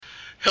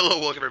Hello,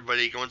 welcome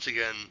everybody once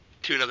again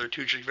to another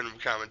Two Drink Venom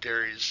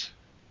Commentaries.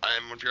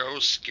 I'm one of your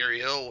hosts, Gary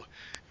Hill,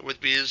 and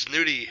with me is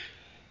Nudie.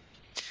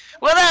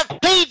 What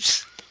up,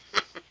 peeps?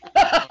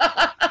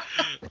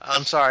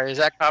 I'm sorry. Is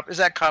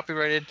that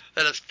copyrighted?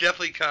 That is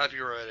definitely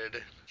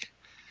copyrighted.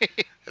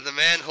 And the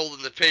man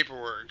holding the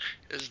paperwork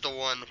is the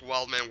one,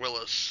 Wildman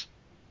Willis.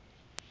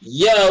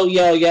 Yo.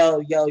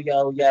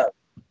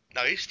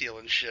 Now he's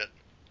stealing shit.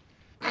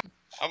 I'm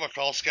gonna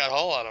call Scott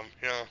Hall on him,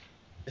 you know.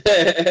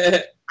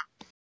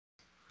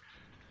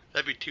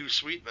 That'd be too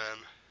sweet, man.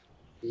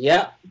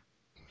 Yep.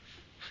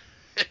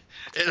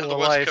 And on the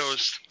West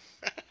Coast.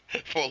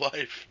 For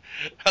life.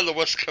 On the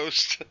West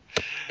Coast.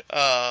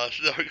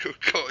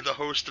 The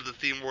host of the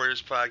Theme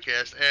Warriors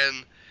podcast.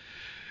 And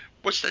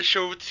what's that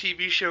show with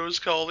TV shows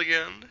called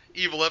again?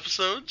 Evil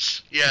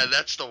Episodes? Yeah,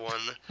 that's the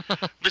one.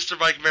 Mr.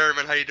 Mike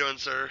Merriman, how you doing,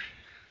 sir?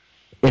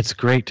 It's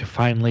great to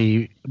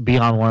finally be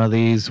on one of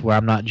these where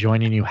I'm not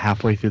joining you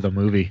halfway through the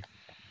movie.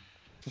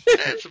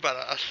 It's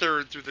about a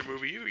third through the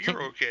movie.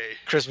 You're okay.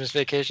 Christmas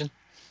Vacation?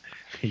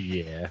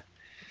 Yeah.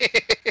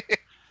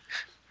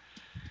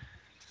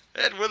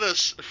 And with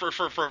us,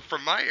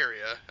 from my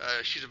area,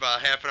 she's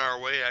about half an hour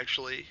away,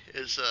 actually,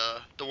 is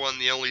the one,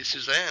 the only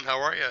Suzanne. How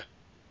are you?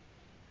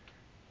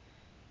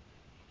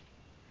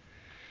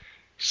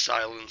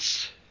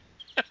 Silence.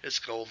 It's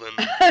golden.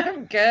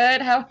 I'm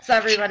good. How's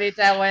everybody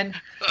doing?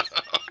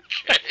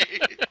 Okay.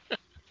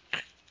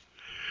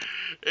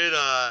 And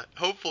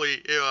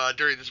hopefully,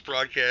 during this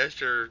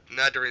broadcast, or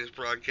not during this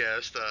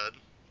broadcast,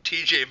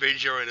 TJ may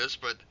join us,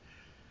 but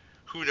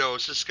who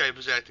knows? This Skype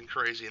is acting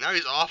crazy. Now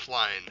he's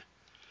offline.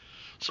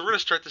 So we're going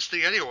to start this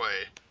thing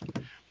anyway.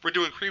 We're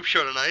doing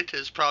Creepshow tonight.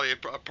 It's probably a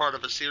part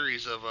of a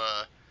series of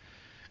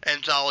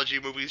anthology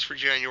movies for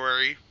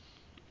January.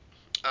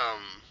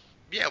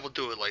 Yeah, we'll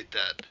do it like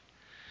that.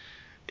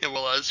 Yeah,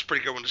 well, it's a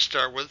pretty good one to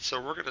start with,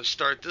 so we're going to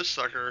start this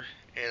sucker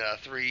in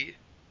 3,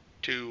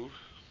 2,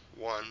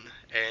 1,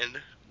 and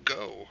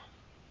go.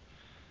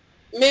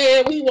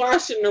 Man, we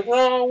watching the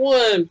wrong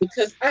one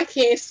because I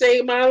can't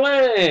say my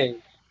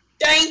line.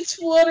 Thanks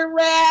for the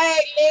ride,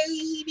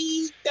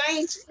 ladies.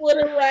 Thanks for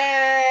the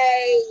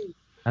ride.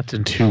 That's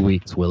in 2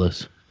 weeks,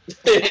 Willis.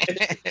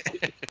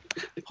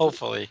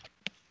 Hopefully.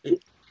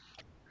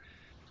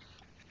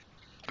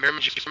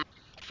 Merriman,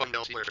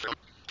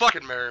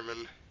 fucking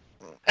Merriman.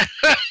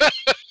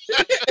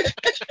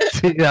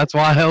 See, that's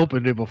why I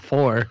opened it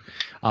before.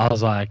 I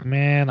was like,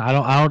 man, I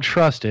don't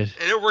trust it.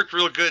 And it worked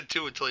real good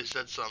too until he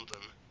said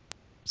something.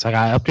 It's like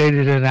I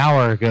updated it an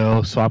hour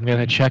ago, so I'm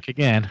gonna check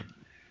again.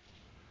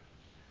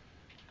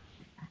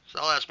 So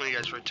I'll ask one of you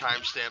guys for a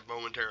timestamp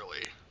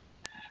momentarily.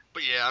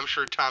 But yeah, I'm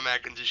sure Tom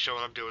Atkins is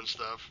showing up doing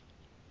stuff.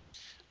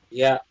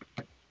 Yeah.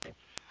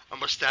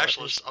 I'm a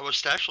stashless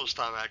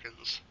Tom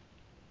Atkins.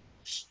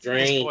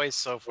 Strange. Nice voice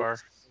so far.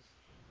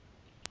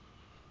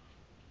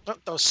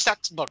 Look, those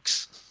sex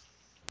books.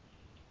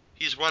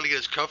 He's wanting to get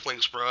his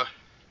cufflinks, bruh.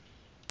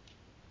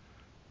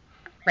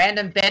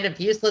 Random bit of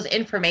useless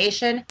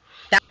information.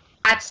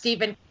 That's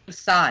Stephen King's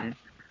son.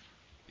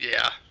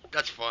 Yeah,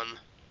 that's fun.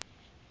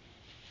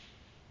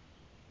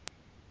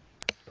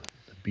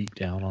 The beat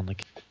down on the.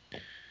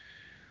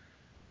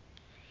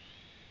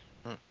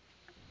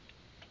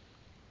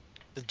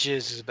 The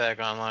jizz is back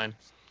online.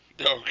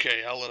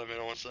 Okay, I'll let him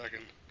in 1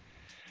 second.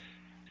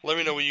 Let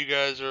me know what you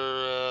guys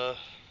are,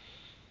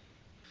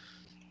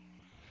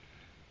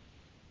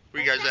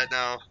 where you guys at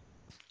now?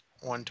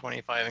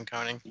 125 and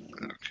counting.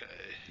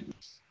 Okay.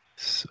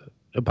 It's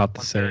about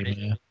the same.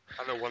 130. Yeah.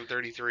 I'm at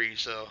 133,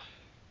 so.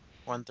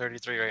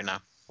 133 right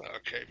now.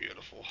 Okay,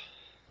 beautiful.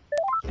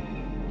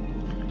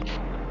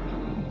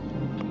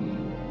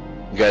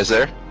 You guys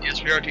there?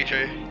 Yes, we are,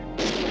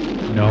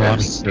 TJ. No, I'm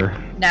Yes. sure.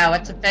 No,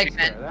 it's a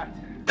figment.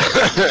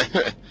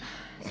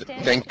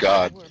 Thank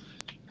God.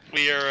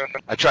 We are,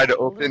 I tried to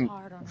open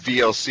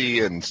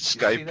VLC and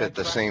Skype at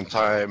the same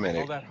time, and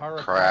it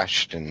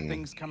crashed. And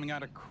things coming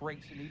out of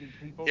crates and eating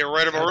people. yeah,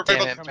 right about All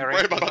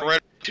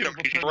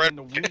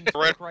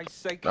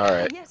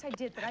right. Yes, I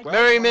did, but I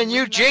Merriman,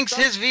 you jinxed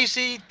his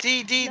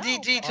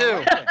VCDDD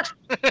too.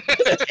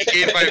 he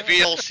gave my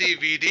VLC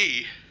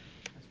VD.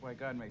 That's why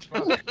God makes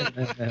fathers.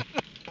 That's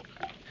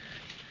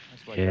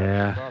why Yeah.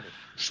 God makes fathers.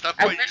 Stop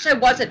I putting- wish I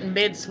wasn't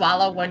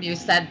mid-swallow when you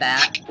said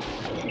that.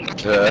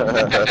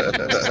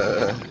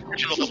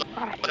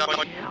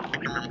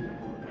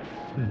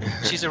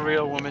 She's a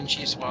real woman.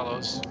 She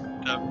swallows.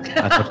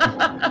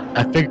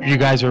 I figured you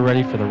guys are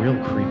ready for the real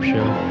creep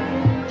show.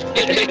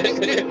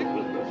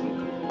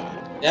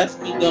 That's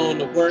me going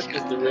to work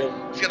is the real.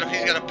 He's got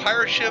a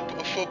pirate ship,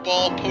 a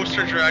football,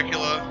 poster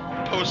Dracula,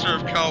 poster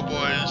of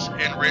cowboys,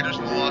 and Raiders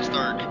of the Lost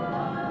Ark.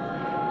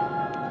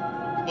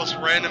 Most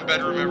random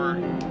bedroom ever.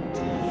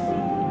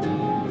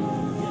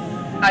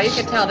 Oh, you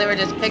can tell they were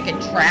just picking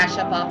trash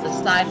up off the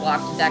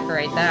sidewalk to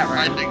decorate that, I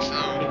right? think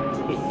so.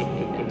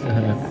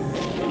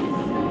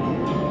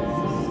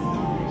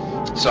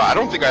 So I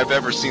don't think I've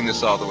ever seen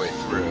this all the way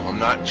through. I'm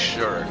not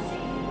sure.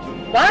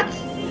 What?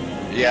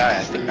 Yeah,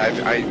 I think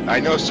I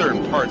know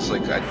certain parts,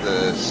 like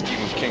the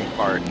Stephen King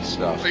part and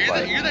stuff. Are you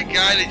But the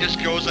guy that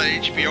just goes on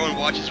HBO and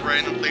watches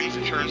random things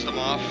and turns them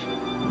off?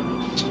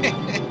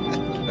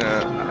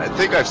 I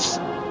think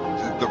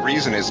the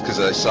reason is because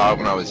I saw it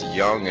when I was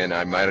young, and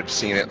I might have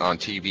seen it on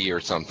TV or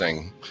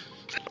something.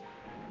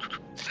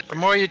 The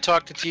more you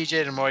talk to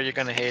TJ, the more you're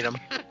gonna hate him.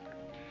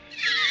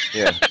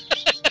 Yeah.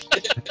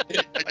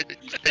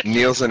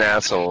 Neil's an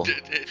asshole.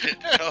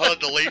 Oh,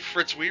 the late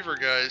Fritz Weaver,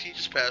 guys. He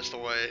just passed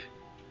away.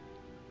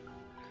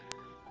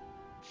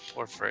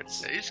 Poor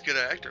Fritz. Yeah, he's a good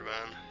actor,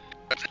 man.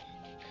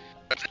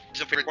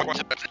 He's a favorite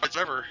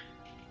ever.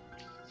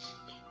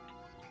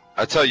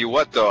 I tell you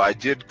what, though, I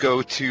did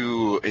go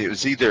to, it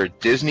was either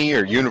Disney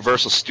or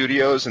Universal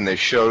Studios, and they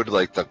showed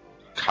like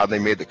how they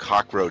made the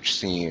cockroach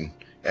scene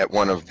at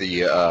one of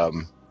the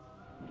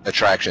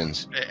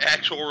attractions.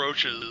 Actual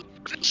roaches.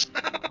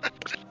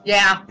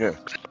 Yeah. Yeah.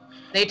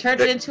 They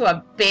turned it into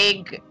a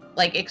big,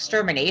 like,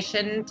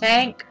 extermination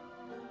tank.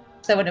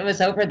 So when it was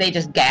over, they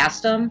just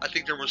gassed them. I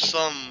think there was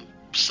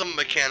some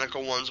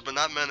mechanical ones, but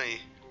not many.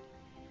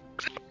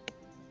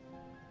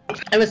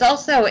 It was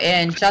also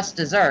in Just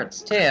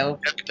Desserts, too.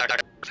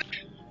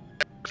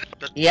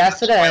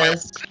 Yes, it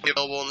is.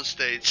 Available in the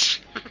States.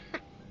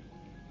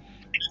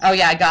 Oh,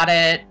 yeah, I got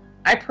it.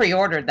 I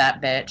pre-ordered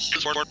that bitch.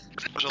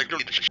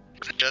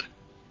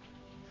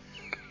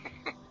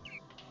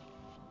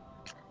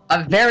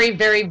 A very,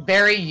 very,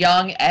 very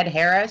young Ed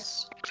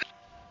Harris.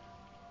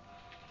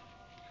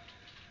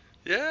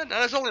 Yeah,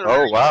 not as only Oh,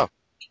 Romero. wow.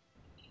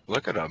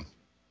 Look at him.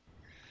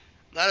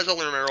 Not as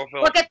only Romero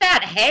film. Look at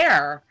that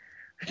hair.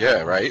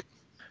 Yeah, right?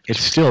 It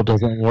still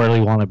doesn't really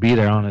want to be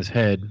there on his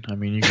head. I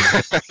mean, you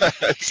can,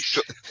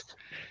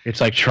 it's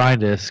like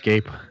trying to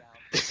escape.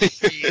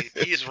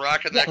 He is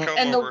rocking that Yeah, comb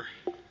and over.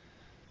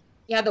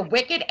 Yeah, the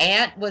Wicked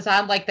Ant was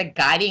on, like, the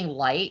guiding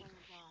light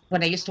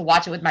when I used to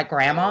watch it with my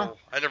grandma. Oh,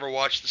 I never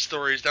watched the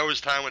stories. That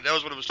was when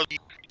it was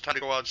time to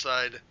go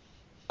outside.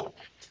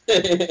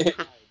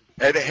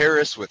 Ed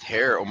Harris with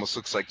hair almost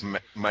looks like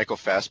Michael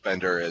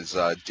Fassbender as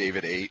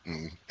David 8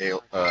 and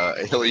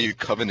Alien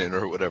Covenant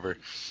or whatever.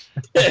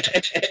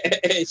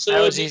 That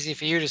was easy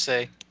for you to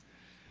say.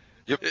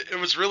 Yep. It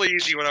was really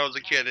easy when I was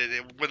a kid.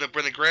 When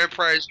the grand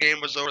prize game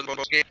was over, the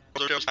game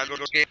was time to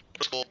go game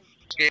was full.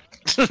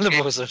 The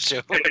Bozo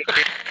Show.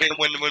 And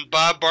when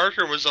Bob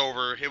Barker was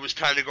over, it was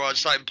time to go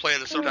outside and play in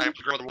the sometime.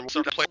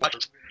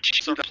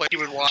 He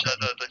would watch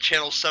the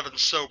Channel 7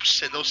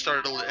 soaps, and those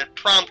started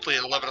promptly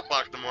at 11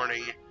 o'clock in the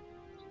morning.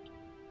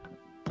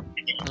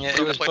 Yeah,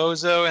 it was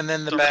Bozo and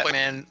then the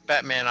Batman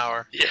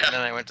hour. Yeah. And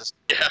then I went to...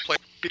 Play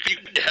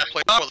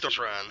Bob those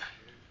around.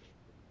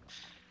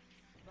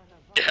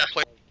 Yeah,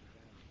 play.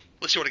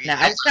 Let's see what No,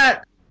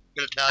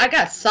 I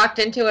got sucked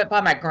into it by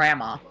my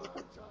grandma.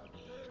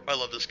 I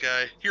love this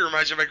guy. He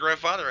reminds me of my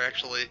grandfather,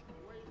 actually.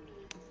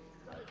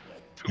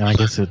 And I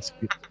guess it's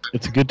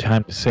a good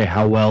time to say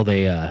how well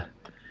they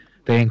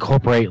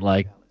incorporate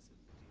like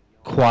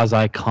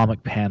quasi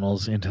comic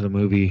panels into the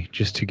movie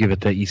just to give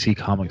it that EC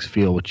Comics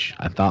feel, which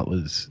I thought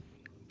was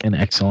an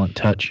excellent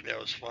touch. Yeah,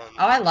 it was fun.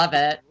 Oh, I love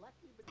it.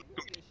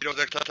 You know,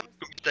 that guy,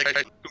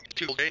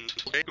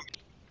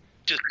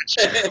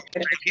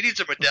 he needs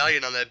a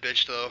medallion on that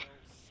bitch, though.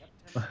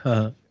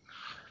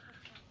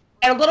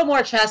 And a little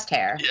more chest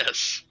hair.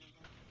 Yes.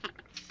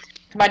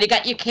 Come on,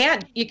 you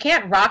can't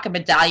rock a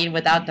medallion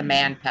without the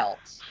man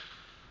pelts.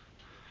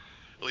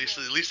 At least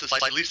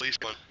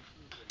one.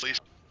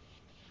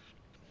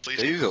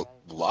 They use a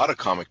lot of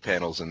comic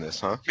panels in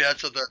this, huh? Yeah,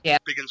 that's what the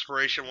big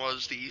inspiration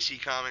was, the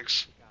EC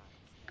Comics.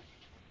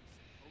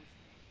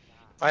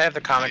 I have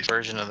the comic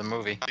version of the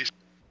movie.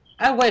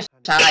 I wish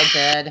I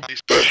did.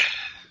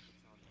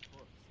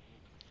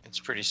 It's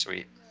pretty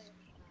sweet.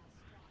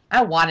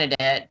 I wanted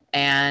it,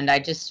 and I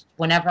just,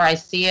 whenever I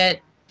see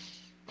it,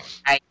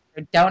 I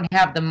don't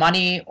have the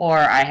money, or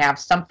I have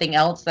something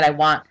else that I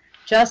want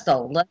just a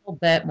little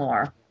bit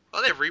more.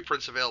 Well, they have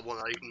reprints available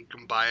now. You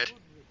can buy it.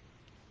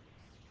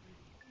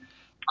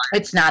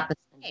 It's not the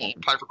same.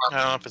 I don't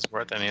know if it's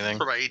worth anything.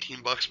 For about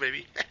 $18,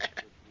 maybe.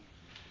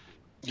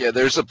 Yeah,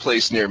 there's a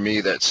place near me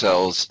that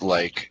sells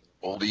like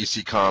old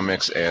EC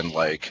Comics and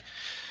like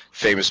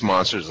famous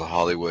monsters of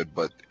Hollywood,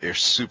 but they're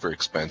super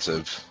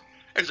expensive.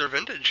 Because they're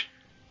vintage.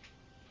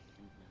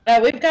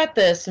 We've got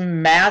this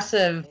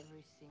massive,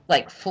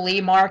 like,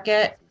 flea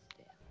market,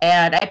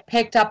 and I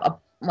picked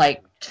up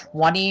like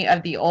 20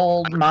 of the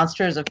old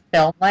Monsters of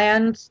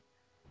Filmland,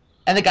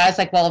 and the guy's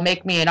like, well,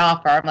 make me an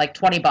offer. I'm like,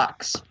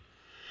 $20.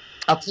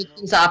 I'll take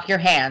these off your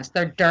hands.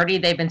 They're dirty.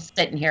 They've been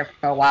sitting here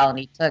for a while, and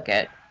he took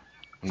it.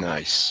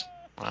 Nice.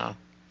 Wow.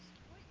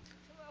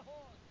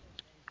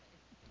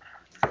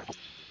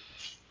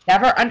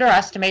 Never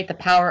underestimate the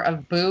power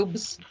of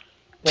boobs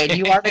when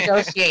you are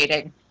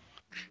negotiating.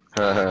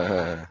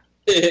 Get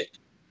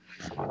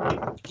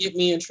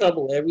me in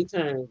trouble every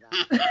time.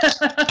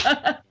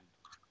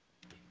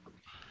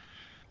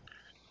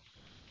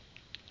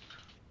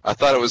 I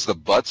thought it was the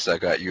butts that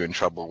got you in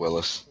trouble,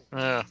 Willis.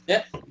 Yeah.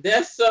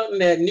 That's something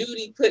that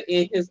Nudie put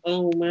in his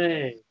own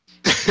mind.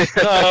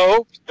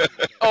 No.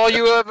 All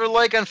you ever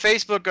like on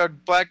Facebook are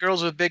black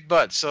girls with big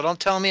butts. So don't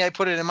tell me I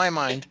put it in my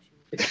mind.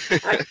 I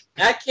It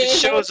can't help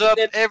shows up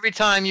that. every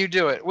time you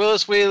do it.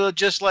 Willis Wheeler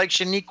just like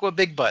Shaniqua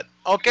Big Butt.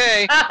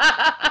 Okay.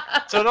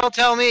 So don't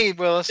tell me,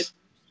 Willis.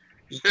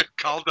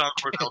 Calm down,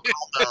 Cordell.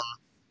 Calm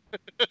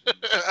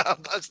down.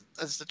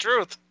 That's the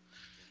truth.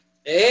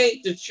 It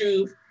ain't the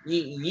truth.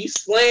 You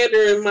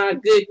slandering my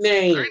good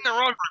name. There ain't no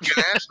wrong with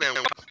being an ass man,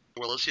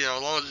 Willis. You know,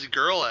 as long as it's a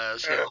girl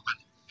ass. You know, but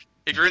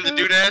if you're into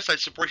dude ass, I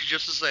support you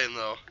just the same,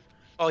 though.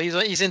 Oh,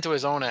 he's into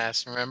his own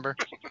ass. Remember?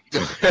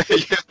 Yeah,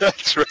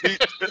 that's right.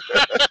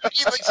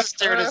 He likes to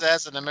stare at his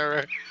ass in the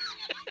mirror.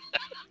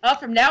 Oh,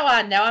 from now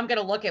on, now I'm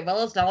gonna look at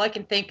Willis, and all I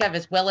can think of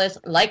is Willis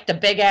like the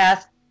big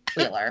ass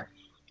Wheeler.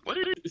 What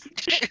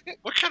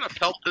kind of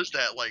pelt is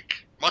that?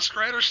 Like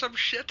muskrat or some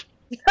shit?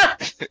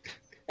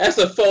 That's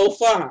a faux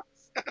fox.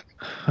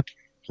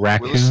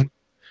 Raccoon.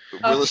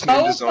 Willis A named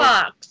faux his own.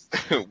 fox.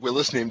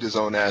 Willis named his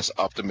own ass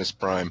Optimus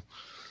Prime.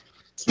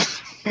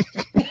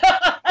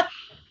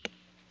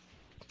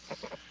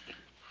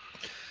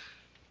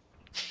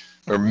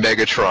 Or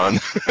Megatron.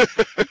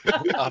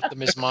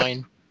 Optimus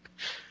Mine.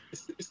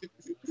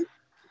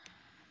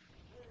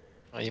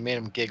 Oh, you made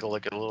him giggle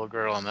like a little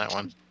girl on that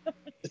one.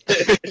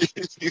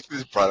 He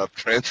was brought up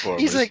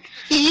Transformers. He's like,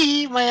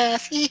 hee, my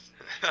ass, hee.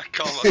 I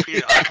call him a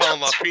penis. I call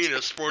him a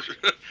penis.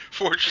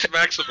 Fortress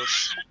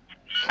Maximus.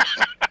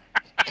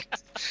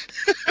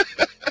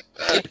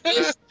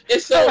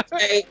 It's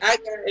okay. I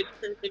got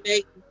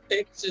incriminating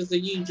pictures of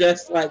you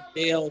dressed like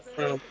Dale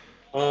from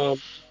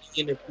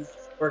in the Beast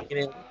working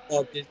at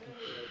Walt Disney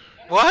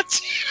World.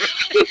 What?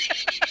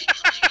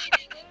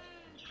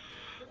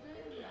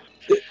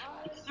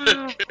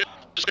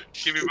 Just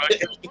give me my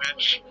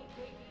bitch.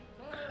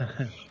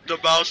 The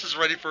mouse is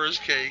ready for his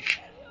cake.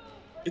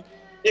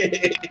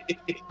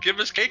 Give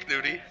his cake,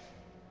 Nudie.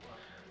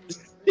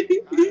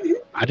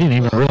 I didn't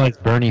even realize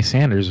Bernie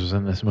Sanders was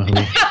in this movie.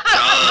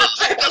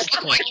 It does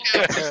look like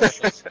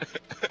him.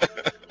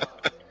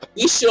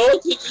 You sure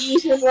could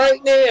use him right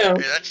now.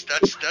 Hey, that's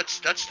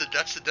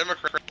the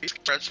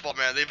Democrats' fault,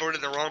 man. They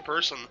voted the wrong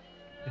person.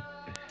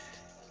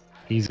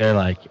 He's there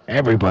like,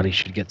 everybody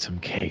should get some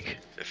cake.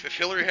 If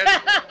Hillary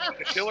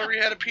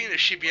had a penis,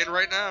 she'd be in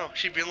right now.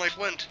 She'd be in like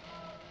Flint.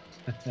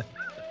 And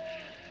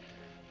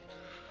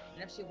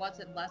if she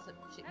wasn't less of,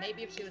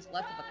 maybe if she was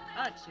less of a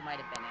cunt, she might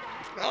have been in.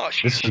 Oh,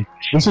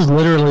 This is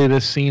literally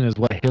this scene is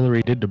what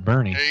Hillary did to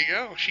Bernie. there you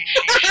go. She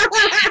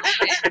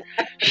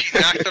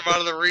knocked him out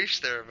of the race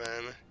there,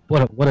 man.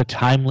 What a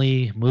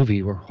timely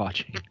movie we're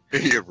watching.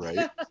 You're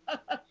right.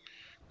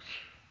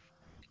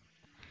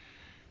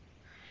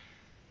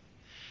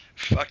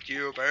 Fuck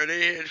you,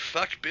 Bernie, and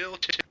fuck Bill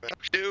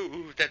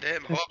too. That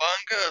damn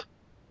whobanga.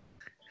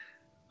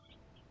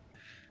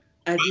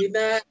 I did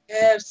not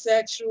have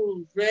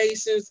sexual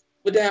relations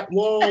with that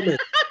woman.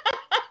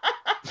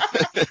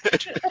 What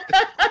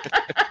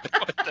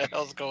the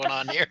hell's going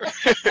on here?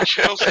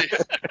 Chelsea.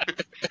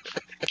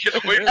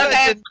 Get away from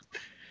Okay. that.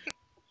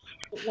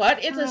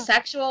 What is a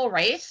sexual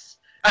race?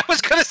 I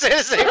was gonna say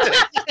the same thing.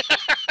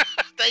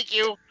 Thank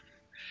you.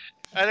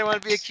 I didn't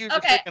want to be accused of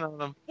Okay. picking on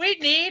them. We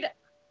need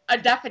a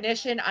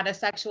definition on a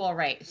sexual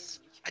race.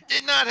 I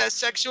did not have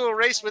sexual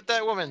race with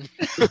that woman.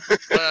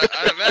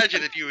 I'd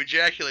imagine if you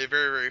ejaculate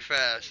very, very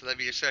fast, that'd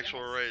be a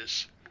sexual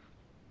race.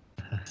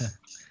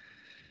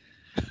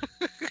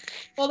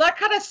 Well, that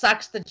kind of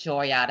sucks the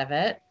joy out of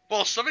it.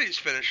 Well, somebody's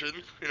finishing,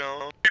 you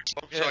know.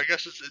 So Yeah. I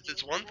guess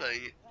it's one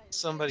thing.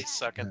 Somebody's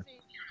sucking.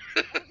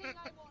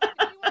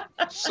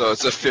 So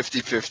it's a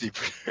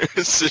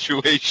 50-50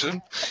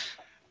 situation.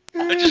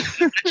 It just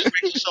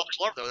makes you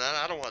self-love, though.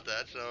 I don't want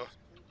that, so.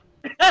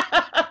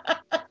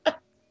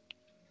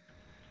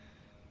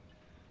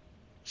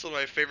 Some of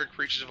my favorite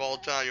creatures of all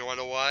time. You want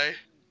to know why?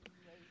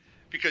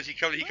 Because he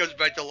comes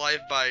back to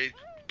life by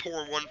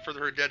pouring one for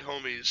her dead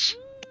homies.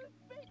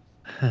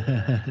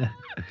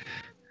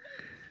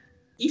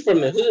 He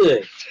from the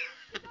hood.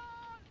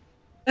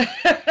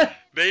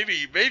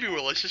 Maybe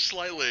Willis, just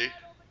slightly.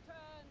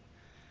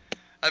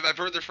 I've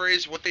heard the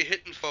phrase "what they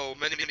hit info"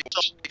 many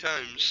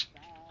times.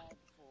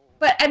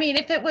 But I mean,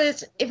 if it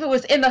was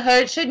in the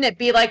hood, shouldn't it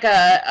be like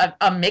a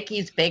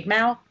Mickey's Big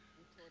Mouth?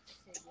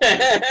 What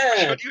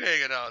are you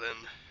hanging out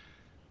in?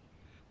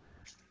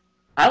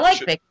 I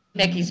like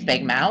Mickey's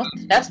Big Mouth.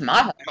 That's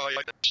my hood. Oh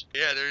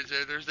yeah,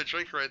 there's the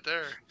drink right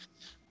there.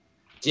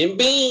 Jim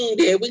Beam,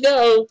 there we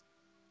go.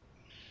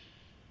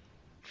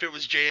 If it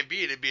was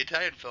J&B, it'd be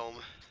Italian film.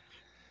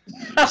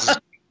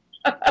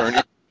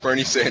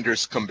 Bernie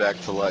Sanders come back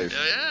to life.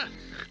 Yeah.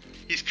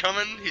 He's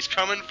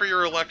coming for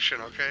your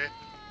election, okay?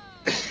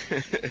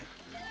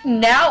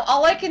 Now,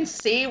 all I can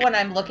see when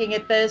I'm looking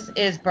at this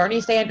is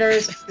Bernie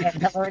Sanders and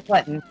Hillary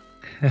Clinton.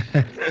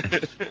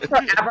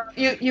 Forever.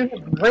 You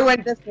have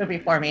ruined this movie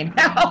for me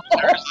now.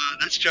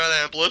 That's John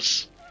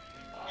Amplis,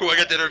 who I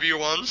got to interview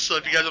once. So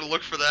if you guys want to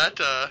look for that,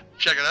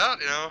 check it out.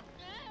 You know,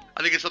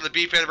 I think it's on the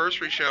Beef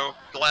Anniversary show,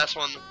 the last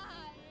one.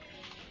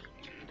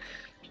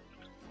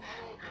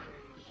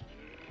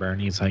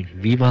 Bernie's like,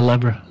 Viva la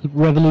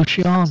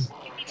Revolution.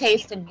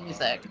 Taste in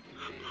music.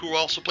 who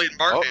also played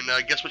Martin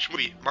in guess which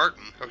movie?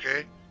 Martin,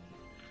 okay?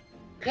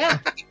 Yeah.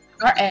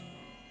 Martin.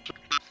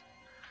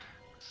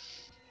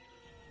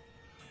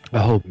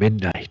 Oh,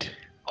 midnight.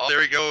 Oh,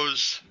 there he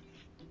goes.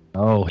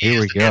 Oh,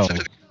 here we go.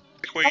 The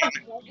Queen.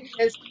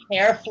 His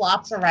hair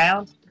flops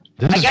around.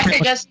 This I is guess pretty they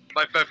much- just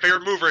My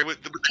favorite move, right?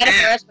 With the had a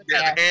hand. Ferris with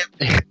Yeah, hair.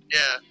 the hand. Yeah.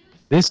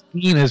 This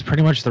scene is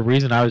pretty much the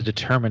reason I was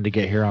determined to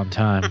get here on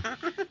time.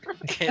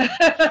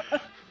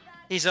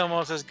 He's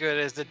almost as good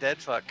as the dead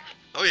fuck.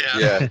 Oh, yeah.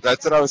 Yeah,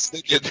 that's what I was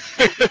thinking.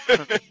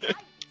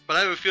 But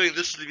I have a feeling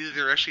this is the music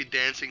they're actually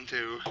dancing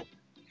to.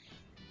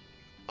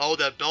 Oh,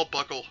 that belt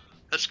buckle.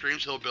 That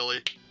screams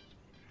hillbilly.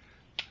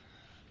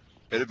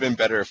 It'd have been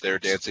better if they were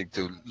dancing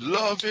to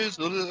 "Love Is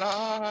a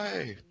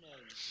Lie."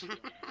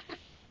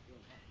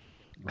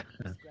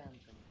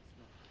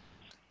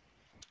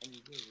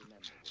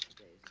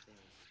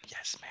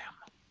 Yes, ma'am.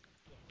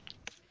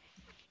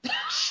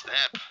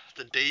 Snap.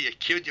 The day you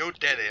killed your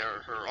daddy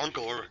or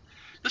uncle or...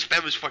 This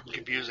family's fucking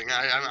confusing.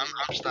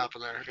 I'm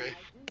stopping there, okay?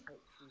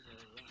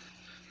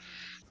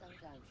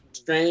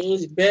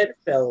 Strange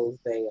bedfellows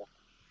there.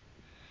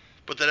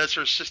 But then that's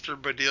her sister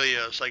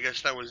Bedelia, so I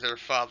guess that was their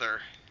father.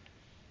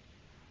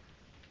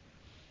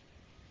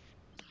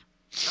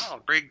 Oh,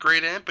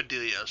 great Aunt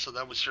Bedelia, so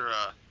that was her,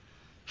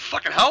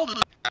 fucking how old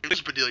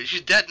is Bedelia?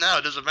 She's dead now,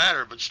 it doesn't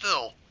matter, but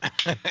still.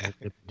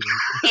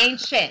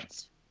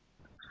 Ancient.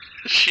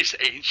 She's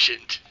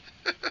ancient.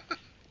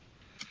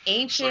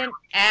 Ancient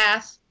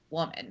ass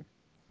woman.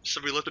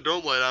 Somebody left the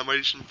dome light on, might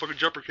need some fucking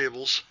jumper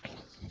cables.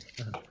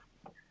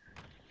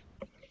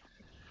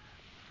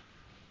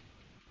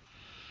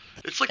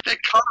 It's like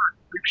that car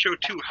in Creepshow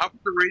 2. How could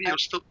the radio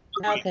still...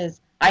 No,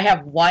 because I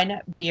have one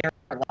beer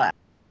left.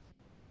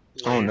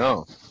 Oh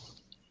no!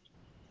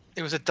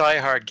 It was a Die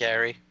Hard,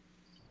 Gary.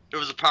 It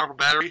was a powerful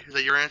battery? Is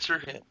that your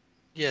answer?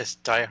 Yes,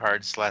 Die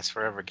Hards last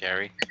forever,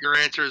 Gary. Your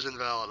answer is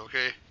invalid,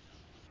 okay?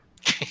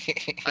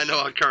 I know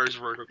how cars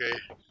work, okay?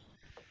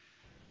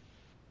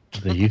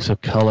 The use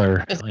of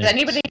color. Is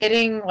anybody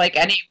getting like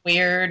any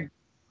weird?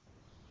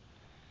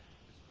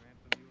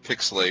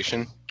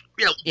 Pixelation.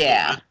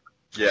 Yeah.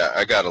 Yeah,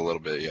 I got a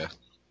little bit. Yeah.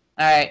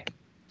 All right.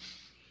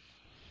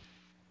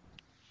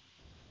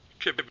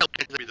 Okay, but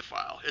it's be the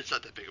file. It's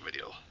not that big of a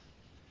deal.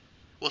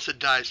 Unless it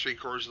dies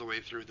 3/4 of the way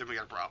through, then we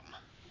got a problem.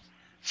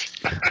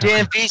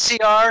 Damn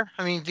VCR,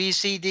 I mean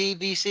VCD,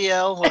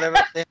 VCL, whatever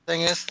that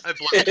thing is. I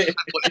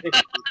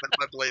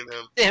blame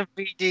him. Damn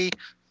VD.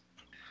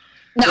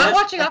 No, I'm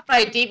watching off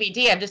my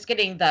DVD. I'm just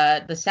getting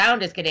the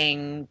sound is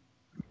getting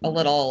a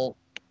little.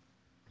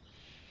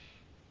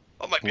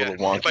 Oh, it Little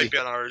might wonky. be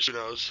on ours, who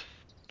knows?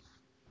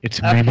 It's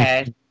Okay.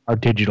 maybe our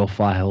digital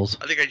files.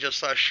 I think I just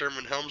saw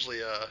Sherman Helmsley,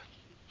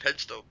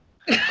 headstone.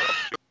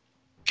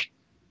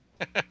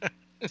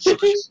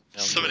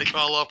 Somebody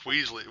call up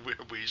Weasley.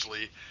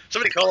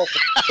 Somebody call up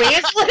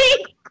Weasley.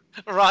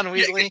 Ron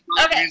Weasley.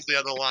 Okay. Weasley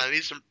on the line. I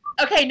need some.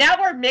 Okay, now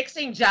we're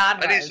mixing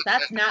genres. I need some-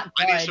 That's not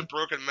I need some good.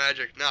 broken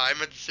magic. No, I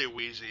meant to say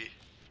Wheezy.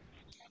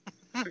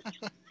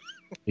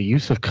 The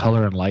use of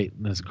color and light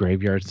in this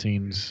graveyard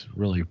scene's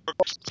really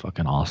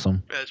fucking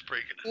awesome. That's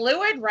pretty good.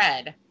 Blue and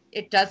red.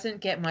 It doesn't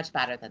get much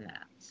better than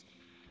that.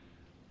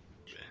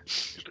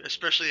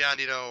 Especially on,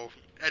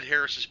 Ed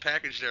Harris's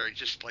package there. He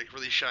just,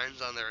 really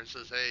shines on there and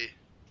says, hey,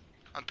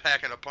 I'm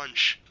packing a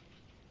punch.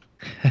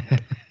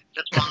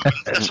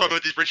 That's why I'm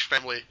with this rich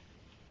family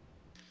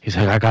He's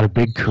like, I got a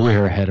big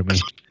career ahead of me.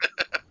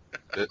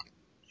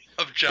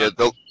 of John.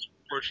 Yeah,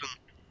 Fortune.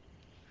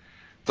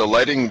 the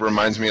lighting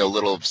reminds me a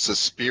little of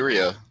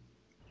Suspiria,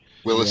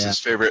 Willis's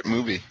favorite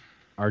movie.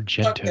 Fuck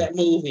Argento. that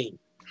movie.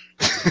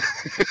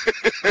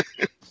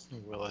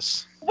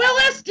 Willis.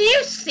 Willis, do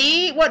you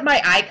see what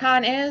my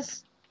icon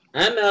is?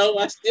 I know.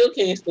 I still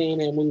can't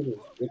stand that movie.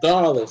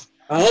 Regardless,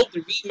 I hope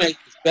the remake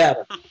is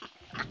better.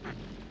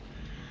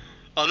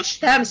 Oh, this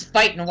Them's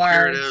fighting here it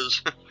words.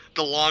 is.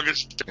 The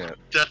longest Yeah.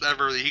 death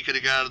ever that he could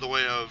have got out of the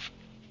way of.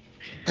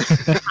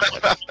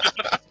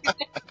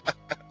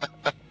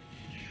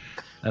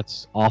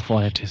 That's awful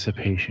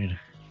anticipation.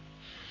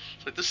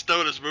 It's like this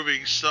stone is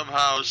moving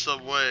somehow,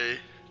 some way.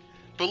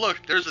 But look,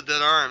 there's a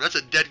dead arm.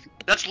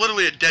 That's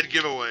literally a dead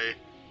giveaway.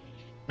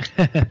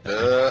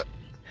 Uh,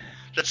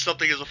 That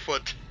something is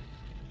afoot.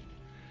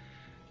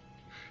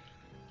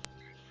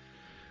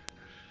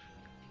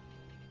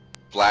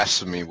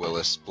 blasphemy,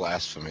 Willis,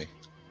 blasphemy.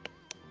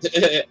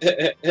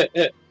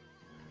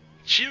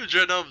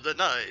 Children of the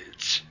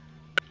night.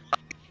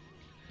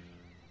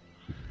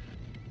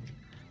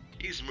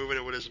 He's moving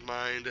it with his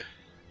mind.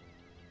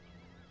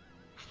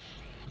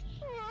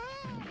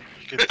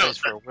 Good place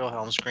for a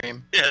Wilhelm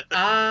scream. Yeah.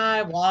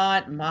 I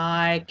want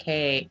my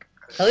cake.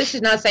 At least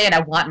he's not saying I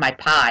want my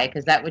pie,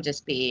 because that would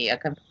just be a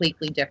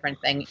completely different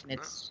thing in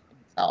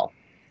itself.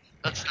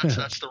 That's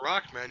the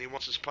Rock, man. He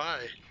wants his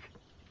pie.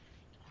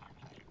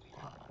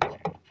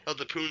 Of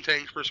the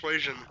Poontang's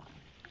persuasion.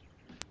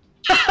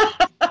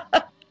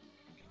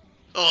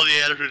 Oh,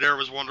 the attitude there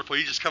was wonderful.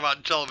 You just come out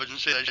on television and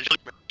say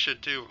that shit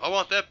too. I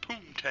want that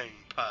Poontang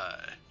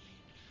pie.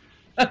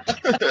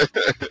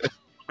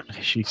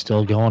 She's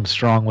still going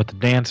strong with the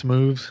dance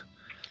moves.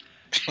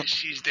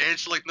 She's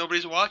dancing like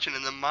nobody's watching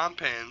in the mom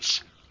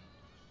pants.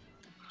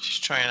 She's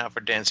trying out for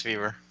Dance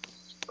Fever.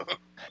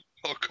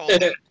 Oh, call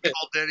Danny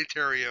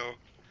Terrio.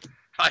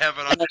 I have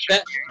an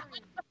audition.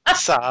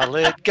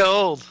 Solid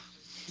gold.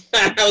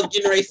 I was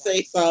getting ready to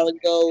say solid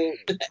gold.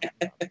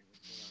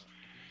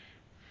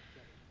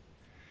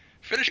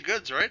 Finished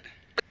goods, right?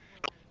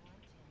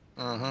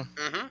 Mm-hmm.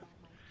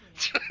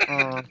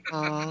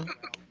 Mm-hmm.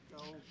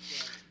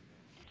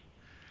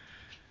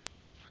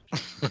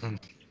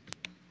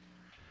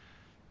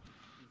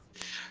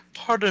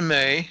 Pardon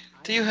me.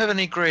 Do you have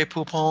any Grey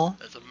Poupon?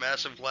 That's a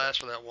massive glass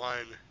for that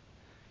wine.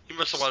 He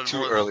must have It's wanted too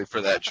more. early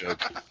for that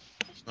joke.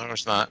 No,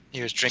 it's not.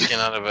 He was drinking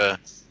out of a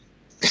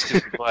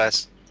stupid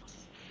glass.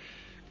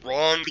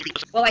 Wrong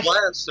Well,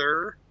 glass,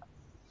 sir.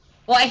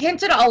 Well, I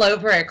hinted all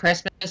over at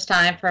Christmas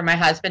time for my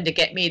husband to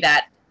get me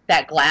that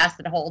glass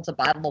that holds a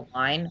bottle of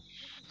wine.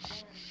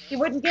 He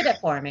wouldn't get it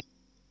for me.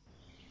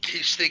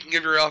 He's thinking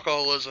of your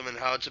alcoholism and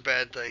how it's a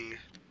bad thing.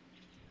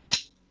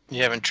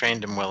 You haven't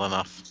trained him well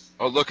enough.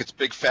 Oh, look, it's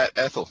Big Fat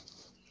Ethel.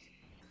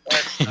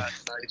 That's not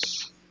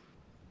nice.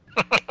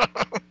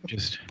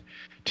 Just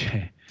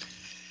dead.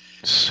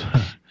 This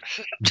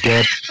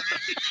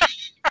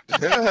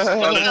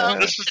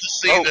is the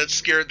scene that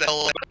scared the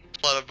hell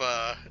out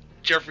of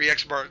Jeffrey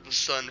X. Martin's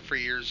son for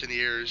years and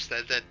years.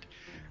 That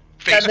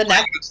face The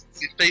plant, next-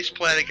 face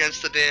plant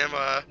against the damn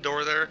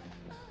door there.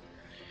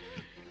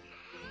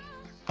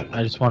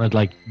 I just wanted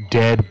like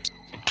dead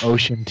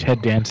ocean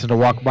Ted Danson to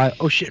walk by.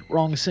 Oh shit,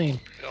 wrong scene.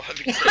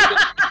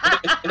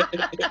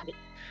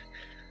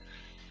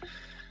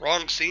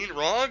 Wrong scene,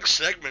 wrong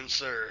segment,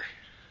 sir.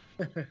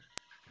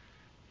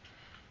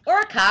 Or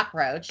a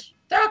cockroach.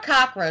 Throw a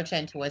cockroach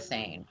into a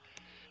scene.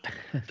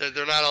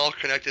 They're not all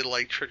connected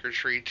like Trick or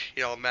Treat,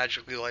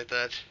 magically like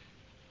that.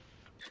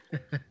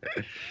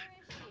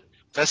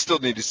 I still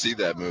need to see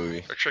that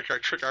movie. Or Trick or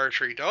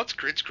Treat. Oh, it's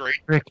great.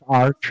 Trick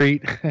or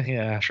treat.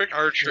 Yeah. Trick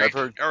or Treat. I've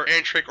heard-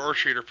 And Trick or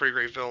Treat are pretty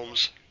great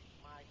films.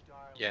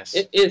 Yes.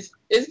 Is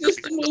this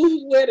the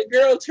movie where the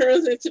girl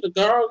turns into the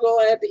gargoyle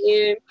at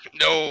the end?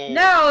 No.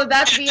 No,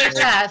 that's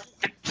VHS.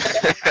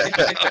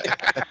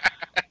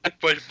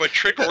 But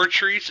Trick or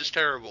Treats is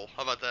terrible.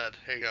 How about that?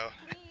 Here you go.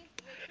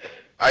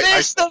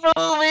 This the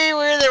movie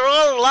where they're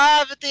all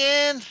alive at the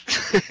end.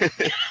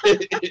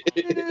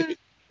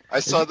 I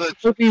saw the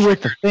Movie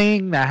with the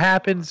thing that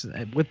happens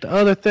with the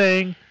other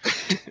thing.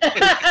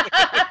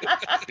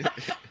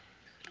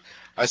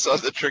 I saw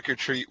the Trick or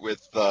Treat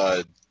with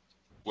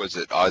was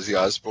it Ozzy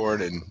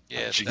Osbourne and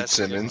Yes, Gene that's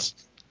a good Simmons?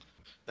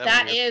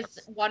 That movie- is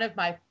one of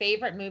my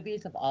favorite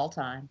movies of all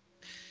time.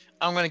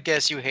 I'm gonna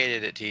guess you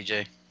hated it,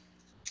 TJ.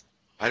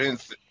 I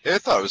didn't. I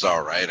thought it was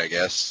all right. I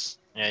guess.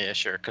 Yeah,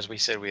 sure. Because we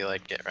said we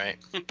liked it, right?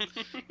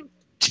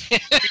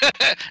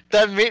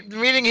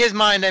 Reading his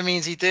mind, that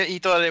means he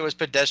thought it was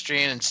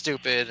pedestrian and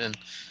stupid, and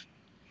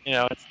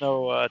it's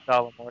no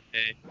Dollar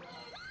Morte.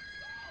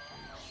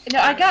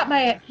 I got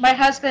my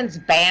husband's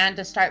band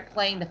to start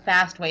playing the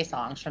Fastway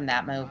songs from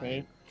that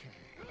movie.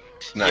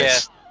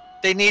 Nice.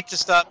 They need to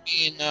stop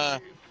being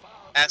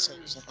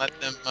assholes and let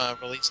them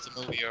release the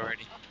movie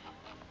already.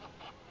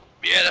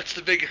 Yeah, that's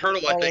the big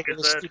hurdle, I think, All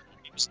over is the that stupid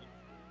music.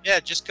 Yeah,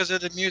 just because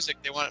of the music,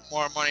 they want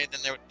more money than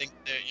they would think.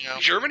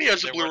 Germany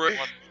has a they're Blu-ray.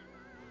 worth.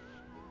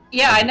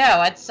 Yeah, I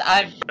know.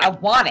 I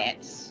want it.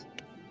 It's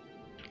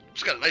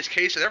got a nice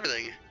case and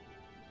everything.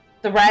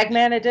 The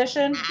Ragman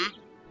edition. Mhm.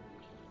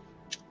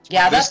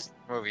 Yeah, This-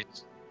 Movies.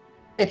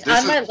 it's this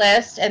on my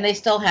list, and they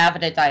still have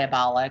it at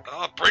Diabolic.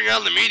 Oh, bring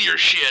on the meteor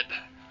shit.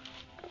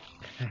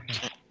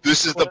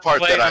 This is the part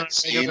Play that on I've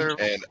seen, regular-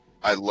 and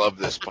I love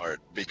this part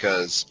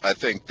because I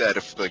think that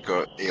if like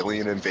a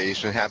alien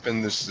invasion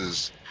happened, this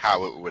is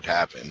how it would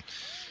happen.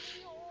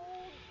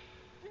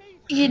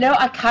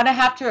 I kind of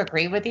have to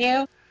agree with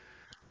you,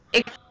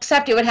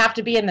 except it would have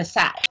to be in the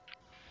South.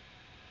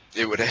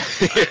 It would.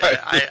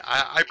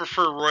 I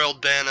prefer Royal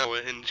Dano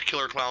and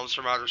Killer Clowns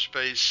from Outer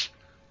Space.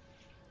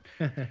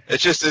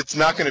 It's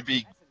not going to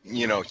be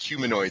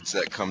humanoids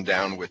that come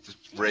down with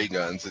ray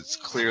guns. It's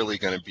clearly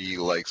going to be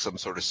like some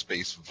sort of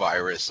space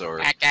virus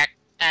or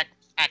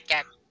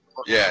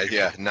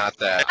yeah, not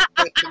that.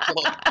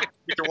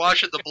 If you're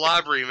watching the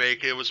Blob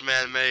remake, it was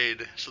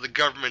man-made, so the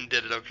government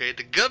did it, okay?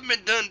 The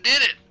government done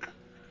did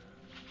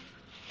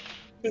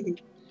it!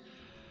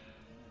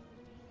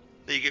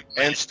 You get,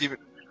 And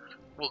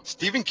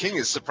Stephen King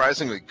is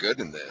surprisingly good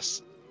in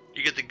this.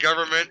 you get the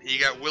government, you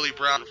got Willie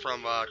Brown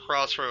from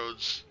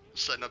Crossroads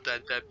setting up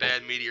that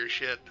bad meteor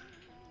shit.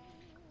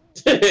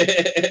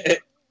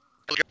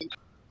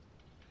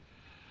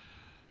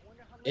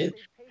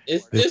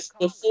 Is this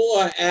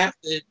before or after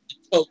the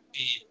coke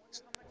binge?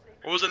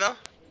 What was it now?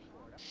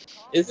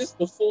 Is this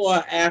before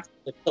or after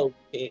the coke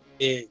binge?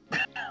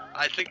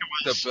 I think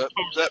it was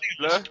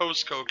The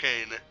post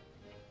cocaine.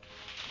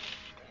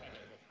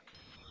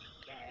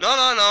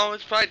 No,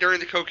 it's probably during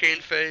the cocaine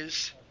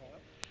phase.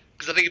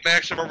 Because I think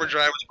Maximum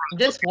Overdrive was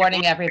probably Just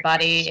warning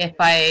everybody, if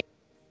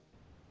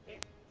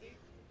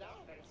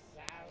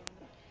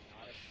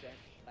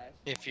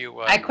If you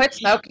I quit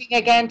smoking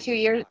again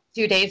 2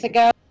 days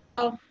ago,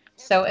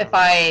 so if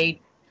I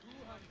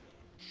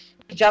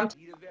jump to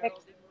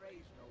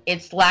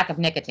it's lack of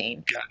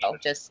nicotine. So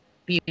just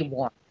be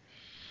warned.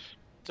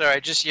 Sorry,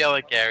 just yell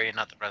at Gary,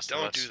 not the rest of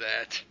Don't us. do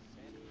that.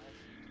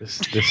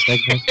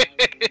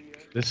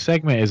 This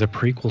segment is a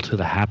prequel to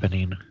The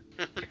Happening.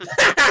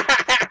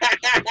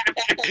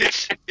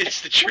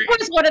 It's the truth. It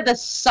was one of the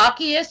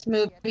suckiest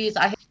movies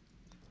I.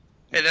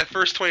 Hey, that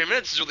first 20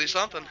 minutes is really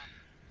something.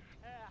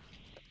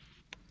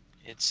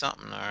 It's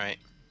something, all right.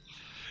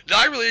 No,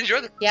 I really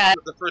enjoyed Yeah.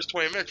 the first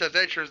 20 minutes.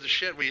 That sure is the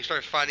shit when you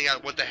start finding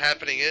out what the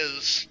happening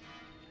is,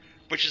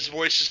 which is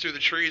voices through the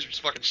trees, which is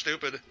fucking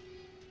stupid.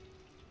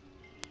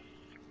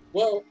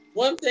 Well,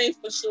 one thing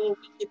for sure,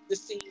 we get to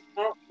see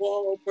Mark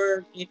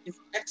Wahlberg in his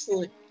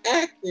excellent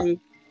acting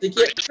to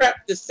get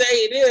prepped to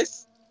say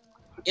this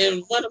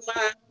in one of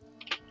my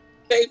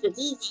favorite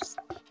movies.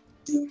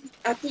 Dude,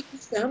 I think we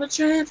found a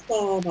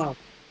transformer.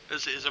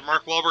 Is it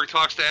Mark Wahlberg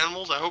talks to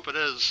animals? I hope it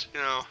is. You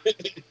know.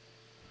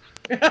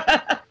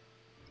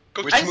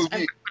 Go Which take,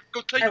 movie?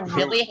 Go take. I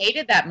really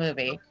hated that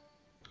movie.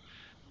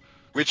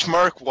 Which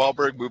Mark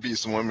Wahlberg movie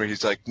is the one where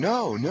he's like,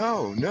 no,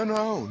 no, no,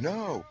 no,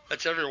 no?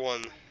 That's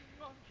everyone.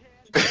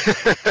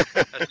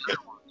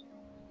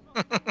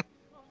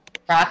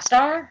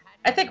 Rockstar?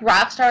 I think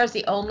Rockstar is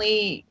the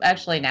only.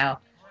 Actually, no.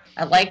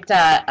 I liked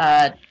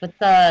what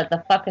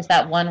the fuck is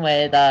that one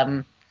with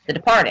The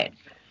Departed?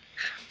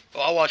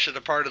 Well, I watch The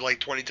Departed like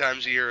 20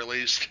 times a year at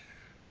least.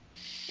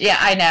 Yeah,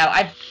 I know.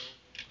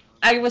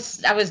 I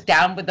was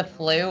down with the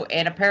flu,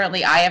 and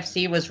apparently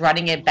IFC was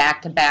running it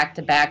back to back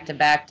to back to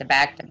back to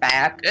back to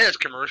back. Yeah, it's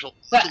commercial.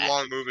 But- It's a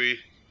long movie.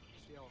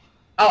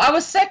 Oh, I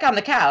was sick on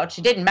the couch.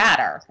 It didn't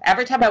matter.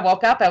 Every time I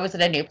woke up, I was in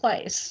a new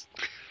place.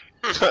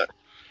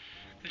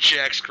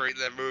 Jack's great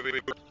in that movie.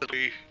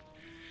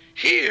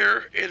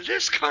 Here in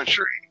this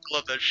country,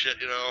 love that shit.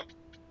 You know,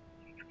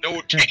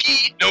 no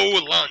tea, no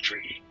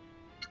laundry.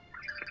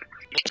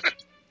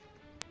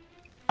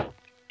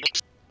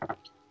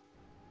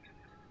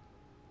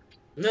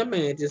 That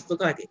man just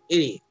looked like an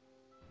idiot.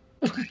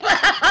 Meteor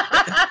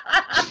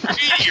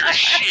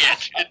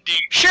shit,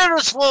 indeed.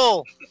 Shitter's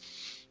full!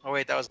 Oh,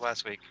 wait, that was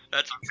last week.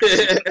 That's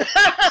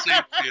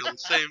same feel.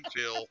 Same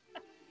feel.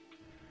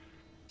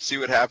 See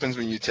what happens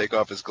when you take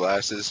off his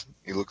glasses?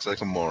 He looks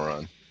like a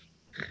moron.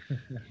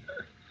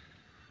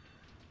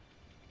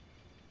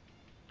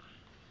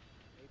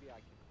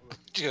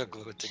 You gotta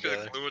glue it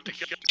together. Glue it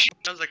together.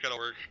 How's that gonna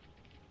work?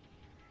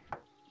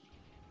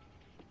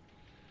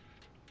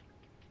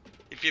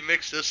 If you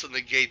mix this and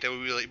the gate, that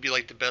would be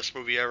like the best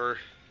movie ever.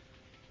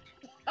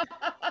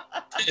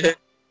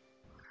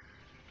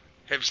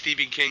 Have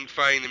Stephen King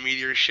fighting the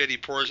meteor shit. He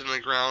pours it in the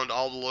ground.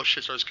 All the little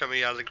shit starts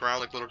coming out of the ground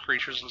like little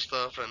creatures and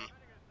stuff, and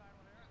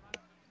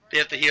he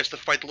has to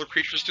fight the little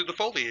creatures through the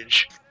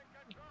foliage.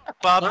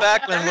 Bob What?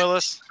 Backlund,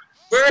 Willis.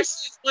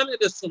 Versus one of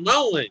the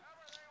Samoans.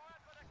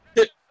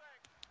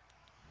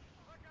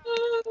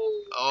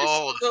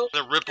 Oh,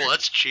 the ripple.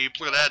 That's cheap.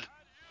 Look at that.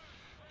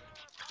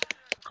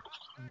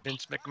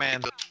 Vince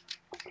McMahon.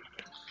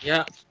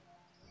 Yeah.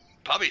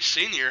 Probably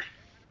senior.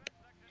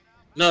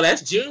 No,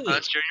 that's Junior. Oh,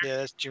 that's junior. Yeah,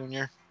 that's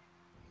Junior.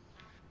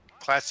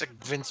 Classic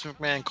Vince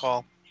McMahon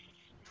call.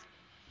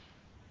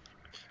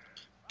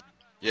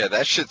 Yeah,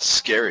 that shit's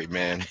scary,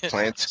 man.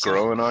 Plants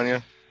growing on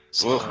you.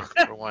 Slow,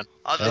 number one.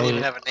 I'll They don't just-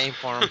 even have a name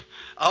for him.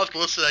 I'll have to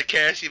listen to that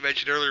cast you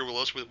mentioned earlier,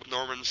 Willis, with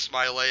Norman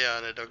Smiley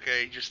on it.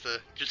 Okay, just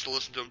to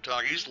listen to him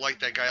talk. I used to like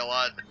that guy a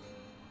lot.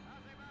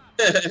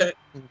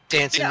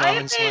 Dancing Yeah, I Norman have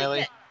been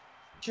Smiley.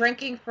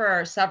 drinking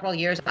for several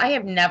years. I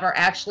have never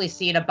actually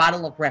seen a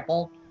bottle of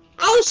Ripple.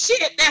 Oh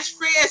shit, that's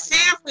Fred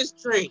Sanford's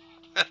drink.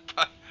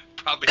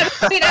 probably,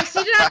 I mean, I've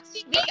seen it on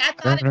TV. I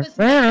thought it was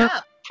made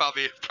up.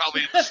 probably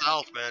in the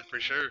South, man, for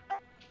sure.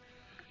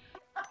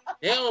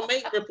 They don't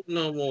make Ripple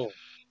no more.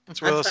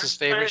 It's Willis's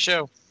favorite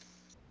show.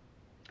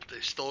 They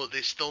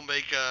still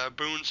make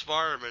Boone's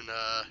Farm and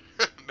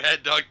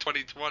Mad Dog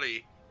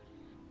 2020.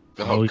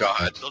 Oh,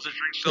 God. Those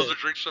are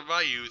drinks from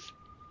my youth.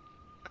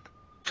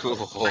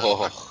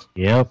 Cool.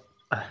 Yep.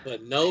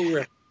 But no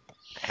Ripple.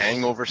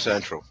 Hangover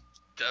Central.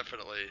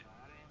 Definitely.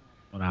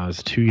 When I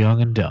was too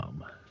young and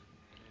dumb.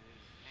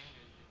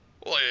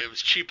 Well, it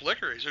was cheap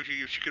liquor, so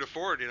you could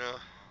afford, you know.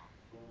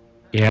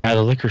 Yeah,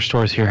 the liquor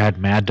stores here had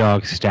Mad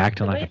Dog stacked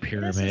in The like a way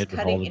pyramid. This is with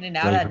all cutting the in and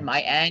out on flavors.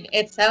 my end.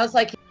 It sounds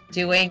like he's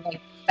doing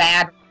like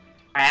bad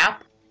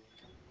rap.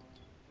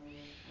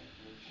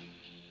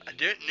 I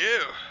didn't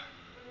know.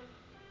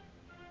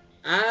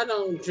 I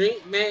don't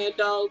drink Mad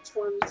Dog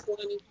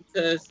 2020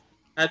 because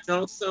I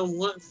drunk some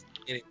once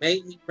and it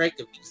made me break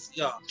a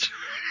VCR.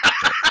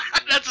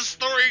 That's a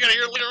story you gotta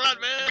hear later on,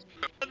 man.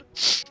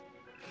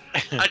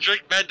 I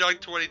drank Mad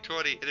Dog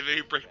 2020 and it made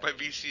me break my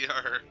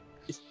VCR.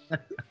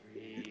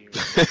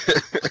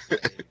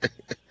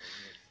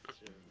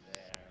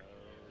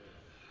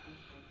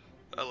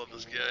 I love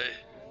this guy.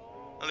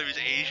 I don't know if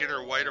he's Asian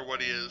or white or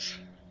what he is.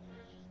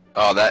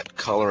 Oh, that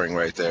coloring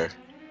right there.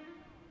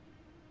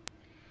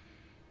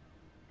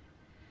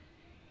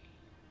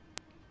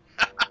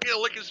 I'm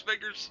gonna lick his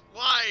fingers.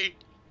 Why?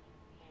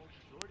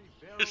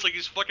 It's like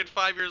he's fucking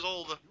 5 years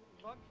old.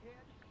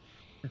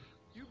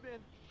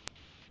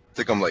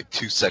 think I'm like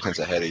 2 seconds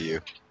ahead of you.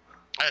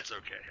 That's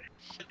okay.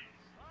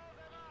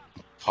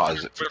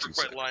 Pause it for We're 2 never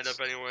quite lined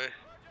seconds. up anyway.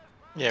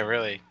 Yeah,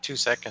 really. 2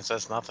 seconds,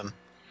 that's nothing.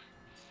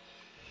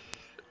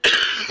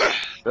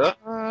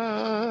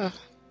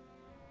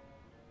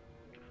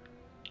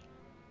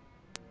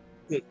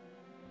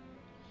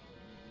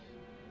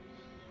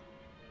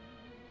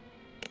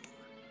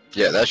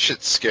 Yeah, that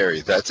shit's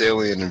scary. That's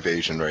alien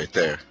invasion right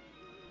there.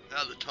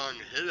 Now the tongue.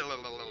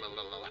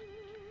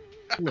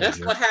 That's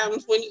what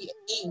happens when you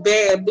eat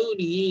bad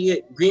booty. You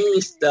get green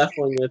stuff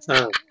on your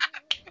tongue.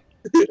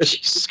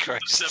 Jesus That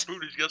Christ.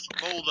 booty's got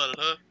some mold on it,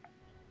 huh?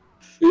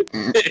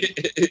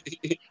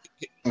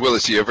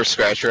 Willis, you ever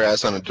scratch your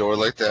ass on a door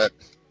like that?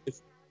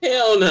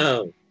 Hell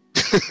no.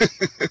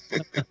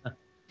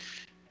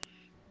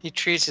 He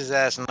treats his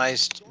ass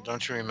nice,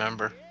 don't you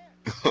remember?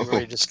 We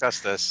already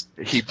discussed this.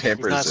 He He's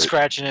pampers not it.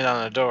 scratching it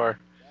on the door.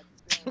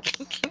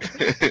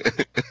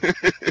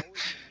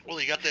 Well,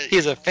 he got that.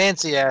 He's a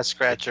fancy ass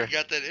scratcher. He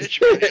got that itch,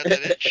 man. He got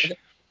that itch.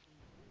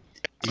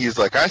 He's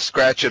like, I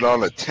scratch it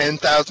on a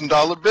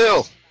 $10,000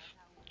 bill.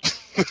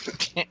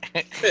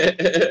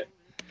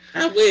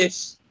 I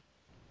wish.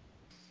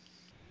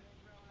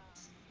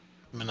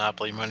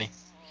 Monopoly money.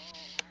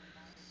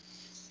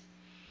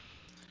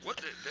 What?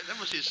 That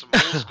must be some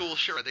old school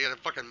shit. Right? They got a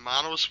fucking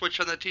mono switch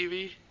on that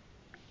TV.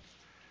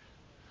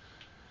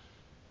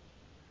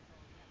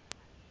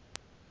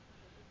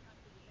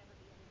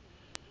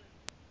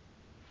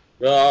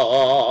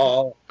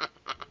 Oh,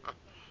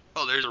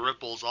 Oh, there's the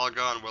ripples. All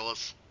gone,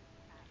 Willis.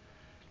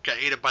 Got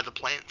ate up by the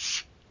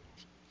plants.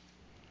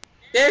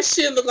 that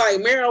shit look like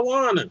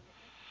marijuana.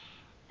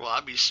 Well,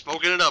 I'd be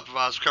smoking it up if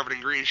I was covered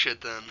in green shit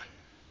then.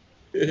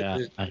 Yeah.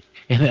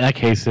 In that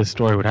case, this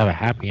story would have a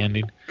happy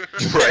ending.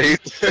 Right?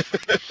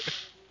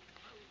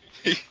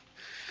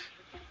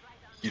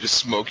 You just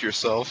smoke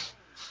yourself.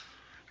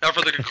 Now,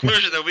 for the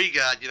conclusion that we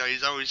got,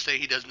 he's always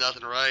saying he does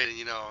nothing right, and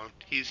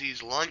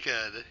he's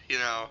lunkhead.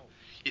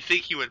 You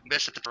think he would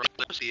miss it at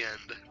the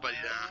end, but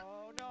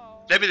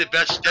that'd be the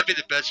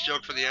best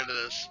joke for the end of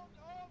this.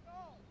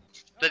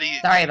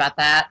 Sorry about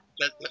that.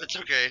 That's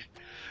okay.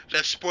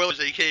 That spoilers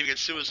that he can't even get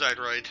suicide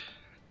right.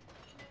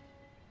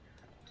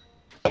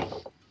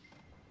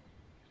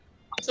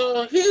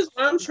 So here's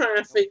what I'm trying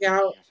to figure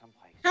out.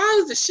 How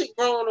is the shit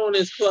growing on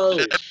his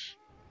clothes?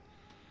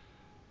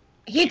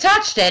 He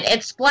touched it.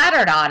 It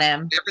splattered on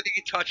him. Everything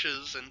he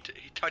touches, and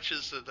he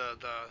touches the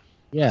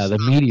Yeah, the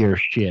meteor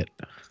shit.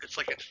 it's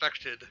like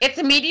infected. It's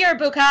a meteor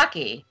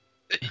bukkake.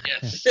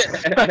 Yes.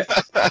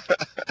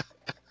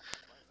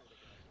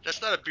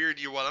 That's not a beard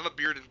you want. I'm a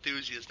beard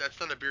enthusiast. That's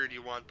not a beard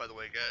you want, by the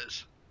way,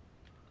 guys.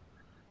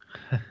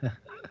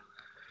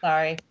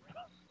 Sorry.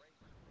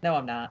 No,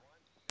 I'm not.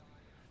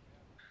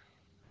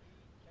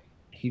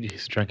 He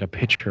just drank a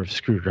pitcher of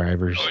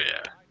screwdrivers. Oh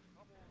yeah.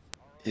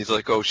 He's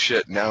like, oh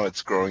shit, now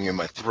it's growing in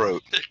my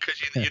throat.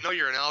 Because you know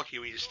you're an alky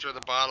when you stir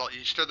the bottle.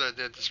 You stir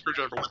the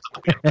screwdriver with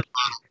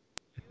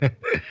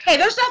Hey,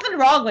 there's nothing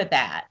wrong with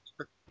that.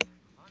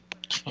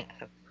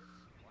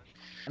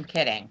 I'm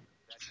kidding.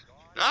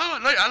 No,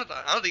 I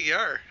don't think you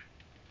are.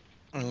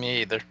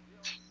 Me either.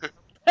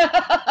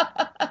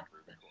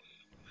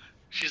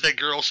 She's that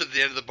girl sitting at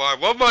the end of the bar.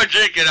 One more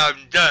drink and I'm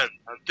done.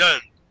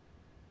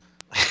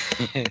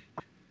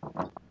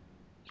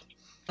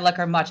 I look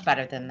her much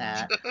better than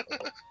that.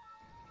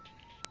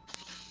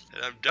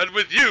 And I'm done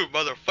with you,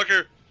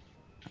 motherfucker.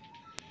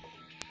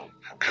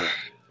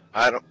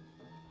 I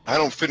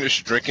don't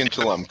finish drinking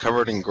till I'm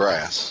covered in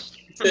grass.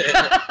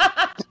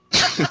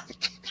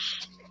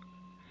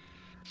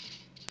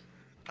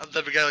 I'm the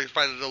type of guy that can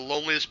find the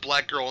loneliest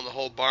black girl in the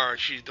whole bar.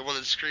 She's the one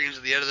that screams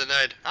at the end of the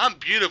night, "I'm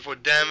beautiful,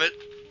 damn it."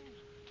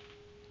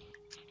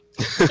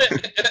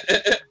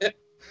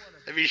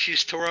 I mean,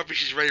 she's tore up and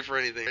she's ready for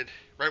anything.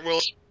 Right, Will?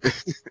 I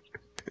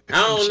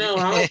don't know.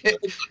 I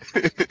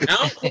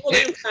don't call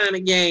them kind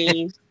of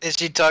games. And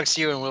she talks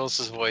to you in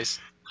Willis's voice.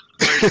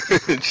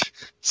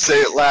 Say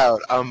it loud.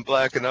 I'm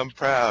black and I'm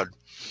proud.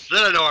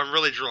 Then I know I'm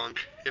really drunk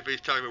if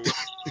he's talking about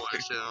Will's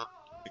voice,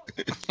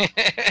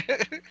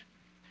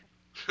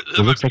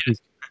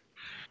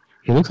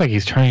 He looks like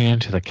he's turning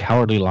into the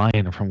Cowardly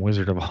Lion from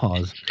Wizard of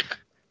Oz.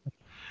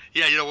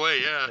 Yeah, in a way,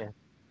 yeah.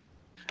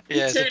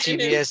 Yeah, it's the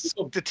turned TBS,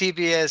 into- the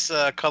TBS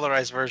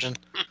colorized version.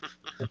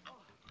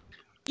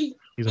 He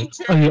He's like,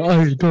 turned into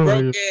I a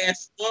die. broke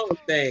ass swamp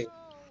thing.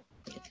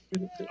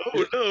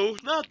 Oh no,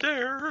 not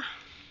there.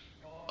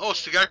 Oh,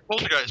 it's the guy from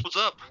Poltergeist. What's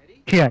up?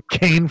 Yeah,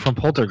 Kane from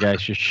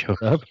Poltergeist just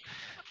showed up.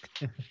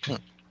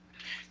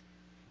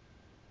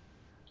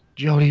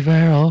 Jody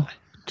Verrill,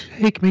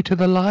 take me to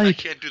the I light.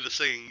 can't do the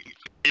singing.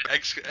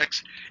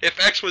 If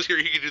X was here,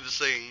 he could do the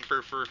singing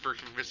for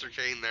Mr.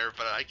 Kane there,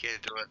 but I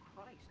can't do it.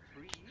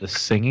 The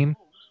singing?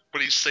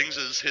 When he sings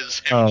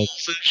his Oh,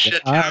 hymns and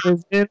shit. God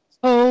is in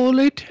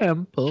holy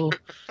temple.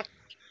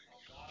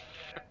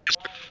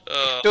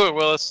 Do it,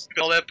 Willis.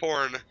 All that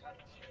porn.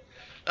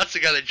 That's the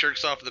guy that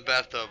jerks off in the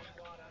bathtub.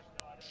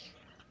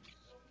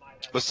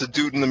 What's the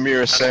dude in the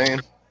mirror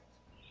saying?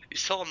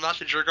 He's telling him not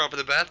to jerk off in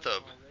the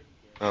bathtub.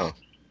 Oh.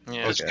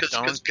 Yeah, Okay.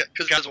 don't.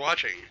 Because guys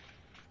watching.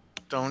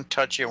 Don't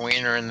touch your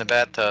wiener in the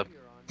bathtub.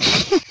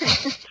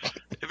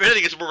 If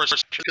anything, it's more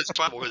restrictive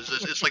because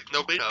it's like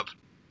no cleanup.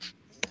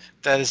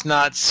 That is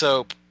not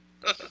soap.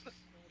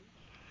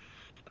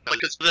 Like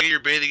it's like you're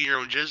bathing in your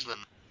own jizz then.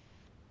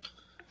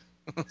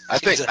 I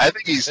think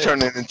he's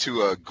turning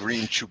into a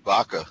green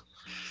Chewbacca.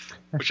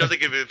 Which I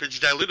think if it's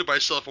diluted by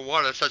itself in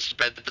water, that's such a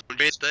bad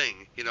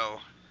thing, you know.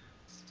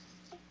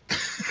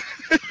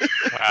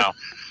 Wow.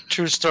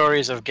 True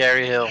stories of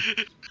Gary Hill.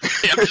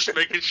 Yeah, I'm just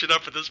making shit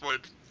up at this point.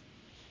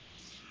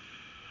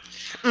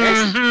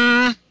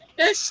 Mm-hmm.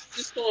 That's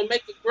just gonna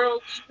make it grow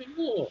even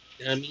more,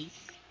 dummy.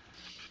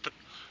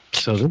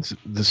 So this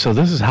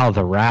is how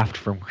the raft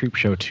from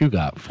Creepshow 2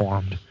 got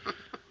formed.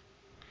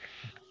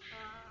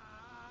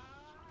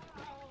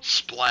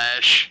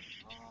 Splash.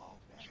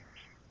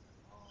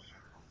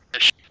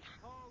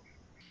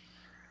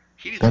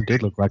 That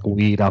did look like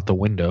weed out the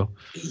window.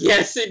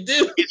 Yes, it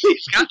do.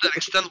 He's got that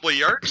extendable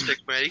yardstick,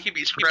 man. He could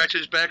be scratching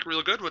his back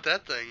real good with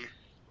that thing.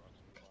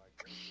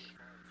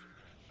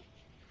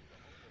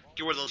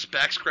 Get one of those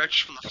back scratches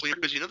from the flea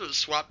because you know there's a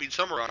swap meet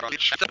somewhere on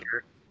each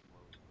finger.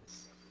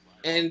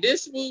 And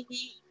this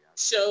movie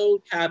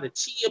showed how the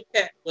Chia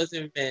Pet was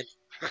invented.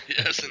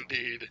 Yes,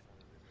 indeed.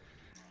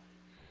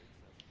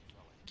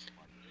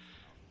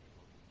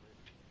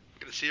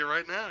 Gonna see it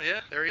right now.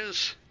 Yeah, there he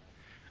is.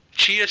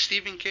 Chia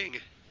Stephen King.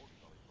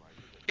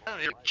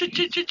 Yeah,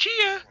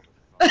 Chia.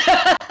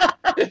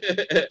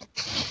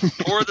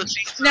 Pour the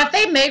seeds. Now, if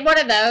they made one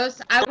of those,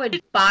 I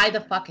would buy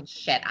the fucking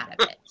shit out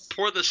of it.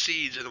 Pour the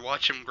seeds and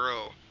watch him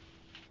grow.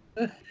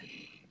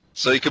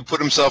 So he could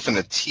put himself in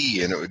a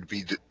tea and it would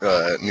be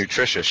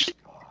nutritious.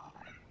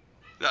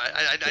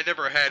 I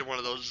never had one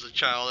of those as a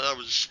child. That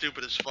was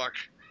stupid as fuck.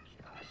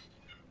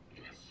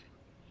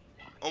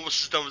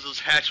 Almost as dumb as those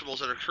Hatchimals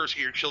that are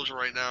cursing your children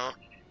right now.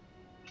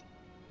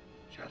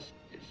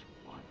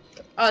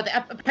 Oh,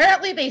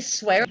 apparently they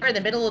swear in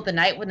the middle of the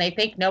night when they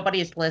think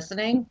nobody's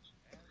listening.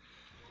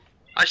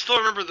 I still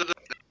remember the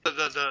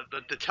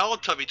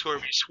Teletubby tour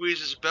where he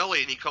squeezed his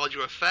belly and he called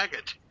you a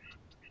faggot.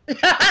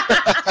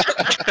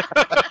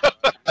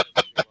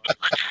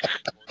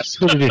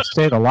 So did he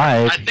stayed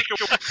alive? I think it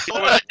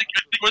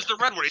was the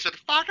red one. He said,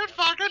 faggot,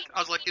 faggot. I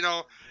was like,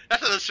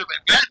 that's not necessarily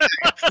a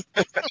bad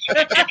thing.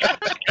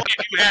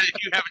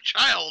 if you have a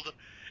child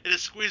and it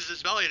squeezes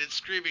his belly and it's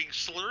screaming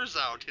slurs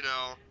out,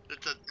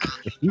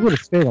 If he would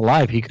have stayed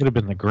alive, he could have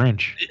been the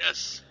Grinch.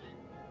 Yes.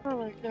 Oh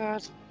my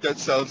god. That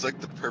sounds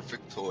like the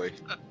perfect toy.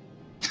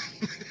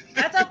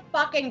 That's a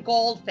fucking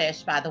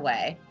goldfish, by the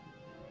way.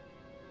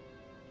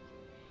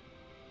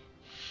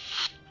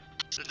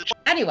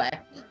 Anyway.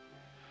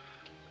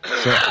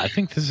 So I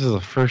think this is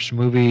the first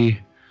movie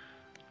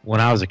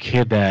when I was a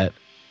kid that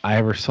I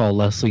ever saw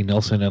Leslie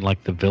Nielsen in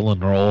like the villain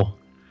role.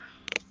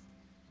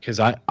 Because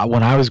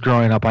when I was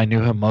growing up, I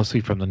knew him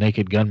mostly from the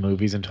Naked Gun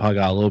movies until I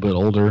got a little bit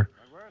older.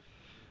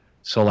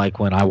 So like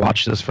when I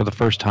watched this for the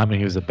first time and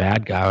he was a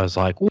bad guy, I was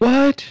like, what?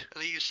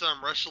 And then you saw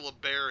him wrestle a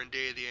bear in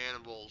Day of the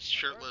Animals,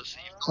 shirtless.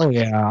 Oh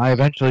yeah, I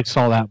eventually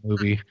saw that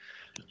movie.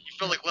 You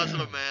felt like less of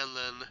a man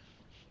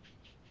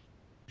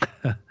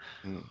then.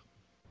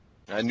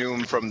 I knew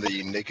him from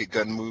the Naked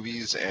Gun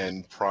movies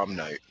and Prom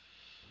Night.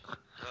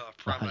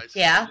 Prom Night.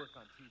 Yeah.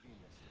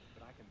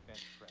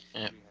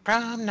 Yeah.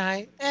 Prom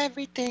night,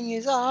 everything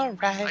is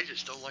alright. I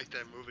just don't like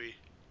that movie.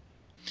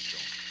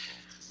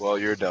 Well,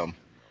 you're dumb.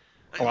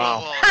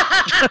 Wow.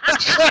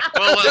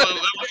 Well, let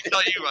me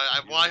tell you,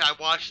 I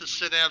watched the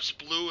Synapse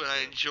Blue and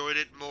I enjoyed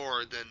it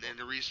more than in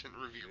the recent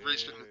review.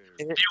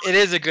 It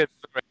is a good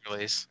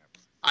release.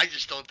 I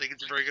just don't think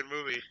it's a very good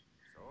movie.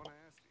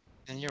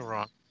 And you're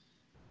wrong.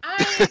 I'm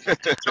Don't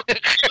with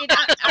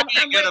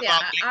get ya.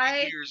 about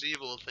the Year's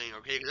Evil thing,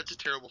 okay? 'Cause that's a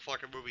terrible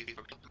fucking movie.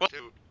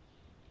 Too.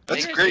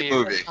 That's a Here's great the-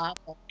 movie.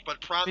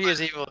 But Prom He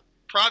is evil.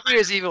 Prom He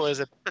is evil, is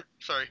it?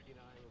 Sorry.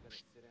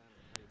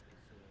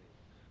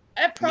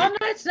 Prom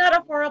Night's not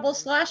a horrible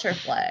slasher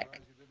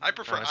flick. I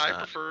prefer No, it's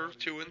not.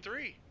 2 and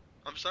 3.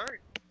 I'm sorry.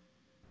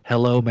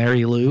 Hello,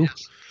 Mary Lou.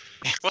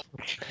 Well,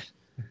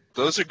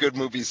 Those are good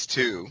movies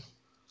too,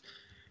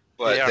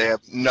 but They are. they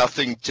have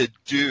nothing to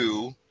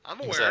do I'm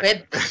aware.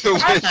 Exactly.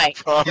 With Prom with Night.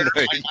 Prom I'm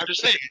Night.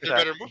 just saying, they're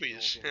better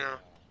movies. Yeah.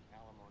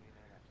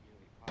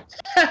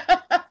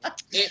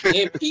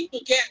 And people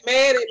get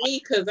mad at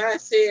me because I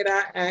said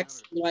I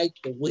act like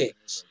the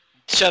witch.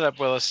 Shut up,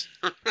 Willis.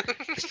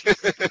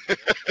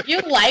 You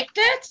liked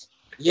it?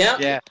 Yep.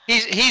 Yeah,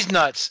 he's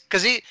nuts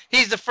because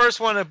he's the first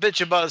one to bitch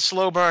about a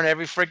slow burn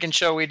every freaking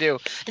show we do.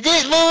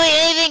 This movie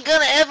ain't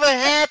gonna ever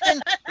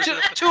happen.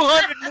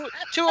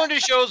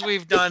 200 shows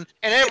we've done,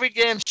 and every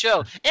damn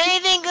show,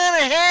 anything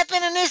gonna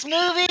happen in this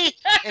movie?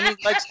 And he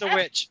likes the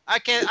witch. I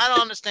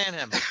don't understand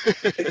him.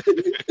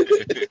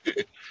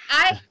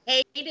 I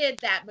hated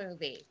that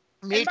movie.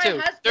 Me And my too.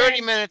 husband-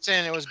 30 minutes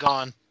in, it was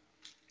gone.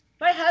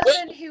 My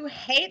husband, who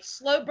hates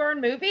slow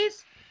burn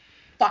movies,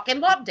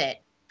 fucking loved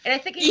it. And I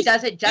think he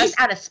does it just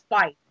out of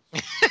spite.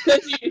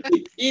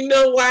 You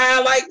know why I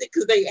liked it?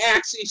 Because they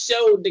actually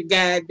showed the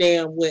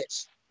goddamn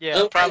witch. Yeah,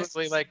 Okay.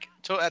 probably like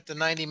at the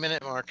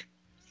 90-minute mark.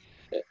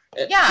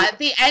 Yeah,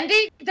 the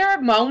ending, there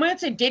are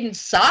moments it didn't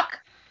suck,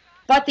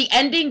 but the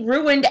ending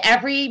ruined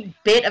every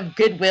bit of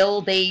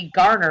goodwill they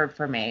garnered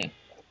for me.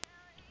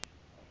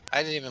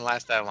 I didn't even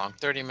last that long.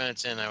 30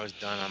 minutes in, I was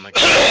done. I'm like,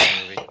 this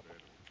movie.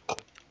 I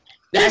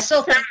This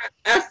still time, think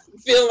I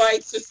feel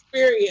like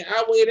Suspiria.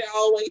 I waited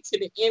all the way to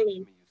the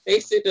ending. They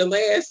said the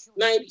last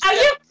 90 Are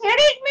you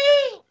kidding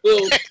me?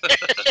 will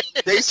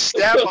They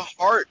stab a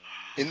heart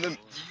in the.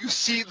 You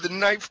see the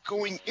knife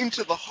going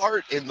into the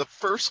heart in the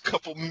first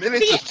couple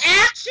minutes The of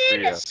action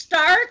Suspiria.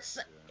 starts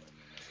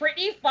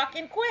pretty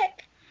fucking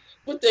quick.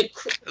 with the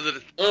Is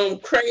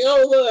it-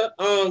 Crayola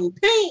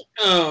paint.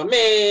 Oh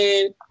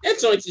man, that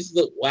joint just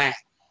look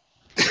whack.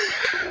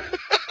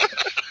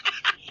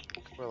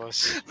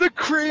 Willis. The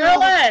crayon.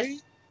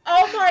 Willis!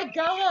 Oh my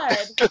god!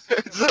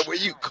 Is that what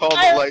you call the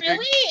I lighting?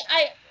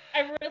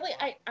 really,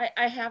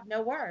 I have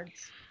no words.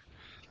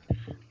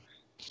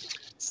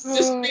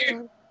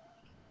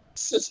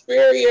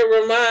 Suspiria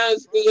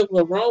reminds me of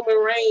a Roman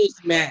Reigns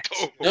match.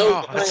 No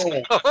Oh, class.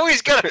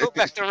 he's got to go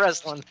back to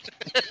wrestling.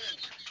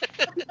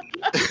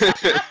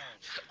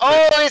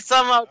 Always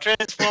somehow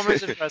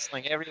Transformers and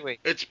wrestling every week.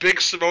 It's Big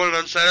Simone and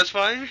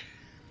Unsatisfying?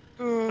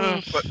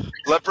 But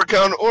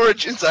Leprechaun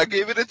Origins, I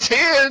gave it a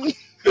 10.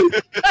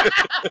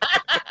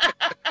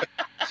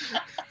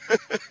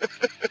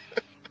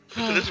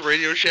 So this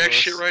Radio Shack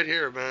shit right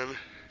here, man.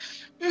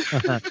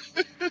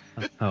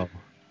 Oh.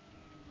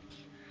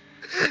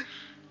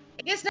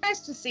 It's nice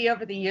to see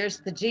over the years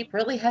the Jeep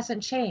really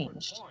hasn't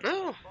changed.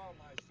 No.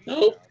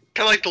 Nope.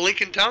 Kind of like the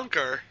Lincoln Town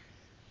Car.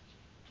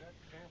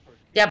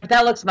 Yeah, but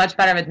that looks much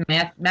better with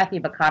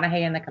Matthew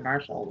McConaughey in the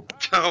commercials.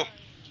 No.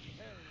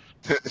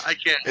 I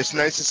can't. It's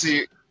nice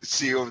to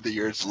see over the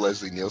years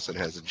Leslie Nielsen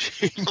hasn't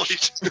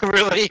changed.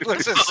 Really, he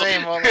looks the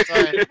same all the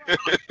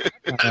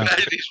time. I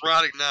imagine he's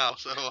rotting now,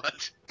 so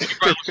he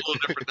probably looks a little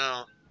different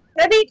now.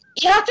 I mean,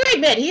 you have to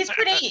admit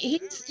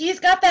he's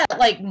got that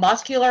like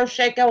muscular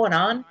shit going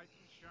on.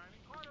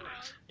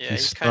 Yeah, He's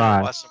he's kind spry.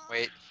 of lost some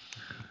weight.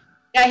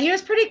 Yeah, he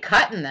was pretty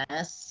cut in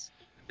this.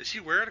 Is he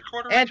wearing a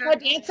quarter And inch? Ted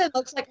Danson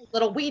looks like a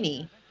little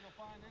weenie.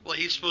 Well,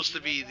 he's supposed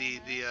to be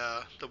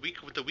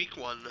the weak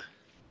one.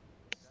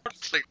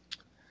 It's like,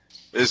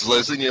 Is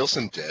Leslie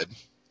Nielsen dead?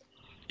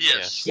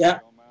 yes. Yeah.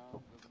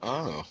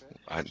 Oh,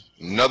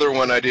 another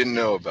one I didn't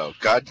know about.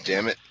 God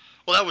damn it.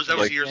 Well, that was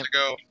Like- years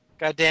ago.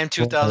 Goddamn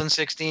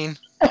 2016.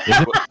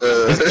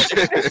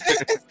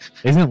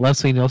 Isn't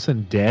Leslie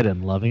Nielsen dead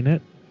and loving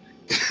it?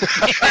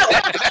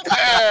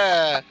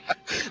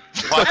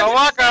 Waka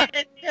waka.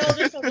 It's still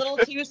just a little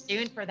too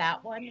soon for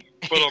that one.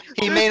 But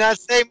He may not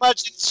say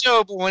much in the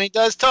show, but when he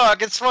does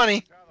talk, it's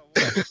funny.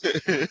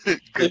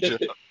 Good job.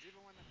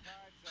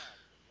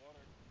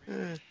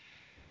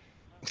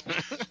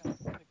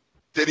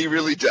 Did he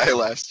really die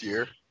last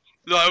year?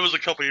 no, it was a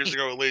couple years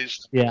ago at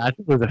least. Yeah, I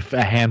think it was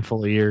a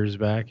handful of years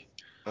back.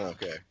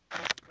 Okay.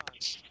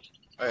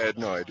 I had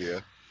no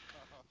idea.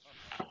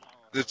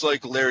 It's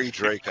like Larry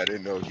Drake. I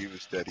didn't know he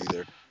was dead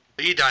either.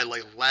 He died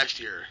like last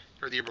year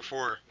or the year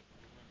before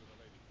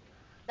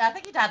I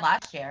think he died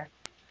last year.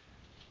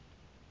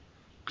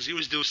 because he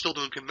was still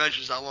doing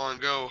conventions not long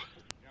ago.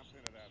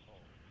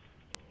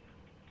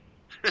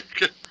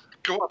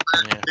 Go up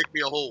there and Yeah. make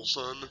me a hole,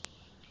 son.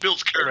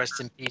 Bill's character. Rest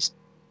in peace.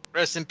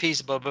 Rest in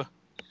peace, Bubba.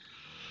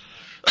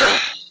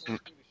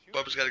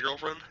 Bubba's got a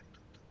girlfriend.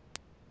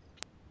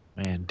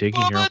 Man,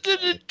 digging your Bubba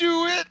didn't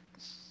do it.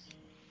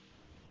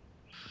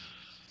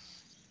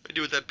 What do you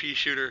do with that pea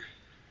shooter?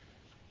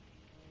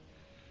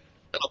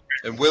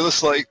 And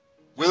Willis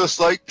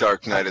liked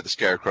Dark Knight of the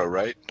Scarecrow,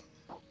 right?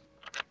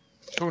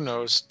 Who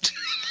knows?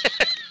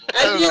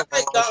 I don't did know like if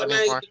I Dark was Knight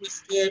anymore. of the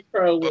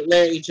Scarecrow with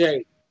Larry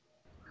J.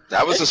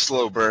 That was a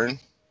slow burn.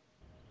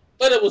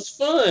 But it was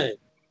fun.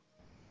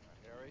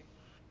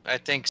 I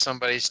think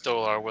somebody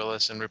stole our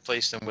Willis and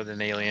replaced him with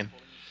an alien.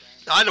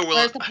 I know Willis.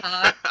 Where's the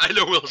pot? I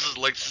know Willis is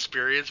like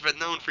Suspiria. It's been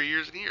known for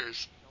years and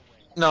years.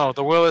 No,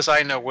 the Willis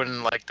I know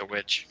wouldn't like the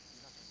witch.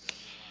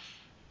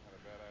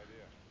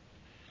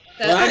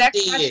 So Well, the I next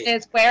did. question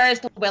is, where is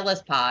the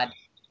Willis pod?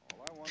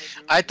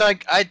 I thought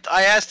I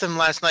asked him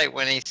last night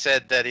when he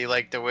said that he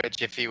liked the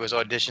witch if he was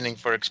auditioning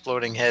for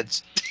Exploding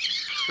Heads.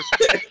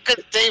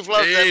 Because Dave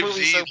loves that Dave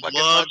movie so fucking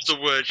loves much.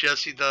 the witch.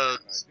 Yes, he does.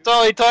 That's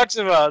all he talks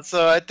about.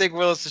 So I think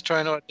Willis is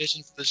trying to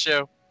audition for the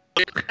show.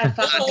 I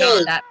fucking Oh.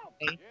 hated that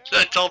movie.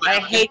 Tell him I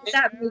haven't- hate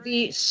that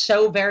movie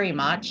so very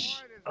much.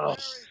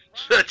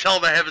 Tell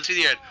him I haven't seen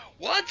it yet.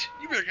 What?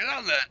 You better get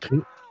on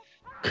that.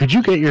 Could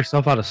you get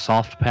yourself out of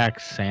soft pack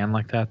sand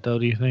like that, though,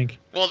 do you think?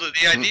 Well, the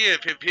idea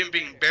of him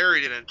being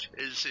buried in it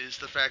is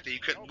the fact that you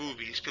couldn't move.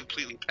 He's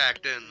completely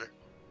packed in.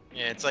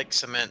 Yeah, it's like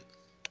cement.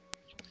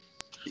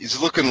 He's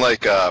looking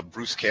like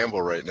Bruce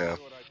Campbell right now.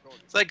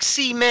 It's like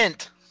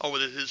cement. Oh,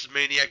 with his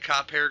maniac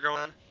cop hair going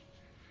on.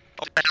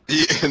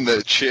 In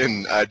the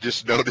chin, I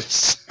just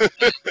noticed.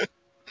 The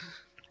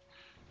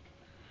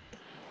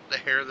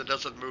hair that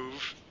doesn't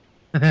move.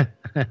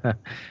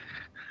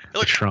 It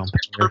looks Trump.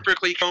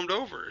 perfectly combed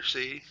over.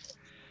 See?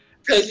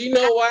 Because you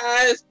know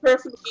why it's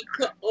perfectly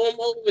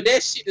over?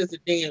 That shit is a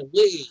damn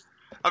wig.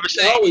 I'm just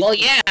It's saying. always Well,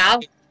 yeah.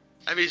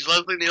 I mean,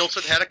 Leslie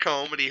Nielsen had a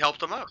comb and he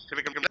helped him out to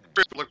make him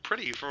look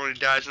pretty for when he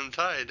dies in the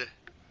tide.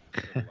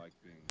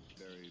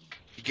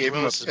 He gave him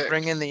a Willis is pick.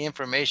 bringing the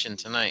information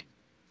tonight.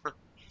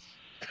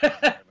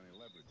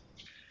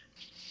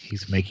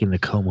 He's making the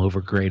comb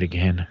over great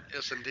again.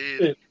 Yes,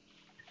 indeed.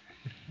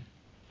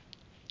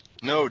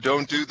 No,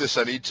 don't do this.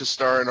 I need to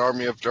star in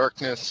Army of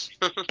Darkness.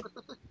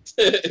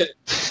 The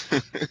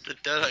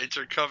Deadites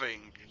are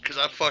coming because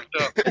I fucked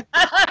up.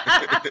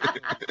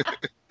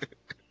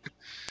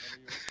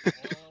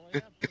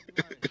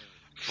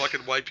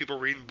 Fucking white people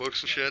reading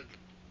books and shit.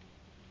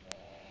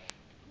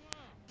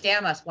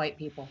 Damn us, white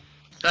people.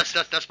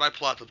 That's my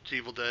plot of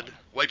Evil Dead.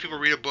 White people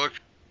read a book,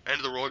 end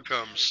of the world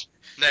comes.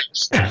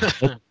 Next.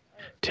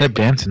 Ted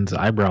Danson's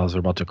eyebrows are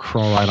about to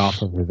crawl right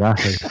off of his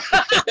eyes.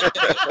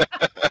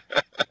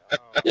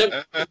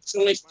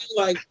 So they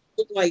still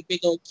look like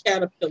big old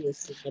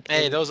caterpillars.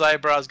 Hey, those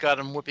eyebrows got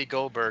him Whoopi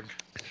Goldberg.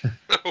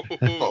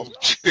 Oh,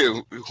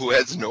 shoot. Who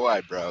has no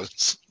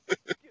eyebrows?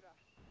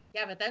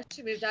 Yeah, but then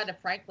she moved on to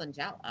Franklin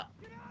Jella.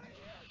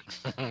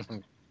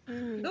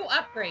 Who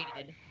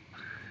upgraded?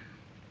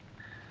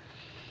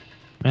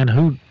 Man,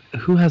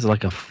 who has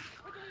like a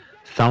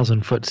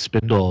 1,000-foot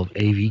spindle of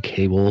AV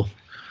cable?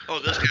 Oh,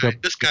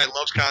 this guy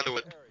loves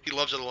conduit. He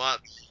loves it a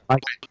lot.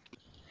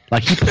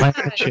 Like he planned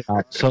that shit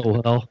out so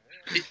well.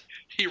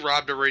 He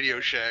robbed a Radio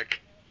Shack.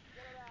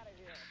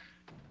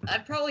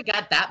 I've probably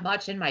got that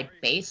much in my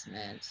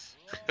basement.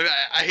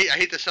 I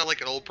hate to sound like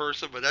an old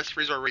person, but that's the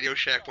reason why Radio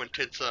Shack went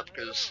tits up,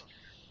 because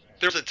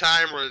there was a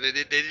time where they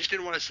just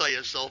didn't want to sell you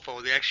a cell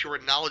phone. They actually were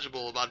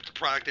knowledgeable about the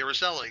product they were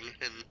selling,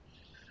 and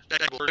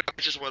that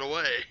just went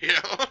away, you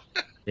know?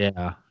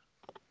 Yeah.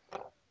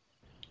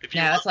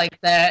 Yeah, it's like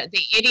the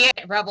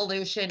idiot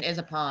revolution is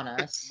upon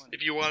us.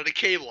 If you wanted a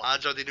cable,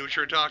 odds are they knew what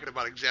you were talking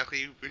about,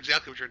 exactly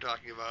what you're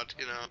talking about,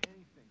 you know?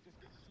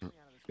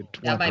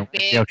 Now my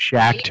big Radio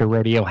Shack to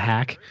Radio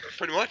Hack.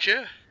 Pretty much,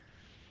 yeah.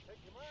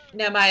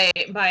 Now I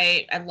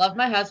love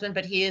my husband,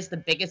 but he is the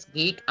biggest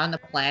geek on the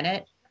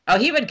planet. Oh,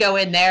 he would go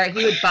in there,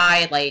 he would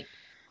buy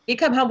he'd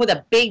come home with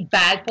a big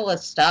bag full of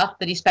stuff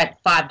that he spent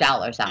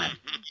 $5 on.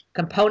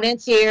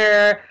 Components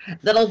here,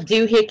 little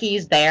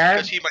doohickeys there.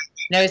 Because he might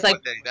he's like,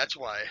 one day, that's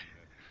why.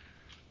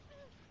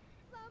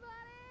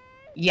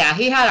 Yeah,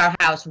 he had our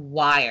house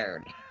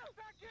wired.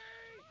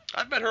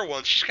 I've met her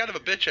once. She's kind of a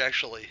bitch,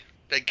 actually.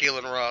 That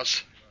Galen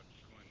Ross.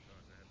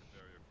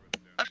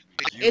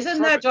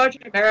 Isn't that George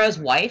Romero's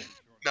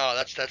wife? No,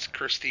 that's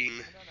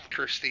Christine.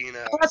 Christine.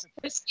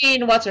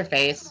 Christine, what's her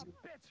face?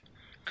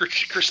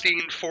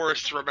 Christine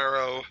Forrest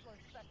Romero.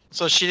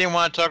 So she didn't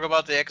want to talk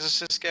about The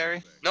Exorcist,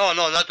 Gary? No,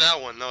 not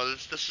that one. No,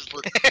 this is.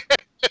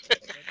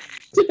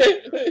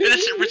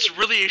 It's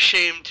really a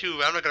shame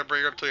too. I'm not gonna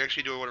bring her up till we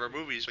actually do one of her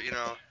movies, but you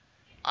know,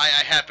 I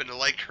happen to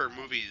like her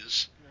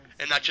movies,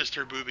 and not just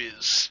her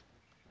boobies.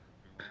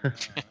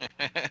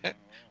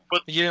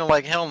 But you didn't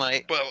like Hell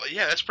Night. But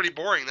yeah, that's pretty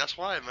boring. That's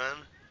why, man.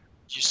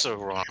 You're so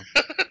wrong.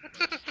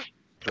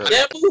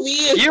 That movie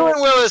is. You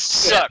and Willis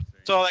suck.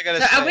 That's all I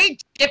gotta So say. are we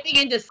dipping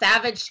into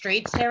Savage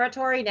Streets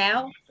territory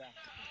now?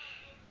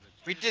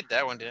 We did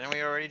that one, didn't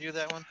we already do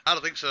that one? I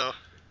don't think so.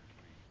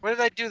 Where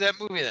did I do that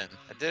movie then?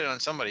 I did it on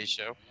somebody's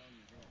show.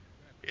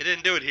 You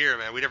didn't do it here,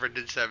 man. We never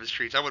did Savage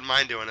Streets. I wouldn't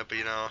mind doing it, but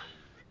you know.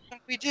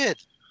 We did.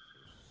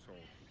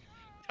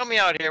 Help me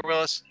out here,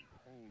 Willis.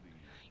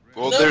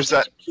 Well, there's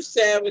that.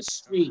 Savage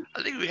Street.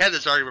 I think we had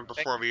this argument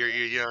before, but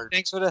you know.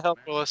 Thanks for the help,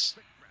 Willis.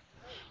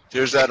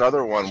 There's that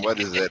other one. What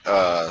is it?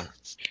 The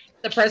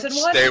prison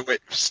one?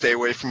 Stay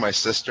away from my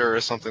sister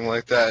or something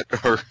like that.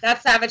 Or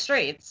That's Savage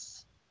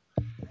Streets.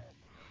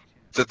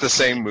 is it the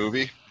same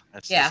movie?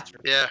 That's Yeah.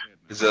 Yeah.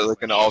 Is it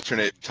like an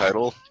alternate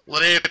title?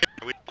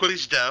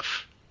 Quilly's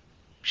deaf.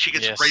 She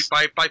gets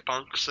raped by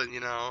punks, and you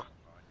know.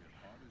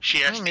 She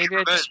has to Maybe get I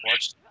revenge. just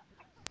watched it.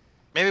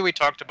 Maybe we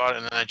talked about it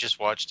and then I just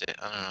watched it.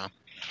 I don't know.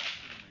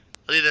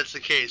 I think that's the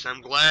case.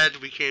 I'm glad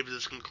we came to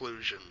this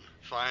conclusion.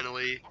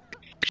 Finally.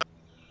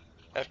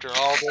 After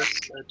all this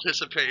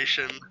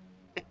anticipation.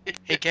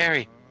 Hey,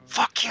 Gary.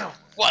 Fuck you.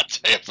 What?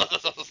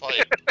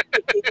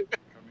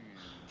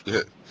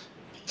 Yeah.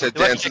 Ted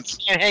I Danson's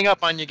can't hang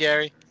up on you,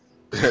 Gary.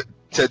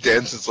 Ted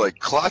Danson's like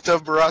Klata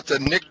Barata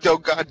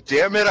Nikto. God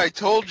damn it! I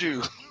told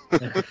you.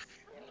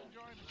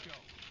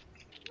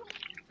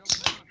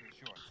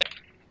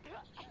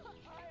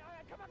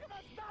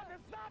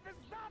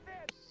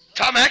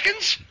 Tom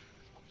Atkins?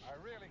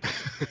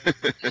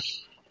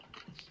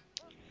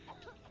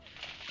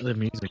 The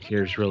music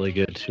here is really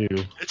good too.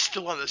 It's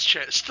still on this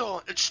chat. It's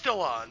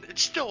still on.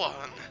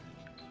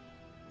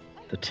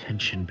 The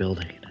tension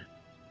building.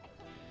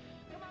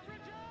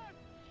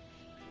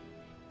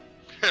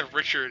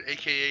 Richard,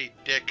 aka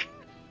Dick.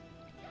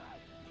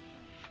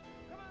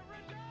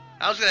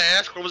 I was gonna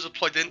ask what was it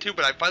plugged into,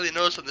 but I finally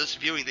noticed on this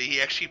viewing that he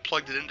actually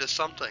plugged it into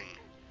something.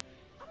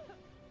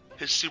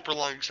 His super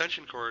long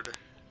extension cord.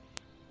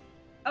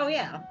 Oh,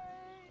 yeah.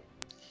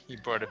 He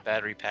brought a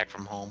battery pack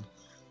from home.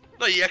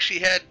 No, he actually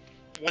had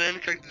one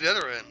end connected to the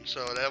other end,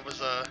 so that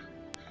was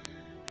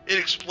it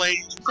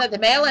explains. So the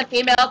male and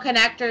female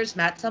connectors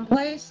met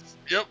someplace?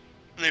 Yep,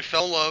 and they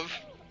fell in love.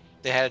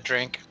 They had a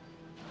drink.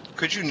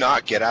 Could you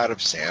not get out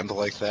of sand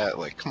like that?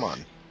 Like, come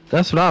on.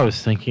 That's what I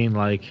was thinking.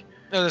 Like,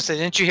 No, listen,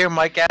 didn't you hear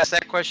Mike ask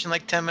that question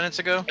like 10 minutes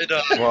ago? And,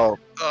 Well,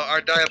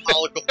 our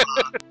diabolical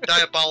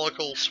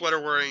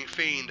sweater-wearing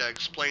fiend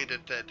explained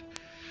it that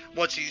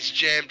once he's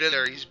jammed in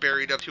there, he's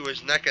buried up to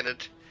his neck in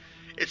it.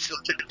 It's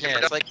Yeah,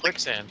 it's like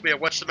quicksand. Yeah,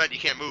 wet cement, you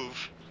can't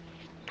move.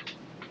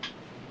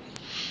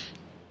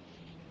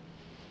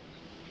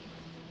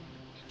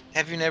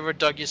 Have you never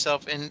dug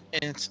yourself in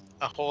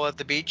a hole at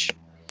the beach?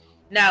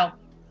 No.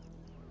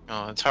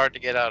 Oh, it's hard to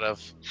get out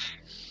of.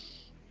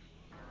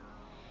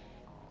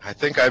 I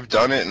think I've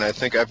done it, and I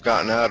think I've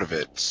gotten out of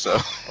it. So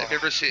Have you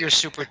ever seen? You're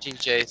super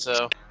TJ, so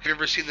Have you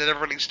ever seen the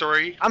Neverending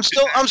Story? I'm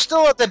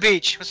still at the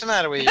beach. What's the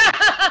matter with you?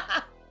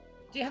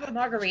 Do you have a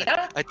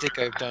margarita? I think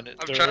I've done it.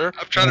 I'm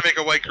trying to make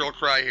a white girl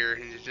cry here.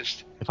 And it's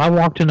just if I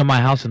walked into my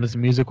house and this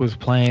music was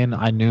playing,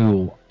 I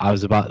knew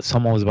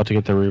someone was about to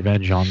get their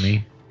revenge on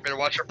me. better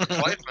watch her for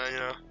life, man. You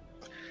know.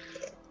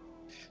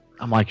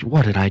 I'm like,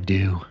 what did I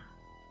do?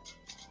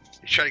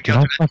 You try to Did get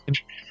I to fucking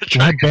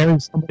did I bury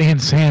somebody in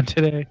sand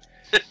today?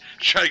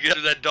 try to get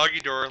to that doggy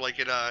door like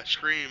in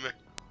Scream.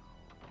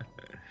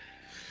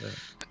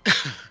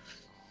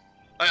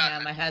 Yeah,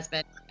 my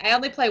husband. I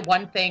only play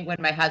one thing when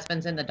my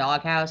husband's in the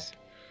doghouse.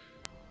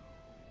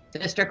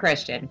 Sister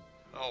Christian.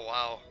 Oh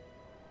wow.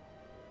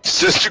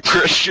 Sister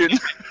Christian.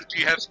 Do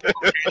you have some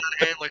on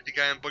hand like the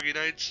guy on Boogie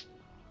Nights?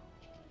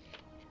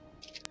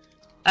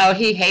 Oh,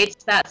 he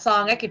hates that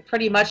song. I could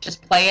pretty much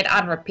just play it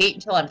on repeat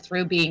until I'm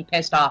through being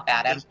pissed off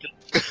at him.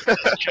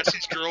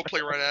 Jesse's Girl play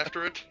right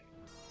after it.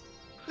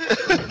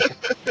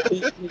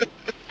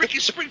 Ricky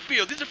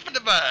Springfield, he's a friend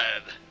of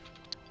mine.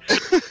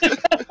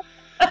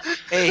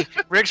 Hey,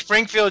 Rick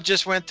Springfield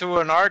just went through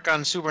an arc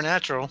on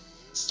Supernatural.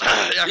 Yeah,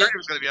 I heard he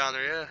was gonna be on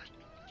there. Yeah.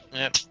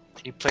 Yep,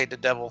 he played the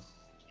devil.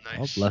 Oh,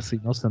 Nice. Leslie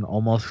Nielsen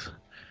almost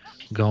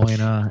going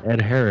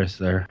Ed Harris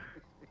there.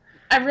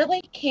 I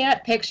really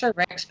can't picture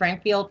Rick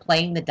Springfield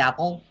playing the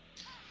devil.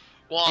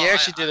 Well, He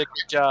actually did a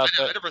good job,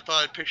 I but never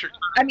thought I'd picture.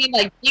 I mean,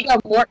 like Viggo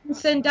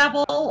Mortensen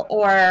devil,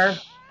 or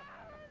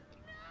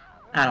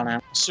I don't know.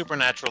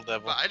 Supernatural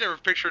devil. I never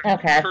pictured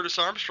Okay. Curtis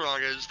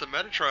Armstrong as the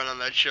Metatron on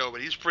that show,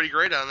 but he's pretty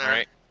great on there. All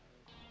right.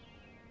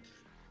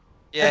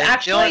 Yeah,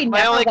 actually my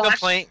never only watched-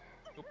 complaint.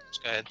 Oops,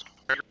 go ahead.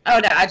 Oh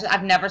no,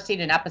 I've never seen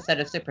an episode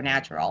of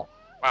Supernatural.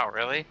 Wow,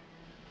 really?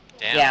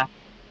 Damn. Yeah.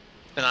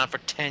 It's been on for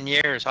 10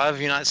 years. How have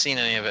you not seen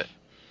any of it?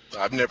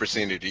 I've never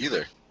seen it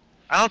either.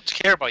 I don't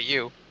care about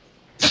you.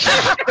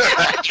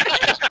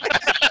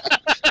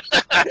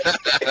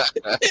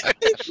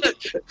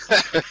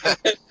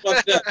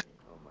 Fucked up.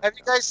 Have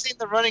you guys seen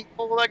the running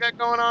poll I got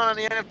going on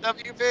the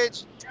NFW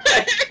page?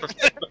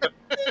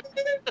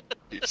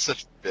 You're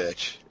such a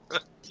bitch.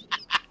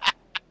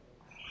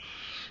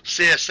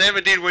 So yeah, Sam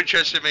and Dean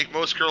Winchester make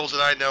most girls that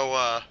I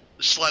know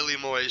slightly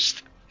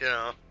moist. You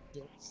know.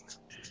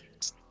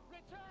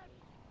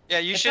 Yeah,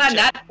 you It's should on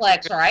check.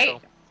 Netflix, right?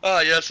 Oh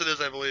yes, it is,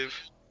 I believe.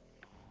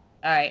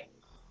 All right.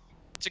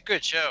 It's a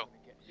good show.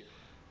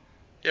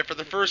 Yeah, for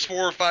the first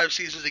 4 or 5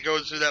 seasons, it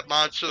goes through that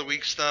Monster of the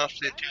Week stuff,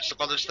 they do some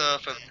other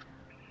stuff,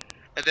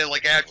 and then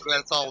like after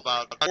that, it's all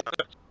about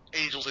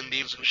angels and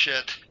demons and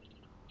shit.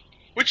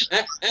 Which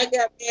I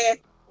got mad.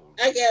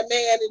 I got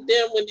mad at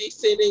them when they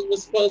said they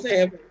was supposed to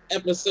have an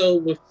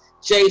episode with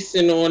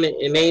Jason on it,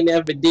 and they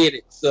never did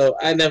it. So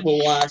I never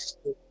watched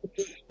it.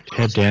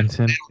 Ted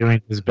Danson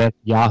doing his best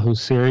Yahoo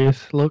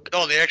serious look.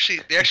 no, they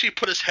actually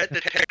put his head in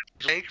the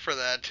tank for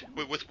that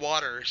with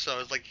water, so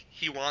it's like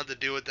he wanted to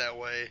do it that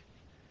way.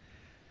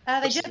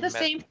 They did the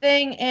same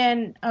thing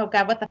in oh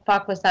god, what the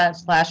fuck was that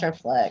slasher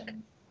flick?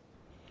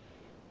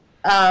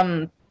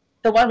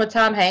 The one with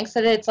Tom Hanks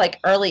in it. It's like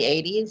early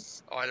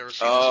 '80s. Oh, I never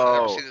seen Oh. this. I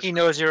never seen this. He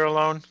knows you're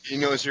alone. He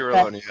knows you're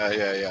alone.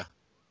 Yeah.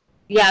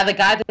 Yeah, the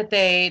guy that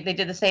they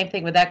did the same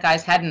thing with that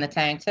guy's head in the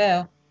tank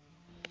too.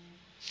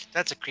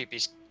 That's a creepy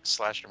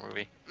slasher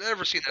movie.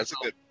 Never seen that. That's a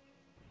good.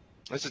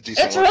 That's a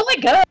decent It's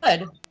really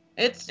good.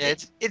 It's Yeah,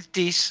 it's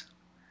decent.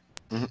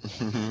 one.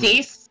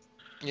 decent.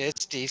 Yeah,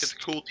 it's It's decent.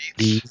 a cool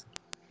deeds.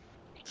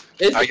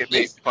 It's, I get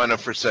made fun of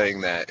for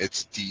saying that.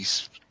 It's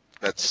dece.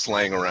 That's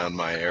slang around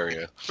my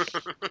area.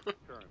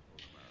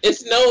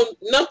 it's no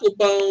knuckle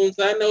bones.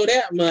 I know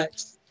that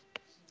much.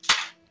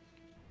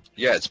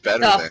 Yeah, it's better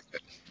No. than.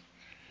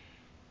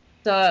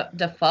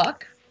 The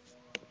fuck?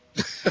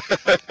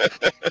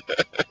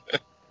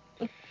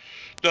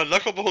 No,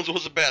 Knucklebones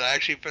wasn't bad. I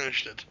actually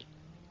finished it.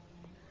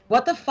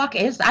 What the fuck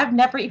is? I've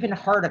never even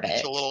heard of It's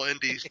it. a little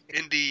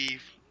indie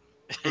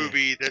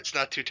movie that's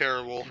not too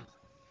terrible.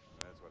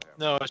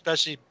 No,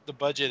 especially the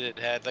budget it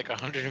had, like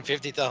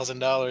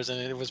 $150,000, and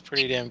it was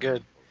pretty damn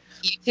good.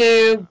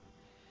 YouTube,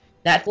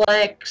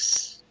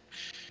 Netflix.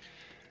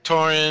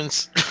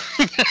 Torrents.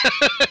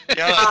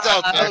 Yeah,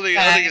 I don't think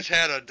Okay. it's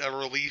had a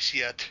release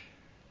yet.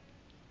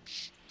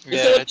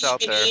 Yeah, it's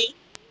out there. DVD.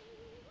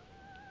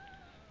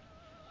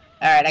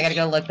 All right, I gotta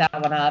go look that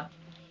one up.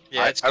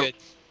 Yeah, it's good.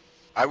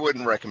 I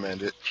wouldn't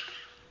recommend it.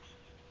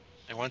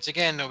 And once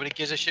again, nobody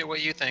gives a shit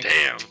what you think.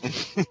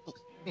 Damn.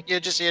 You're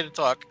just here to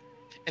talk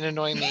and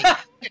annoy me.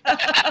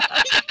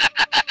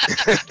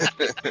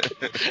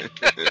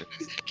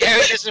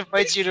 Gary just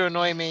invites you to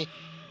annoy me.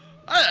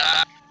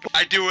 I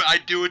do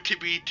it to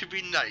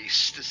be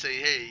nice, to say,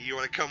 hey, you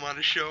want to come on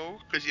a show?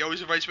 Because he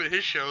always invites me to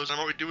his shows, and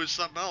I'm always doing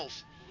something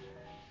else.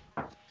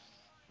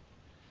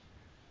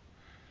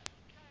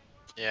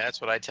 Yeah,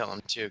 that's what I tell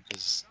him too,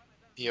 because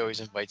he always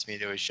invites me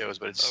to his shows,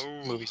 but it's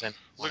movies I Look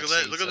want at to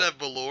that! see. Look at that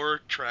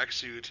velour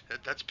tracksuit.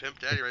 That's Pimp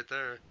Daddy right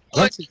there.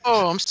 Like,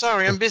 oh, I'm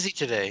sorry, I'm busy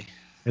today.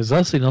 Is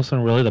Leslie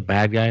Nielsen really the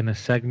bad guy in this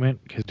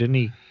segment? Because didn't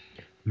he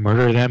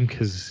murder them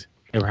because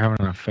they were having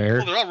an affair?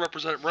 Well, they're all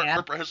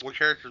reprehensible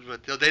characters,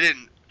 but they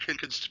didn't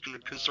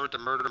consort to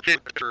murder.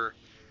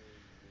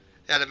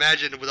 And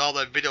imagine with all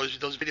that videos,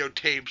 those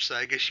videotapes,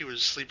 I guess she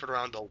was sleeping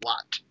around a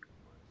lot.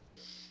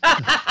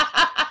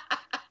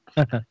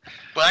 But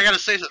I gotta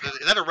say, is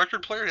that a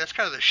record player? That's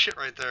kind of the shit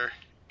right there.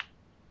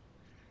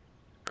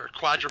 Or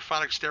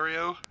quadraphonic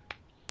stereo.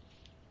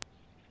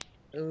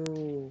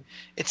 Ooh.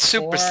 It's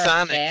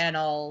supersonic.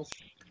 Channels.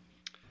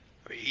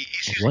 I mean, he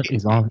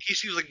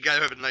seems like a guy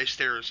who have a nice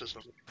stereo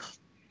system.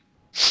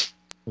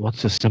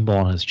 What's the symbol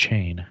on his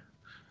chain?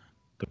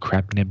 The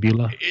crap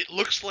nebula? It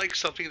looks like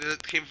something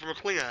that came from a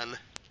Klingon.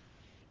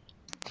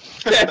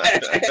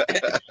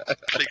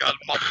 Klingon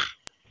muck.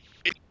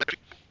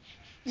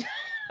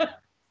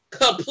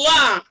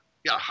 Kapla!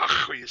 Yeah,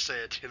 when you say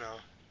it, you know.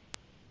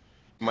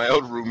 My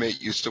old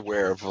roommate used to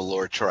wear a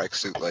velour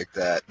tracksuit like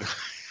that.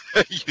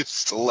 I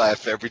used to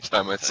laugh every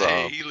time I saw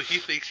Hey, him. he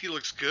thinks he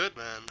looks good,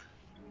 man.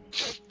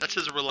 That's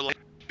his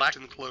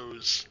relaxing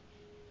clothes.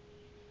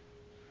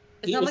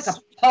 Isn't that like a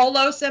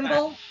polo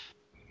symbol?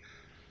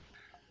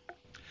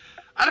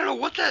 I don't know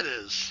what that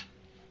is.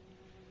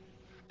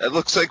 It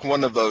looks like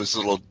one of those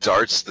little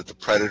darts that the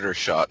Predator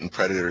shot in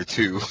Predator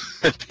 2.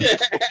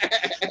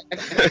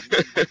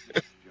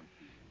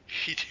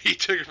 He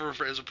took it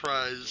as a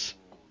prize.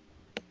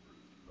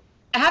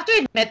 I have to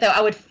admit, though,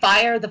 I would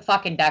fire the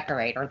fucking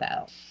decorator,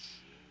 though.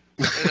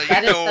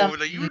 And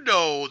you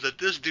know that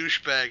this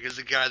douchebag is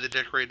the guy that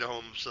decorated the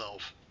home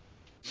himself.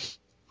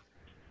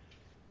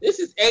 This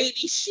is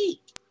 80 chic.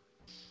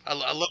 I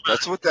love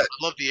That's what that.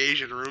 I love the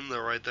Asian room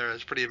though, right there.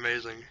 It's pretty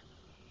amazing.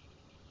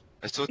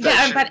 That's what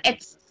that. Yeah,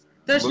 but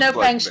there's no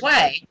looked feng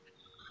like, shui.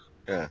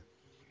 Yeah.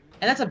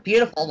 And that's a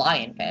beautiful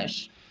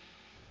lionfish.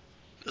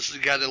 This is the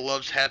guy that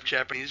loves half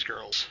Japanese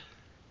girls.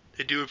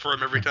 They do it for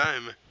him every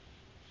time.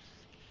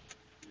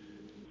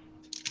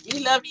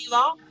 You love you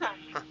long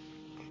time.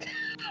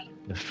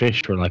 The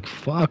fish were like,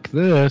 fuck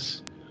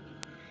this.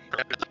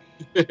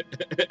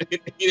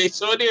 They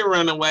sure did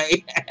run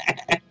away.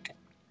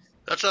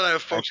 That's how I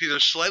have folks either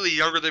slightly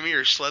younger than me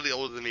or slightly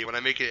older than me when I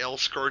make an El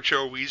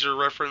Scorcho Weezer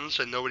reference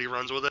and nobody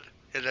runs with it.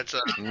 And that's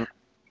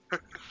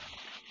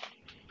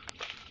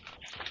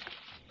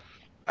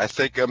I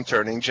think I'm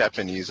turning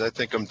Japanese.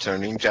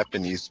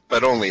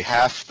 But only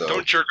half though.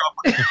 Don't jerk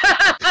off.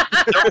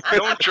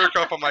 don't jerk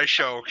off on my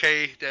show,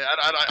 okay?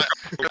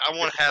 I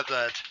won't have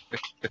that.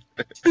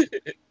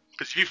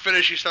 Because if you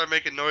finish, you start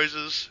making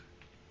noises.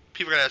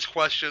 People are gonna ask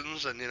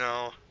questions, and you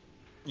know.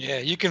 Yeah,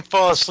 you can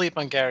fall asleep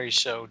on Gary's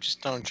show.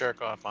 Just don't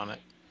jerk off on it.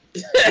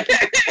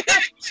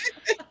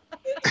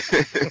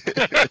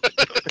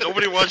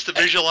 Nobody wants to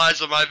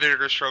visualize what my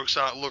vinegar strokes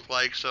look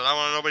like, so I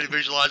want nobody to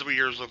visualize what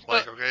yours look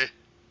like, okay?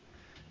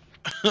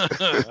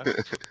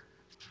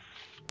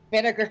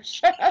 Vinegar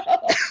show.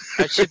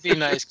 That should be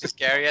nice because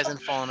Gary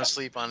hasn't fallen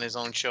asleep on his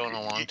own show in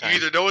a long time. You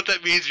either know what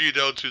that means or you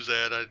don't,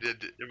 Suzanne.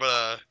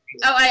 Oh,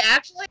 I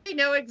actually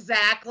know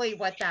exactly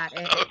what that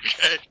is.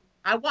 Okay.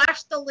 I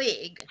watched The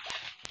League.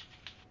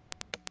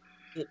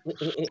 He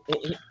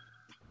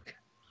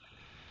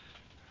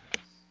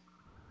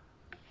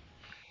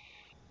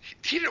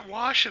didn't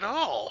wash at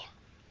all.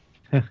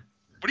 What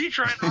are you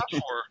trying off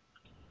for?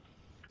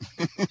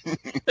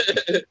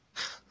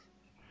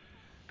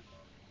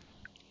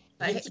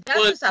 That's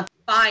just a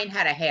fine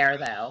head of hair,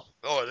 though.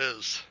 Oh, it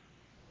is.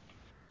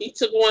 He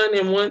took one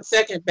in 1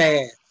 second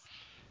bath.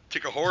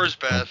 Took a horse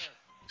bath.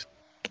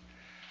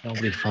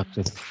 Nobody fucked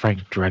with Frank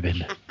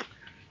Drebin.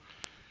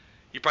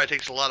 He probably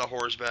takes a lot of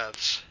horse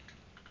baths.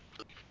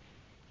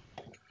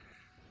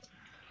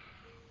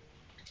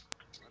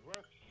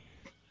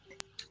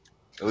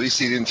 At least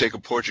he didn't take a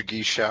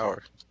Portuguese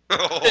shower.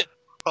 Oh,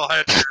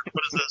 what is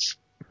this?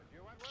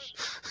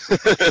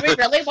 Do we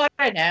really want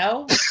to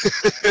know?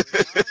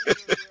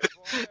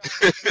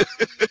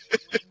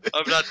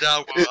 I'm not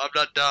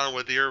down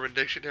with the Urban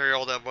Dictionary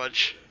all that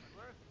much.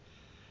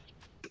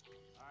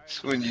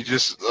 It's when you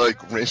just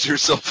like rinse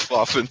yourself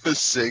off in the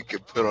sink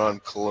and put on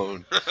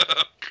cologne.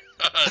 Oh,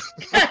 God.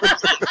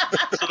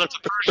 So that's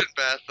a Persian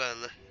bath then.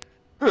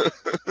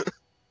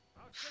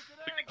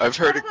 I've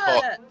heard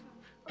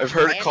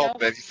it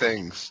called many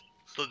things.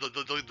 So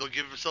they'll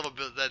give himself a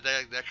bit that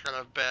kind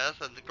of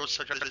bath and go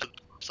such a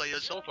say a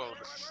cell phone.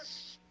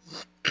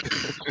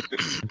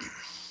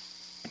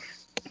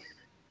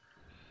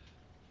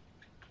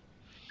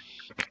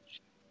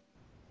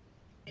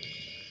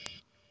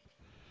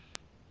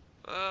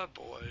 Oh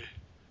boy.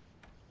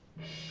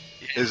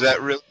 Is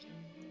that really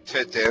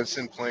Ted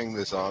Danson playing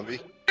the zombie?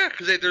 Yeah,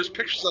 because there's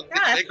pictures of him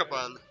with makeup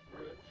on.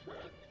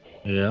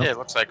 Yeah, Yeah. it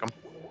looks like them.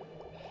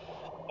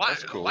 Why?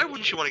 That's cool. Why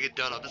wouldn't you want to get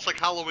done up? It's like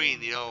Halloween,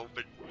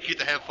 but you get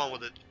to have fun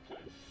with it.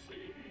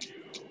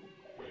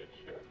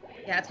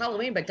 Yeah, it's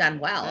Halloween, but done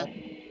well.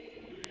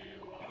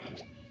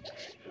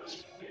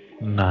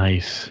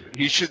 Nice.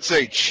 He should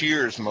say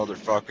cheers,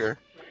 motherfucker.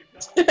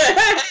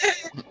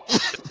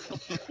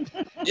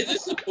 Is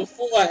this a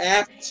before or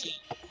after cheese?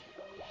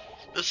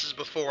 This is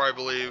before, I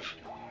believe.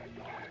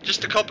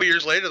 Just a couple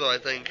years later, though, I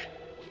think.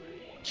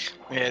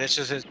 Yeah, this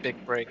is his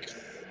big break.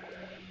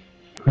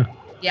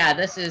 Yeah,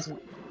 this is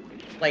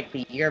like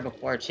the year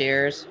before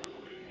Cheers.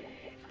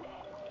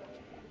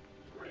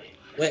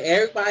 When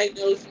everybody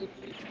knows you.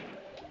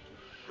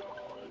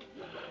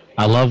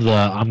 I love the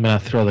I'm gonna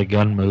throw the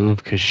gun move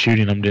because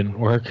shooting them didn't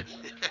work.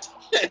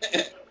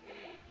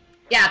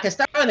 Yeah, because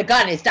throwing the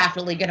gun is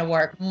definitely going to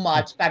work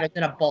much better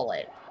than a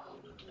bullet.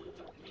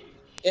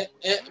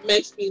 It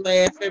makes me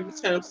laugh every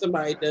time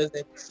somebody does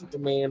that to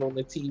Superman on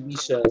the TV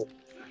show.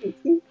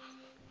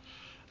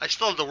 I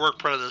still have the work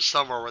print of this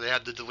somewhere where they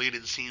have the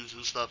deleted scenes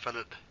and stuff in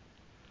it.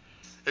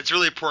 It's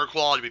really poor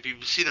quality, but if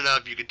you've seen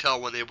enough, you can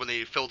tell when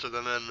they filter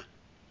them in.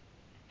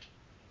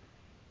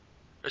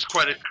 There's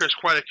quite a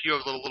few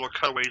of the little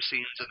cutaway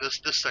scenes in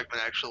this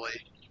segment,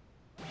 actually.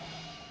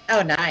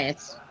 Oh,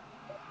 nice.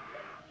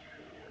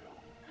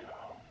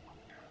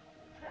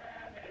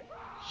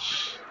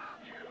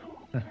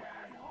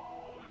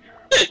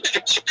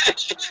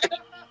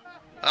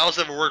 I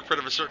also have a work print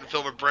of a certain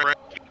film with Brandon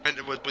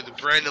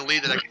Lee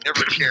that I can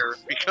never share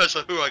because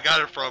of who I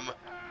got it from,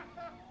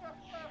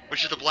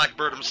 which is the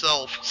Blackbird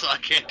himself. So I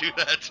can't do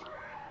that.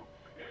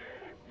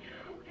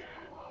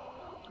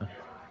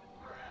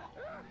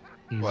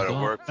 What a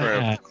got work for a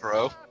that.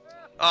 crow.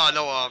 Oh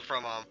no,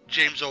 from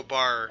James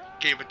O'Barr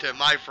gave it to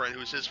my friend,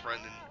 who's his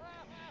friend, and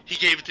he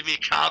gave it to me in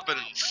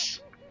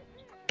confidence.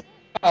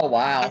 Oh,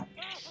 wow.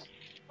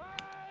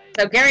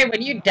 So, Gary,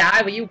 when you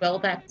die, will you will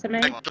that to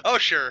me? Oh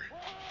sure.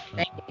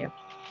 Thank you.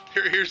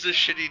 Here's this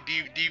shitty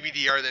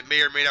DVD-R that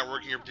may or may not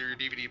work through your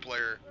DVD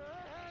player.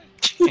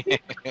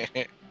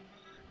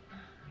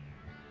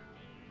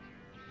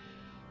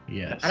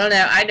 Yes. I don't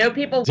know. I know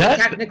people with That-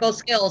 technical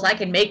skills. I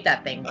can make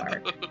that thing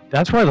work.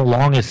 That's probably the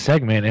longest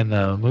segment in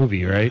the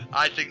movie, right?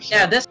 I think so.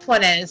 No, this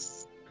one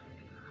is.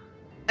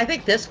 I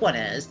think this one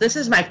is. This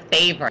is my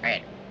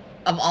favorite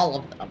of all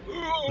of them.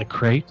 The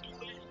crate.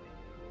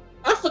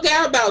 I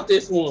forgot about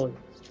this one.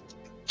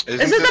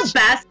 This is the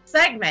best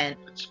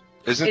segment.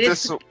 Isn't it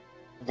this is- the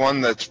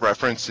one that's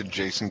referenced in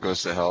Jason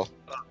Goes to Hell?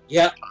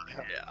 Yep.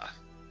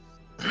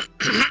 Yeah.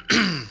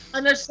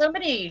 And there's so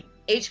many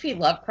H.P.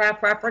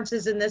 Lovecraft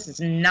references in this. It's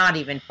not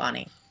even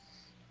funny.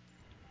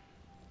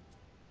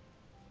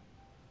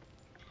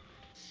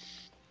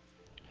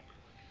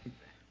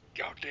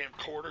 Goddamn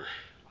quarter.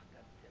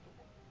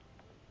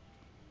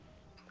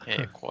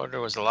 Yeah, quarter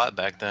was a lot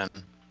back then.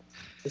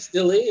 It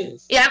still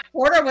is. Yeah,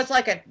 quarter was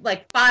like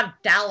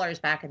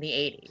 $5 back in the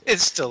 80s.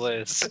 It still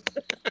is.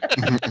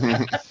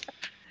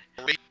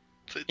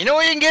 You know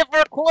what you can get for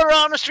a quarter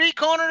on the street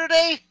corner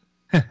today?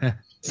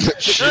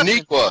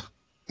 Shaniqua.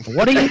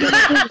 What are you doing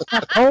with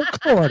that whole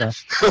quarter?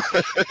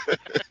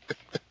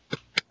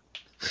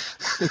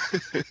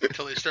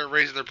 Until they start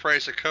raising the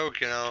price of Coke,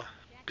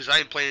 because I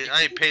ain't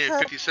paying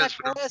 50 cents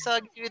for the.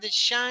 I'll give you the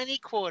shiny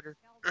quarter.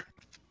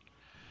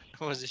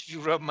 What was it? You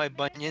rub my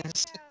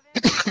bunions.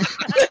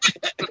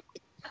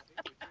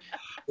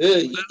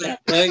 You got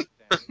money.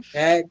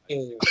 God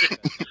damn.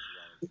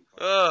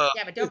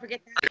 Yeah, but don't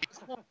forget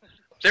that.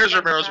 There's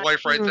Romero's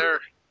wife right there.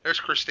 There's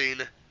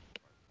Christine.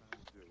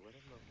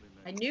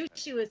 I knew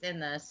she was in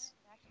this.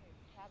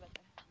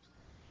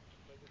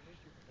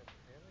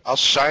 I'll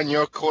shine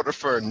your quarter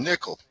for a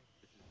nickel.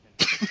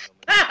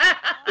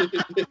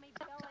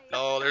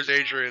 Oh, there's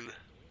Adrian.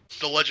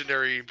 The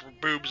legendary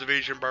boobs of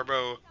Adrian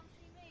Barbeau.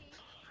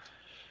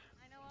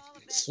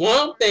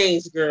 Swamp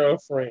Thing's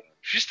girlfriend.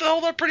 She still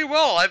held up pretty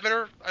well. I met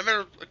her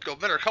a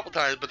couple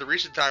times, but the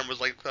recent time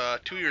was like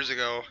 2 years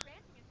ago.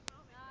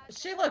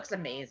 She looks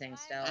amazing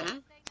still. Mm-hmm.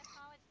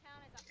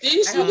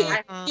 Did she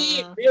have a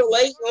kid real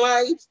late in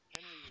life?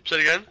 Say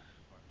it again?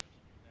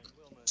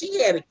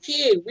 She had a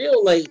kid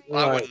real late in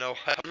I life. wouldn't know.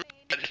 I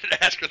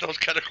didn't ask her those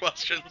kind of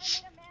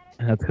questions.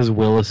 That's because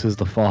Willis is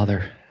the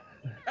father.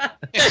 Hell,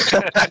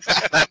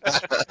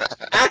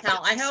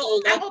 I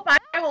hope I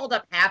hold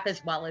up half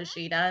as well as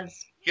she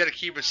does. You gotta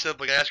keep it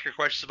simple. You gotta ask her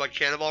questions about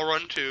Cannonball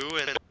Run 2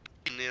 and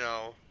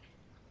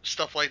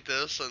stuff like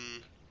this.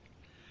 And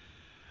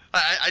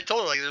I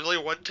told her, like, there's only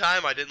one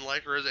time I didn't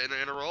like her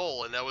in a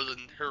role, and that was in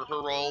her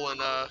role in,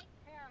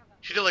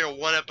 she did like a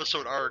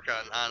 1-episode arc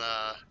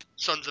on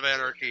Sons of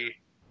Anarchy.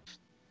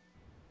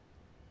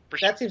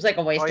 That seems like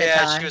a waste Oh of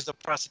yeah, time. she was the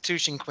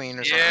prostitution queen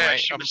or something, Yeah, right?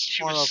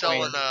 she was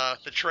selling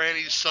the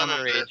tranny's son of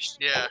the, Underage.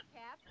 yeah.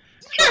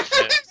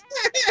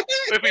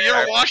 If you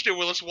ever watched it,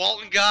 Willis,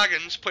 Walton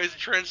Goggins plays a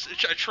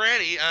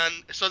tranny on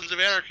Sons of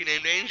Anarchy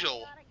named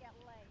Angel.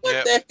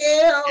 What the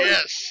hell?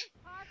 Yes.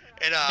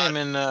 And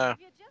Him and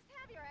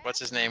what's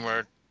his name?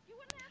 We're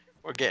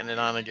getting it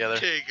on together.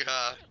 Tig,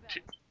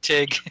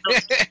 Tig.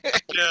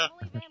 yeah.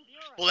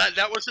 Well,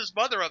 that was his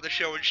mother on the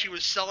show, and she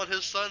was selling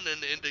his son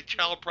into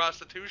child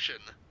prostitution.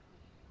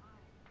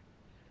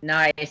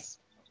 Nice.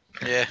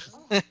 Yeah.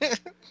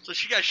 So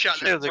she got shot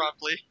That there was a-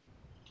 promptly.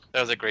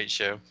 That was a great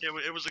show.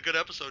 It was a good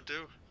episode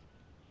too.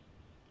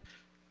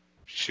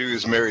 She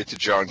was married to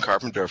John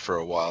Carpenter for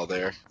a while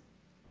there.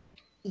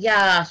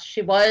 Yeah,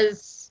 she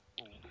was.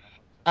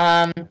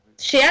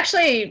 She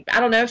actually, I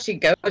don't know if she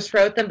ghost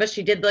wrote them, but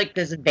she did like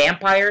this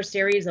vampire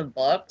series of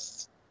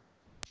books.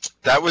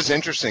 That was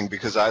interesting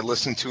because I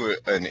listened to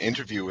an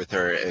interview with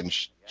her, and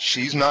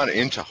she's not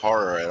into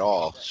horror at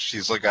all.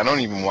 She's like, I don't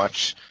even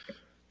watch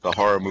the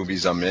horror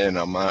movies I'm in.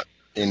 I'm not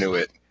into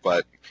it,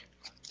 but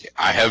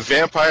I have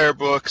vampire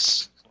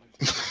books.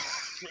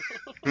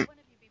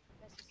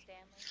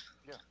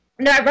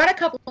 No, I read a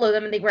couple of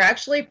them, and they were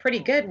actually pretty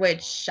good.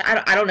 Which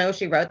I don't know if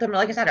she wrote them,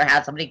 like I said, or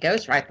had somebody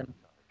ghost write them.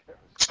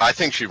 I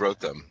think she wrote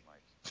them,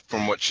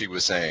 from what she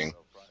was saying.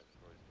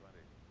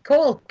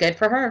 Cool, good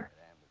for her.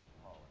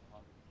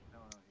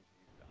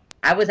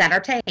 I was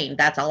entertained.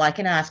 That's all I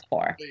can ask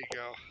for. There you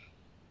go.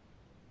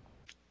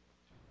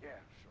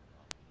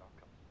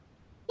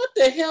 What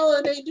the hell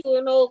are they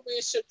doing over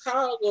in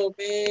Chicago,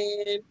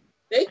 man?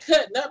 They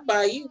cutting up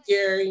by you,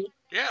 Gary.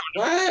 Yeah.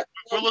 What?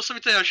 Well, let me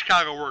tell you how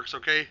Chicago works,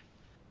 okay?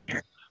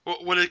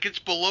 When it gets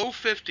below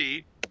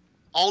 50,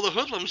 all the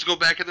hoodlums go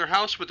back in their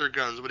house with their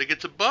guns. When it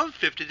gets above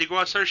 50, they go out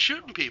and start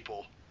shooting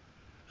people.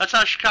 That's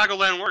how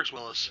Chicagoland works,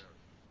 Willis.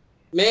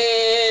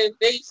 Man,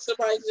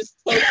 somebody just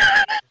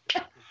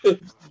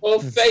posted on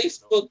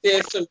Facebook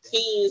that some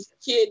teens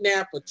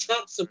kidnapped a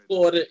Trump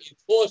supporter and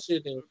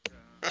tortured him.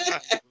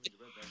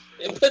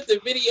 And put the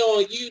video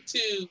on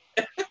YouTube.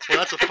 Well,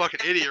 that's a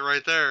fucking idiot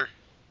right there.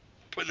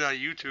 Putting it on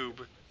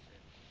YouTube.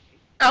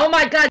 Oh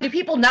my God, do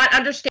people not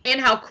understand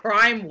how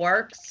crime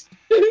works?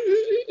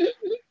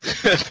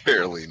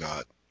 Apparently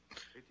not.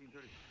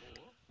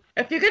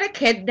 If you're gonna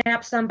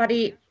kidnap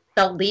somebody,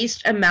 the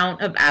least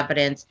amount of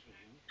evidence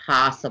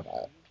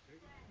possible.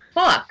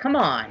 Fuck, come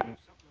on.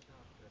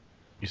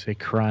 You say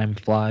crime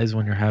flies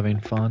when you're having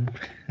fun?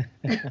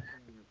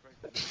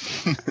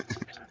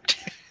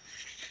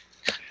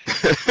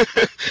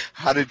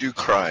 How to do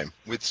crime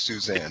with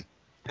Suzanne.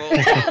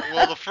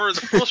 Well, the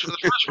first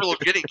rule of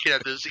getting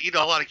kidnapped is to eat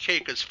a lot of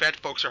cake, because fat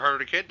folks are harder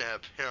to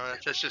kidnap. You know,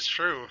 that's just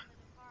true.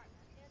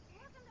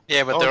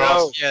 Yeah, but Oh, they're no.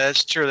 also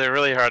that's true. They're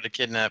really hard to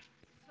kidnap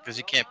because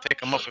you can't pick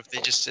them up if they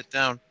just sit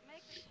down.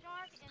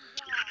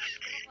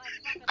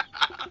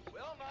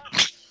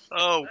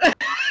 Oh,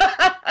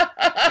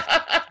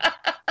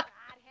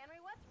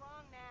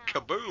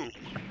 kaboom!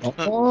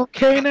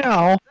 Okay,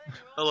 now.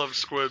 I love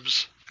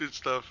squibs. Good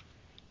stuff.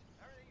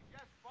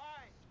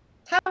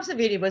 Tom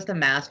Savini was the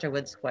master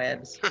with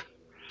squibs.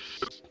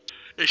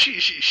 And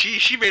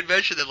she made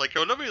mention that, like,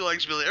 oh, nobody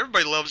likes Billy.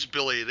 Everybody loves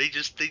Billy. They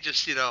just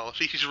you know,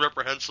 he's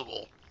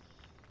reprehensible.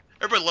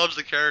 Everybody loves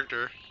the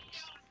character.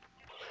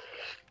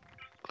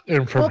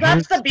 And Well,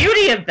 that's the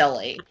beauty of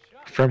Billy.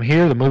 from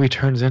here, the movie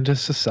turns into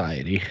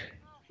Society.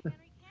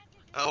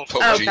 Oh,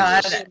 Oh Jesus.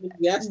 God,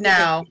 Yes,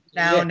 no.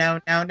 you gonna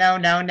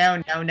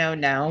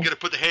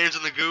put the hands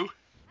in the goo?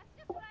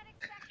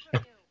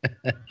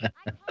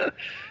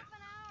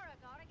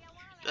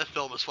 That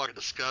film is fucking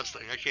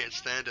disgusting. I can't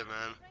stand it,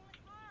 man.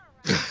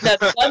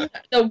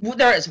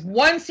 There is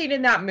one scene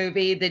in that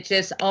movie that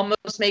just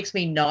almost makes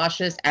me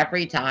nauseous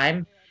every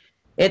time.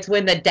 It's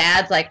when the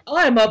dad's like,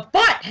 "I'm a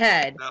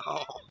butthead."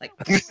 No. Like,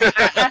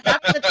 I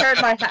have to turn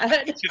my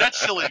head. See, that's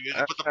silly.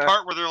 But the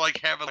part where they're like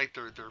having like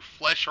their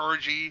flesh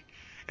orgy,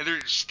 and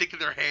they're sticking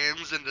their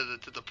hands into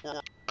the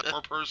poor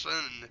person,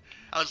 and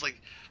I was like,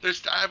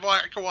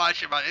 I can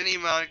watch about any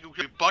amount,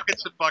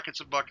 buckets and buckets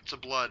and buckets of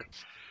blood.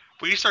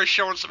 When you start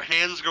showing some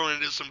hands going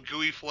into some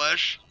gooey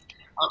flesh,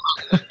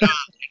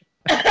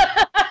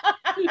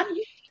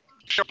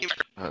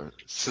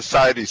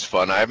 Society's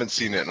fun. I haven't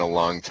seen it in a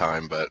long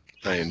time, but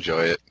I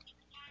enjoy it.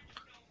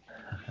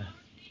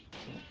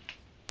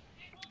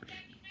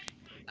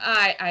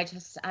 I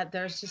just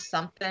there's just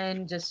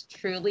something just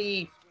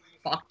truly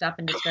fucked up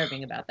and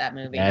disturbing about that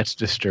movie. Yeah, it's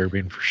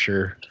disturbing for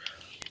sure.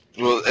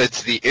 Well,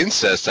 it's the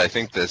incest, I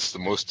think, that's the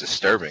most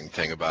disturbing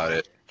thing about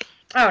it.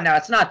 Oh no,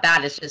 it's not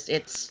that. It's just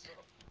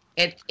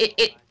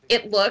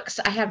it looks.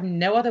 I have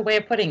no other way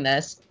of putting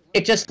this.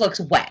 It just looks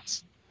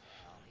wet.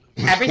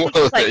 Everything's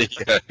Well, like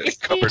yeah, it's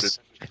covered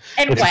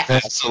and in wet.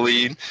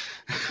 Vaseline.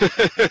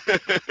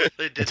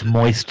 they did. It's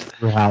moist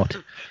throughout.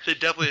 They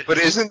definitely. But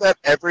isn't that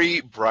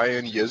every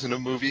Brian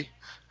Yuzna movie?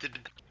 Did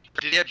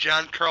you have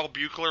John Carl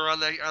Buechler on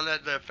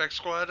that effect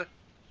squad?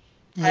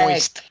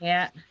 Moist. I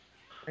can't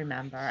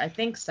remember. I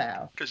think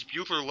so. Because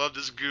Buechler loved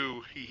his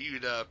goo.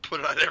 He'd put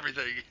it on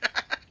everything.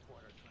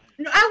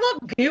 No, I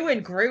love Goo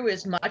and Gru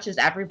as much as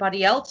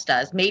everybody else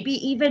does, maybe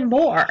even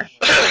more.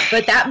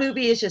 But that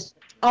movie is just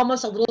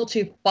almost a little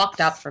too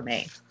fucked up for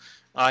me.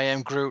 I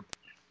am Groot.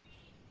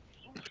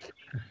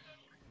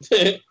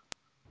 He's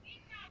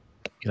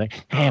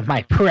like, hey,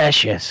 my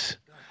precious.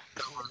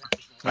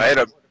 I had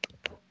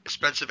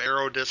Expensive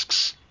Aero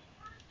discs.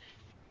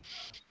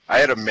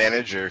 a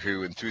manager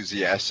who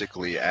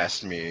enthusiastically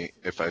asked me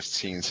if I've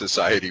seen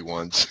Society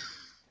once.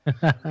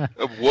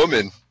 A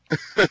woman,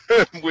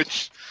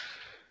 which.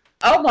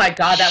 Oh my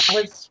god,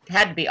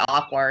 had to be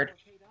awkward.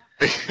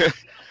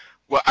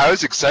 Well, I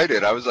was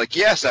excited. I was like,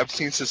 "Yes, I've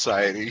seen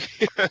Society."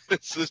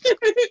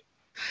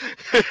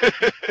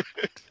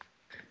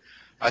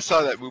 I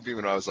saw that movie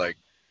when I was like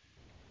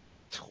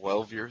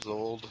 12 years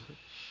old.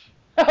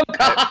 Oh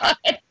god.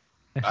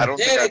 I don't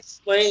think That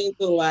explains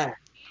a lot.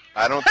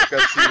 I don't think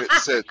I've seen it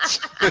since.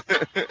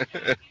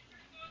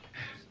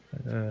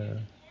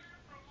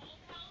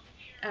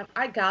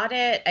 I got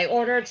it. I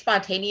ordered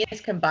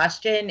Spontaneous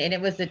Combustion, and it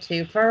was a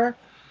twofer.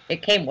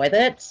 It came with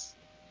it.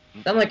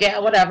 I'm like, yeah,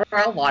 whatever.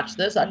 I'll watch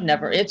this.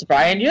 It's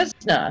Brian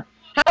Yuzna.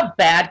 How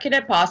bad can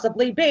it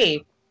possibly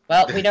be?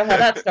 Well, we know how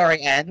that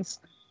story ends.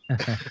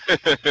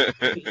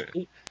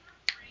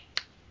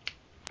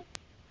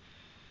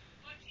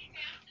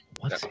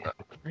 What's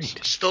great?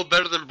 Still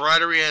better than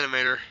Bride of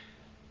Reanimator.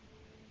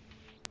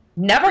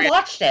 Never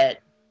watched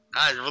it.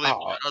 I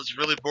was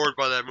really bored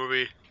by that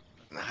movie.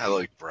 I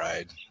like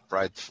Bride.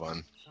 Bride's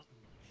fun.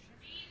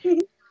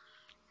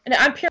 And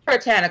I'm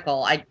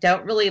puritanical. I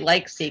don't really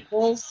like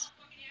sequels.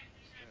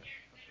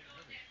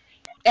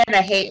 And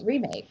I hate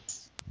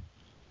remakes.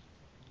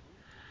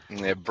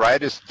 Yeah,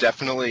 Bride is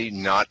definitely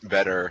not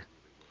better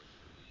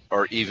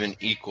or even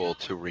equal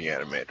to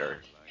Reanimator,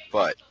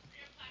 but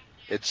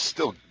it's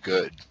still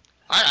good.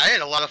 I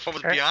had a lot of fun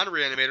with Sure. Beyond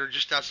Reanimator,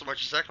 just not so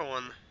much the second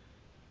one.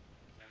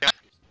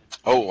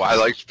 Oh, I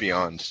liked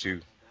Beyond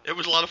too. It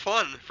was a lot of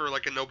fun for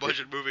like a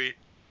no-budget movie.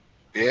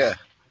 Yeah.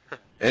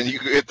 And you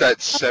get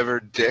that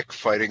severed dick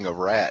fighting a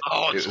rat.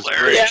 Oh, it's it was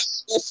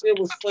hilarious. Yeah, that shit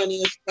was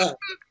funny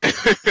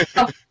as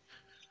fuck.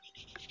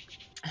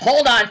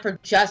 Hold on for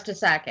just a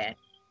second.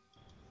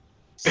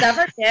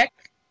 Severed dick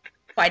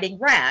fighting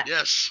rat.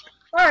 Yes.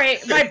 All right,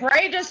 my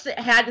brain just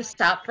had to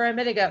stop for a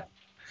minute and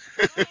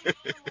go,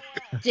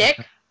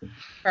 dick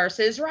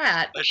versus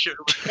rat. That shit.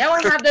 Now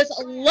I have this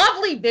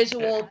lovely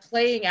visual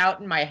playing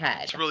out in my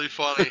head. It's really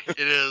funny. It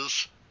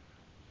is.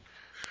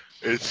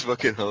 It's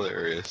fucking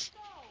hilarious.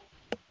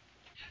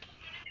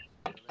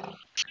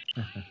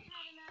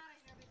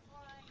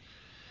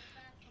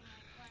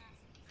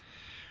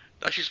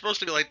 Now she's supposed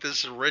to be like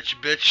this rich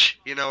bitch,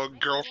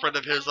 girlfriend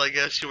of his, I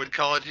guess you would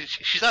call it.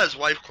 She's not his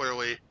wife,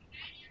 clearly.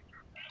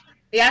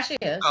 Yeah, she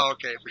is. Oh,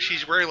 okay. But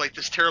she's wearing like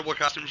this terrible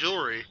costume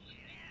jewelry.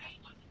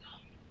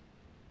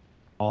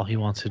 All he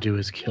wants to do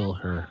is kill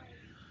her.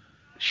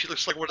 She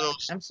looks like one of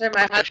those. I'm sure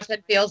my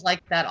husband feels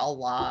like that a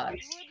lot.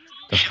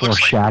 The She looks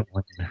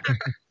foreshadowing.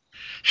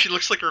 She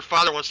looks like her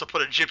father wants to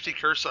put a gypsy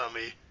curse on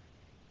me.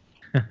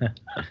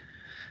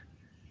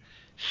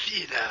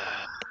 Fina.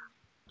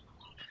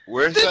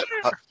 Where's that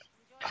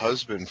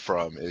husband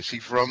from? Is he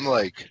from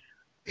like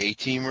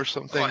A-Team or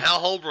something? Oh, Hal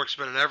Holbrook's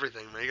been in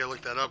everything, man. You gotta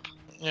look that up.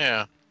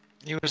 Yeah.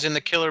 He was in the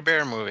Killer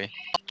Bear movie.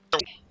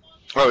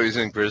 Oh, he's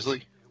in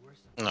Grizzly?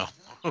 No.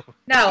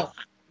 No,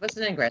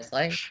 listen in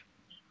Grizzly.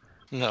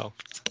 No.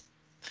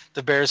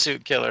 The Bear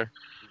Suit Killer.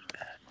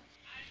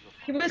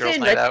 He was Girls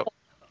in Night Out.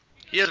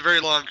 He has a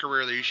very long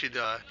career there. You should,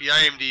 if you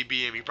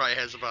IMDb him, he probably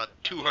has about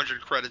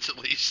 200 credits at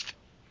least.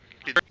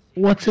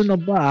 What's in the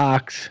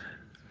box?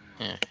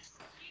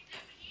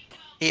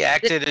 He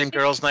acted in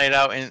Girls Night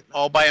Out and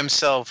all by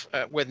himself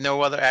with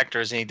no other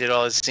actors, and he did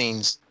all his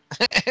scenes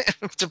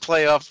to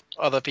play off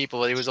other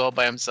people. He was all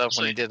by himself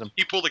when he did them.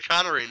 He pulled a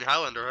Connery in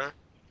Highlander, huh?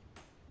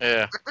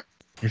 Yeah.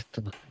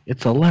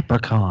 It's a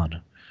leprechaun.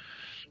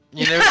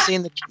 You never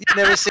seen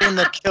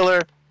the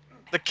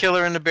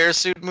killer in the bear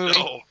suit movie?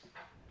 No.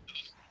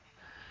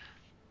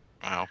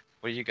 Wow.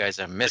 Well, you guys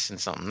are missing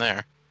something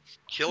there.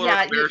 Killer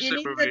Yeah, Bear you Suit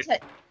need movie. to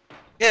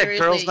Yeah, seriously,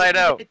 Girls Night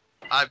Out.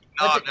 I've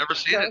never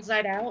seen Girls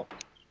Night Out.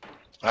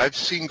 I've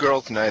seen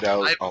Girls Night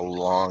Out a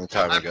long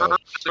time I've ago.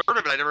 heard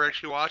of it. I never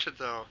actually watched it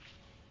though.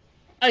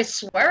 I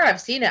swear I've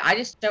seen it. I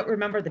just don't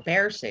remember the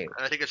bear suit.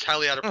 And I think it's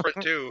highly out of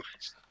print too.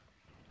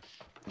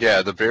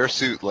 Yeah, the bear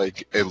suit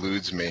like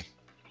eludes me.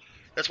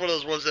 That's one of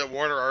those ones that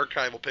Warner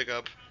Archive will pick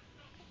up.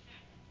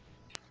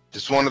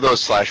 Just one of those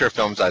slasher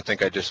films I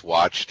think I just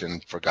watched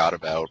and forgot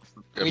about.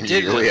 We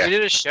did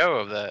a show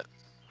of that.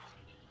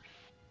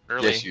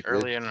 Yes, you did.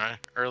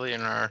 Early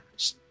in our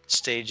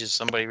stages,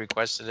 somebody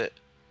requested it.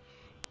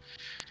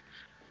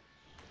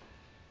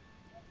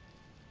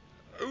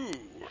 Ooh.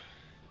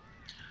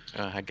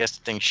 I guess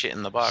the thing's shit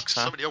in the box,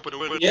 huh? Somebody opened a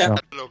window. Yeah. I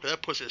don't know if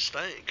that pussy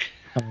stank.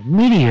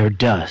 Meteor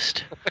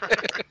dust.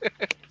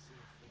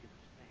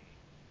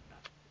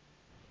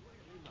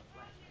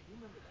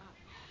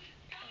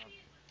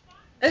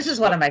 This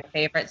is one of my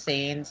favorite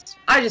scenes.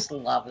 I just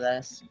love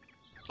this.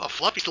 Oh,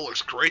 Fluffy still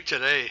looks great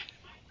today.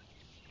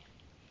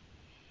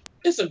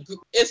 It's a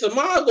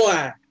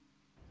Mogwai.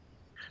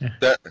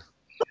 That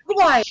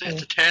Why?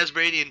 It's a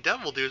Tasmanian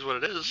devil, dude, is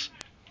what it is.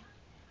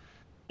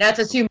 That's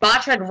a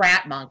Sumatran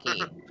rat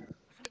monkey.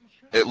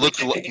 it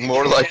looks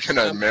more like an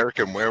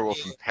American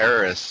Werewolf in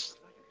Paris.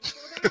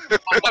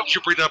 Why don't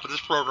you bring that up in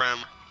this program?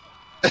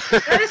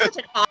 That is such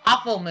an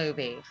awful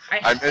movie.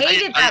 I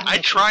hated that movie.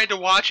 I tried to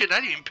watch it, and I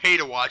didn't even pay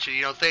to watch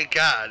it, thank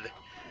God.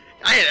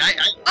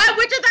 I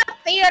went to the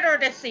theater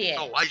to see it.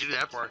 Oh, why'd you do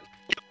that for?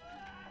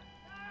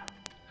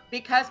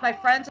 because my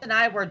friends and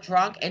I were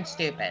drunk and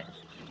stupid.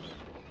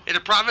 And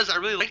the problem is, I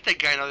really like that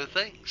guy in other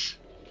things,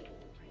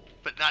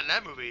 but not in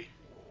that movie.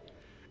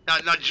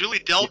 Not Julie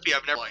Delpy.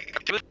 I've never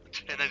liked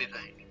in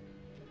anything.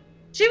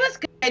 She was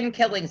good in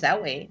Killing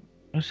Zoe.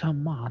 It's a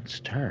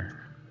monster.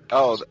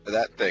 Oh,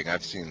 that thing.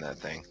 I've seen that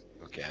thing.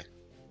 Okay.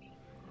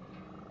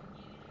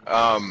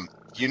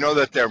 You know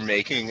that they're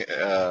making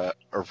a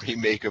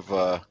remake of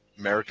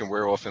American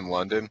Werewolf in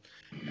London,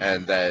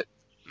 and that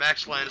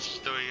Max Landis is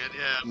doing it.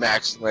 Yeah.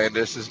 Max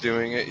Landis is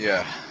doing it.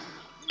 Yeah.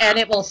 And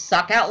it will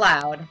suck out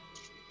loud.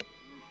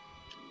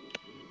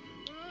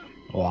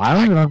 Well, I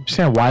don't even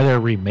understand why they're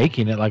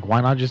remaking it. Like,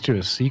 why not just do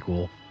a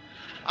sequel?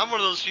 I'm one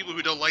of those people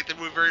who don't like the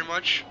movie very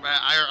much.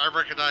 I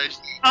recognize.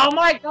 Oh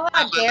my God,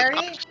 Gary!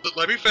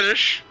 Let me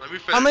finish. Let me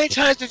finish. How many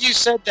times have you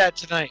said that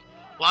tonight?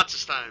 Lots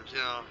of times, you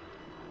know.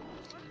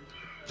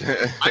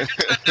 I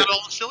just said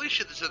all the silly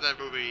shit that's in that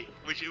movie,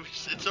 which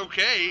it's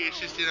okay. It's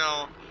just, you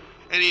know,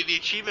 and the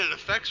achievement and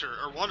effects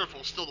are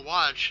wonderful still to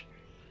watch.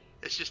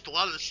 It's just a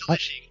lot of the silly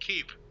shit you can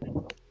keep.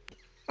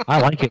 I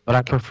like it, but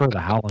I prefer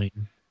The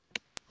Howling.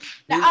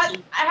 Now, I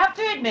have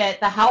to admit,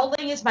 The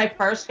Howling is my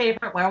first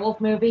favorite werewolf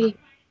movie.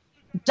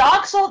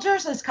 Dog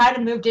Soldiers has kind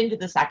of moved into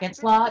the second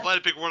slot. If I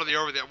had to pick one or the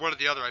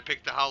other, I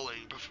picked The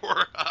Howling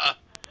before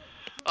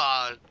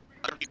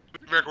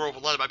American Werewolf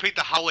in London. I picked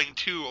The Howling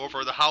 2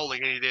 over The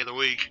Howling any day of the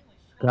week.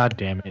 God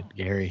damn it,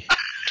 Gary.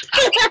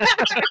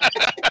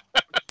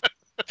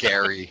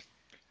 Gary.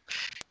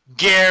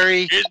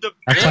 Gary. In the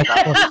That's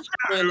like,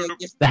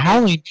 The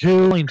Howling.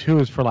 Howling 2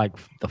 is for like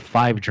the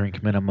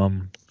 5-drink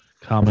minimum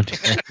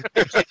commentary.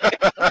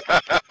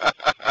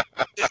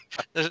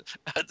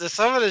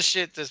 Some of the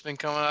shit that's been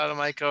coming out of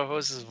my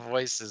co-host's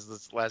voices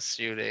this last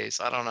few days.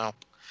 I don't know.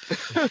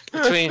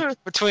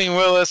 Between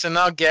Willis and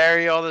now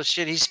Gary, all the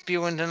shit he's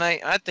spewing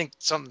tonight, I think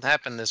something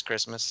happened this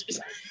Christmas.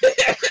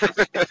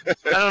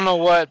 I don't know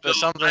what, but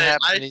something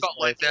happened. I felt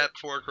like that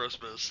before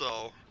Christmas,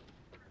 so.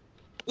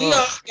 We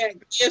all got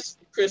gifts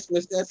for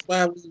Christmas. That's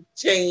why we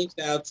changed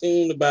our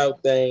tune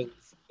about things.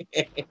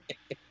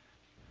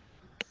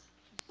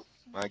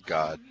 My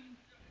God.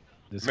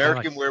 This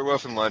American guy,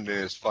 Werewolf in London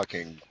is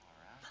fucking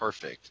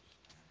perfect.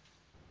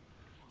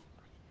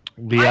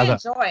 I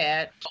enjoy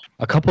it.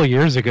 A couple of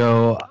years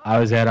ago, I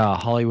was at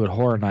Hollywood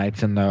Horror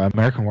Nights, and the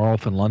American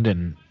Werewolf in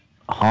London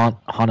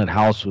haunted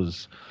house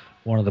was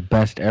one of the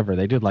best ever.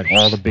 They did like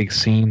all the big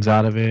scenes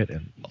out of it,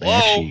 and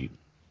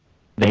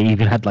they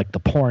even had like the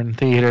porn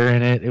theater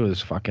in it. It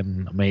was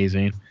fucking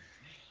amazing.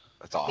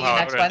 That's awesome. Yeah.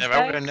 Next Wednesday?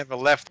 I would have never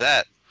left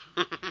that.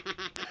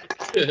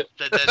 that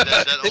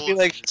They'd be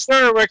like,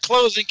 "Sir, we're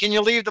closing. Can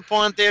you leave the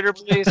porn theater,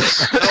 please?"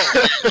 No,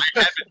 I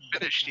haven't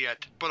finished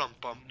yet. Bum.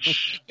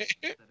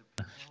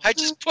 I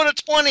just put a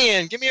 20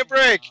 in. Give me a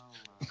break.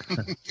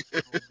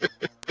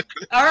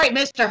 All right,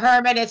 Mr.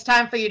 Herman, it's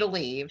time for you to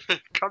leave.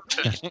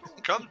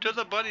 Come to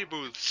the bunny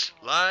booths,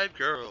 live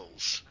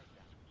girls.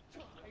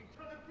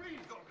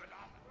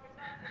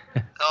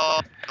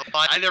 Oh,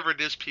 I never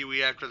dissed Pee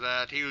Wee after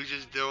that. He was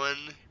just doing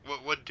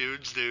what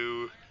dudes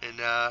do,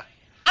 and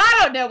I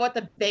don't know what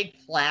the big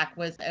flack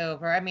was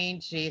over. I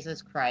mean,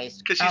 Jesus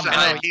Christ. because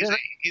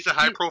he's a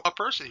high profile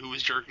person who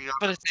was jerking off.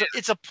 But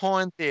it's a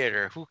porn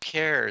theater. Who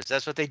cares?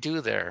 That's what they do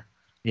there.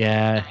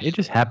 Yeah, it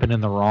just happened in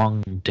the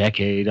wrong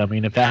decade. I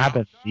mean, if that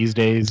happened these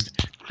days,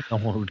 no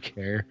one would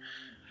care.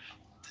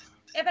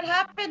 If it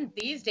happened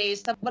these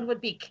days, someone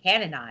would be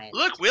canonized.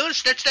 Look,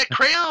 Willis, that's that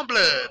crayon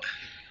blood.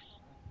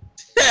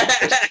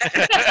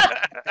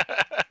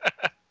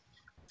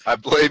 I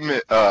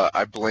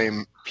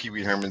blame Pee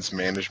Wee Herman's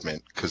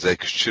management because they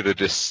should have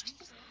just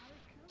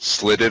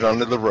slid it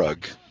under the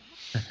rug.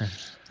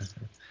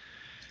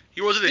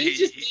 He wasn't. He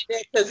just did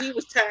that because he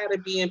was tired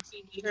of being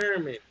Pee Wee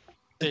Herman.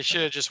 They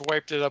should have just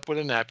wiped it up with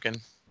a napkin.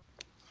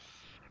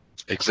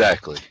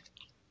 Exactly.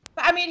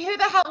 I mean, who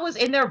the hell was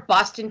in there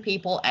busting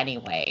people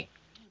anyway?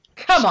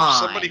 Come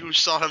on. Somebody who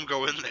saw him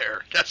go in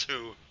there. That's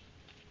who.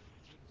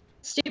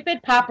 Stupid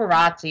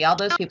paparazzi. All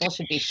those people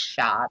should be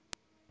shot.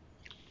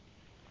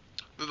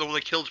 They're the one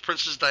that killed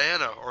Princess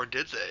Diana, or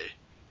did they?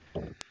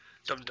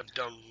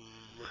 Dum.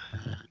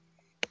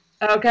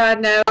 Oh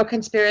God, no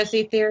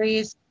conspiracy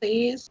theories,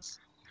 please.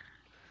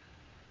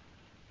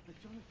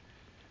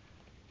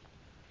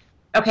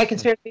 Okay,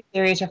 conspiracy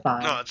theories are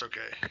fine. No, that's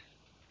okay.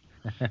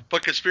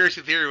 But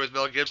Conspiracy Theory with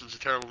Mel Gibson's a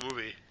terrible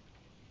movie.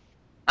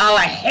 Oh,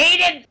 I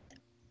hated.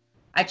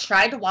 I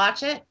tried to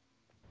watch it.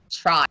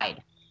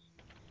 Tried.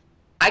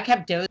 I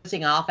kept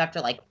dozing off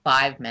after like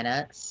 5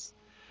 minutes.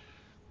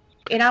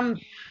 And I'm.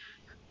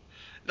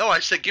 No, I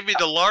said give me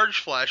the large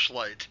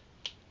flashlight.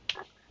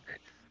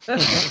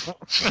 Is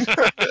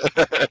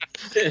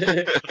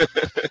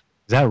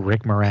that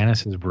Rick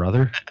Moranis'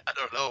 brother? I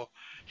don't know.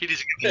 He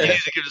needs to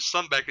get his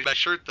son back in that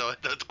shirt, though.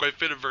 That's quite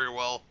fit him very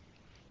well.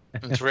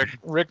 It's Rick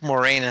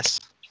Moranis.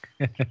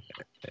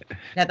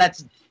 No,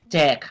 that's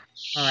Dick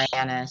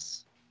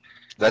Moranis.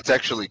 That's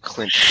actually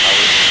Clint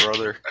Howard's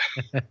brother.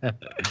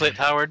 Clint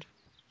Howard.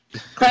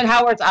 Clint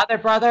Howard's other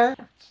brother.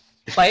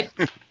 But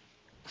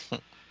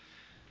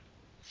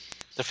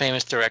The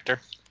famous director.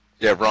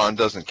 Yeah, Ron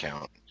doesn't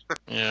count.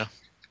 Yeah.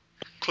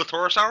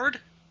 Clitoris Howard?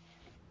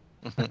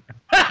 That's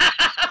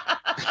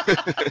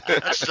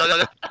his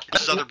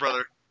other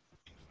brother.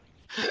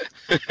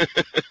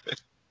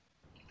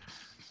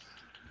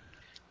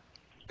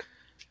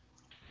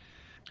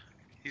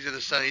 He's in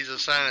the sign. He's a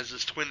sign as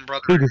his twin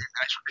brother.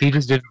 He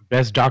just did his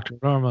best Dr.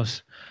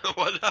 Normos.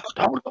 What?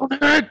 Don't go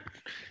there!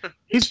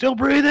 He's still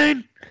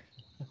breathing!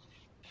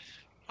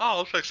 Oh,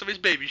 looks like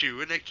somebody's baby shoe.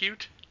 Isn't that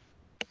cute?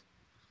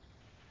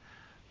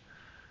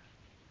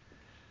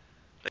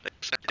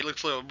 It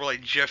looks a little more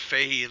like Jeff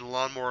Fahey in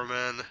Lawnmower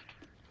Man.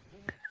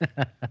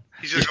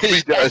 He's gonna go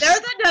He does. There's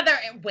another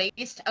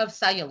waste of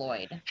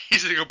celluloid.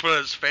 He's gonna go put on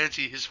his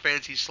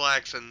fancy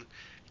slacks and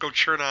go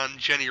churn on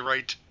Jenny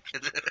Wright.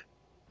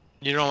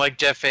 You don't like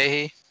Jeff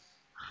Fahey?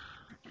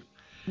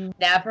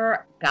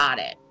 Never got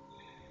it.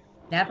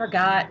 Never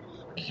got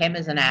him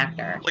as an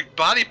actor. Like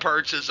Body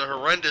Parts is a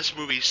horrendous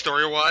movie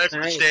story-wise,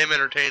 but it's damn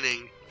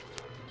entertaining.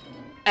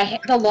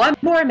 The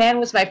Lawnmower Man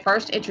was my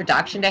first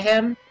introduction to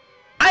him.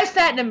 I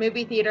sat in a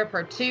movie theater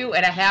for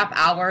 2.5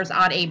 hours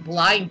on a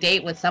blind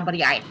date with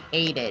somebody I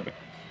hated.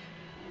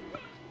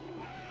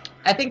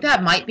 I think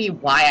that might be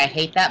why I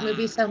hate that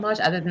movie so much,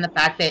 other than the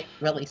fact that it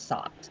really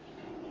sucked.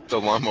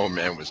 The Lawnmower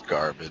Man was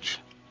garbage.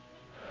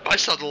 I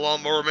saw The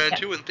Lawnmower Man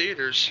 2 in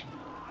theaters.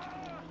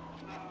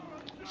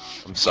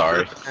 I'm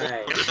sorry.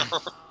 Right.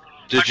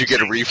 Did you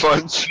get a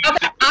refund?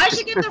 Okay, I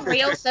should give the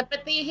real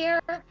sympathy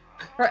here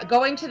for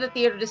going to the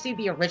theater to see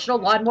the original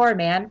Lawnmower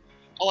Man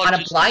on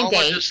a blind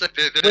date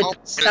with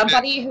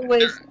somebody who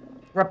is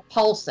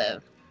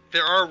repulsive.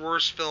 There are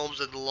worse films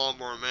than The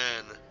Lawnmower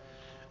Man.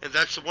 And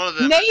that's one of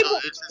them. Name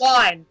It's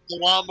one. The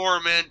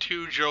Lawnmower Man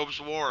 2 Job's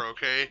War,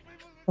 okay?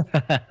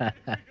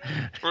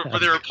 Where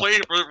they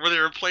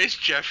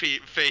replaced Jeff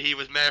Fahey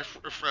with Matt,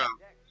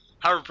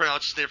 however you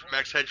pronounce his name from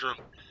Max Headroom.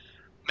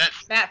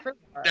 Matt Fruit.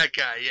 That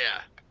guy,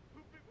 yeah.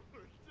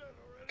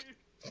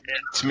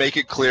 To make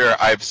it clear,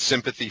 I have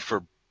sympathy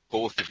for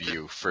both of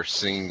you for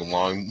seeing the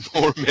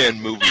Lawnmower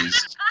Man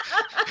movies.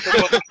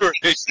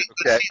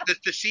 Okay.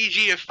 The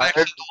CG effects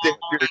in The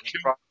Lawnmower Man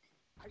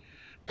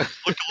 2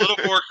 look a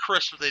little more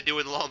crisp than they do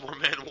in Lawnmower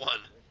Man 1.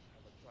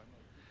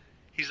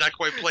 He's not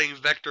quite playing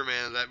Vector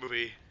Man in that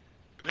movie.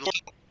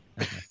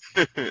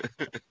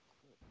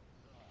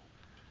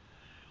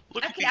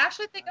 Look I at can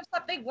actually think of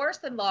something worse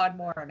than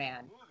Lawnmower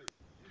Man.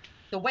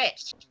 The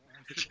Witch.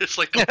 It's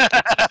like the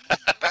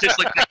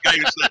guy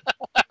who said,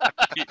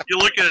 you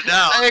look at it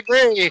now. I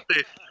agree.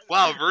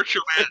 Wow,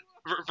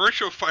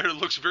 Virtual Fighter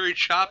looks very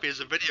choppy as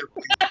a video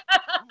game.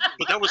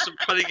 But that was some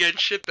cutting edge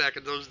shit back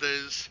in those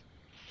days.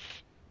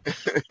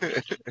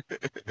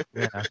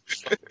 Yeah.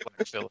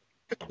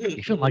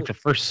 Even like the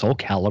first Soul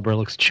Calibur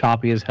looks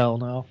choppy as hell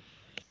now.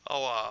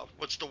 Oh,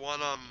 what's the one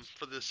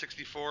for the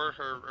 64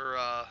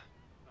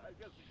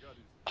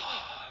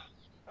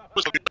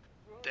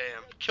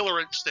 damn, Killer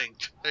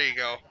Instinct. There you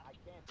go.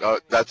 Oh,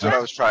 that's what I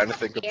was trying to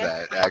think of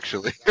that,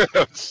 actually.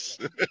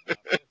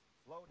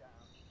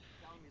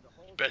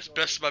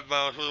 Best one of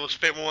my most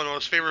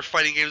favorite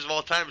fighting games of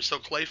all time is still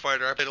Clay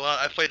Fighter. I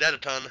played that a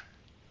ton.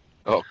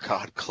 Oh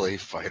God, Clay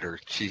Fighter,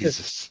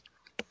 Jesus.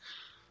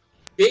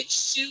 Big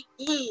Shoot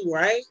Blue,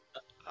 right?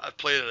 I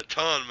played it a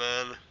ton,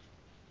 man.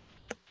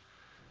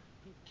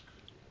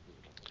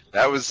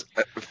 That was,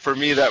 for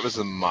me, that was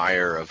a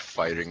mire of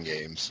fighting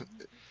games.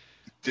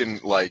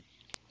 Didn't, like,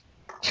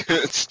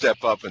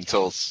 step up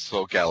until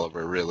Soul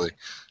Calibur, really.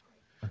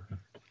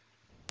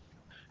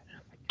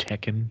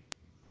 Tekken.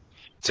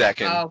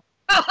 Tekken. Oh.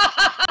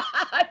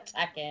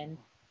 Tekken.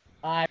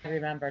 I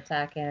remember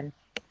Tekken.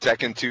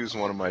 Tekken 2 is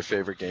one of my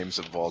favorite games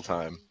of all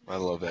time. I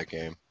love that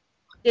game.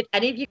 Did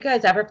any of you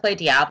guys ever play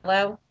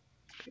Diablo?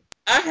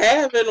 I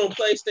have it on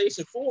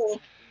PlayStation 4.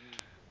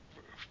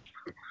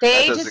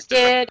 They That just doesn't-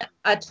 did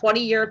a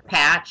 20-year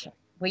patch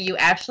where you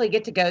actually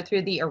get to go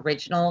through the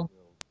original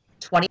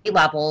 20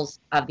 levels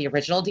of the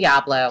original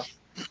Diablo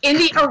in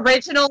the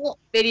original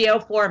video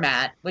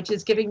format, which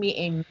is giving me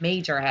a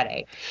major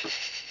headache.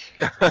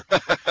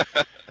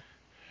 That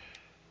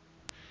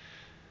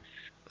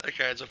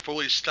guy has a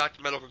fully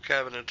stocked medical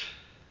cabinet.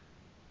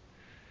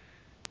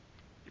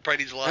 He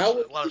probably needs a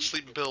lot of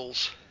sleeping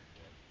pills.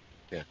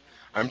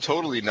 I'm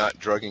totally not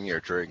drugging your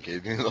drink,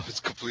 even though it's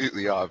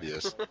completely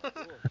obvious.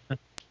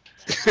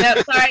 No,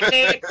 sorry,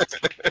 dude.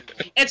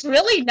 It's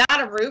really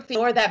not a roofie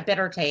or that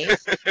bitter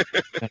taste.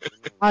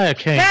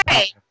 Okay.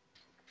 Hey!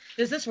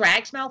 Does this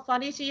rag smell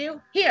funny to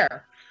you?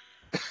 Here.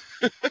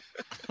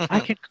 I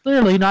can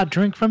clearly not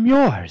drink from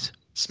yours.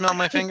 Smell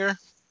my finger?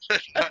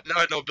 Now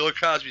I know Bill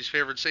Cosby's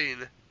favorite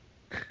scene.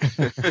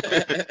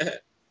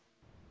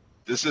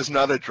 This is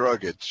not a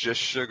drug, it's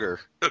just sugar.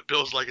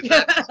 Bill's like, is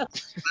that?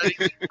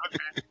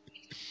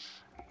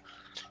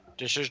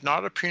 This is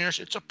not a penis,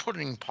 it's a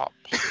pudding pop.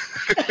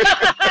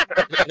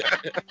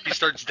 He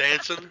starts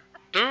dancing.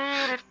 You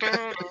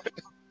got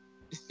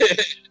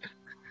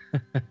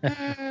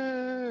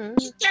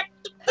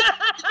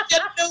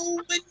know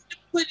when to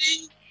put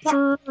in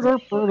Burp,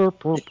 burp, burp,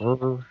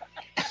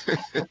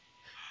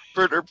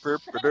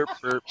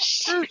 burp.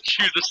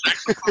 Cue the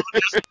saxophone.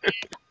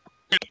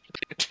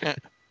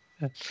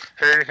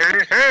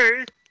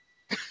 Hey.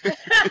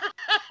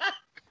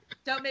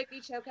 Don't make me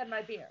choke on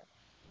my beer.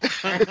 I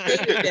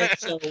hated that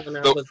show when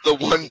I was a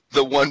kid.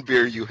 the one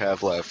beer you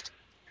have left.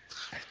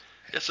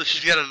 Yeah, so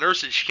she's got a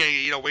nurse and she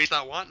can't, waste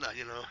not wanting that,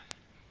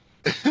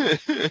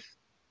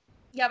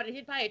 Yeah, but I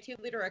did buy a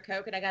 2-liter of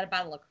Coke and I got a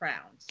bottle of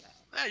Crown.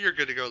 So You're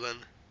good to go then.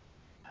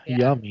 yeah.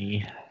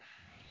 Yummy.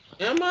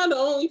 Am I the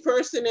only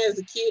person as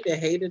a kid that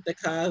hated the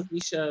Cosby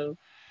Show?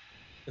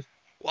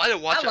 Well, I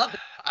didn't watch I it. love it.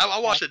 I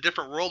watched A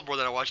Different World more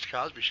than I watched The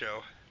Cosby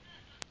Show.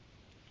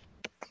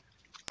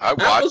 I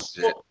watched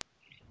it.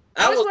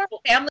 I was more of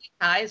a Family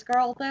Ties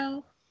girl,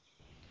 though.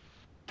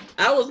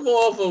 I was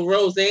more of a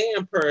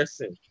Roseanne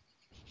person.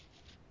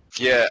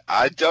 Yeah,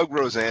 I dug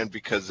Roseanne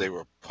because they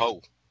were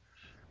Poe.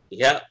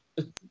 Yep.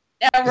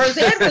 Yeah,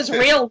 Roseanne was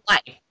real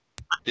life.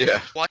 Yeah.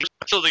 Why?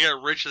 So they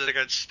got rich and then they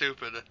got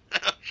stupid.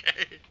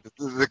 Okay.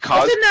 The Cosby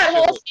Wasn't that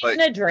Show, whole season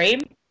a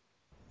dream?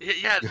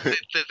 Yeah.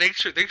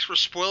 Thanks for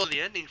spoiling the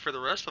ending for the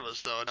rest of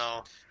us, though.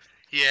 No.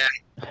 Yeah.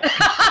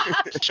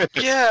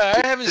 Yeah,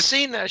 I haven't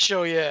seen that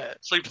show yet.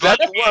 It's like, Is that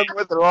the one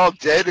where they're all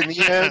dead in the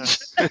end?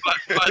 by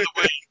the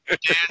way,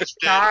 Dan's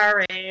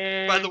dead.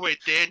 Sorry. By the way,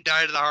 Dan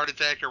died of a heart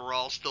attack and we're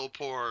all still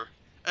poor.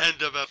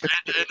 End of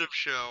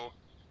show.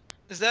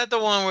 Is that the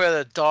one where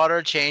the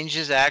daughter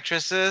changes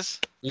actresses?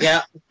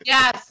 Yep.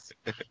 Yes.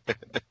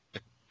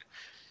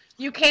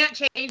 You can't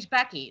change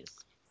Becky's.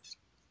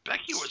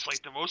 Becky was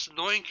like the most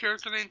annoying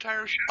character in the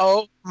entire show.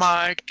 Oh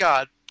my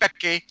God,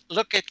 Becky,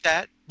 look at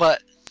that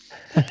butt.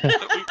 We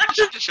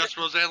just discussed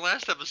Roseanne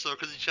last episode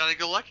because it's Johnny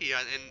Go Lucky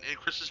in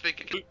Christmas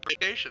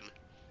vacation.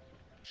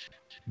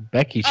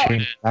 Becky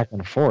changed back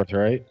and forth,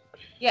 right?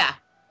 Yeah.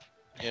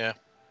 Yeah.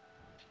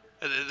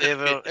 And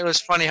then- It was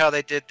funny how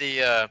they did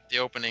the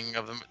opening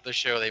of the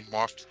show. They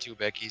morphed two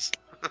Beckys.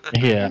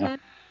 Yeah.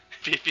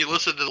 If you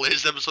listen to the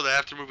latest episode of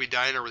After Movie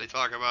Diner where they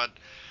talk about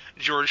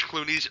George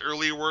Clooney's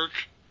early work,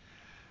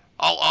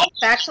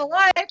 Facts of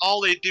life.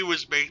 all they do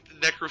is make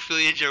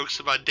necrophilia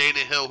jokes about Dana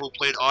Hill, who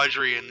played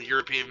Audrey in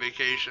European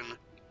Vacation.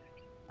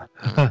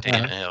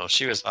 Dana Hill,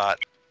 she was hot.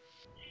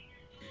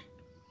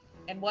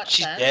 And what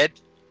She's sense? dead?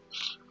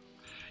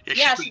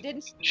 Yeah, she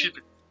didn't. She,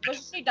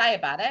 Wasn't she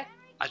diabetic?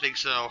 I think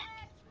so.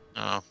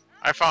 Oh,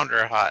 I found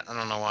her hot. I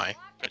don't know why,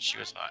 but she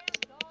was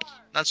hot.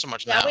 Not so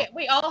much Yeah, now.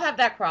 we all have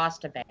that cross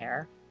to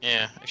bear.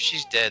 Yeah, if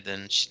she's dead,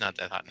 then she's not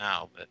that hot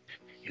now. But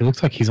He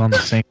looks like he's on the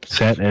same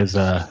set as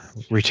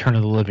Return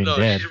of the Living No,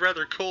 Dead. she's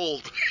rather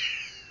cold.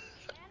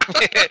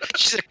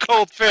 she's a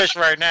cold fish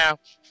right now.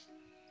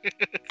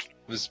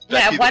 Was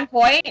Yeah, Becky at one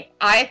point,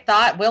 I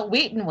thought Will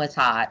Wheaton was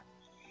hot.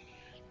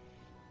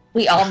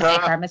 We all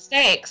make our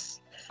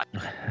mistakes.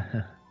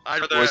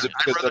 I'd Was it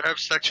because rather of have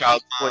sex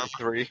Child with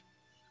Play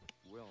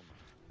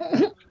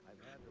 3?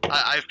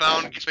 I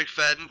found Grace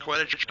McFadden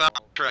quite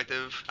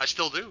attractive. I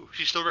still do.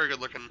 She's still very good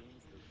looking.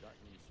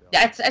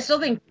 Yeah, I still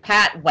think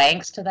Pat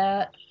wanks to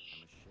that.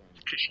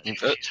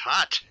 She's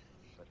hot.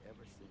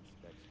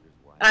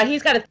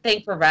 He's got a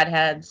thing for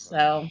redheads,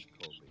 so.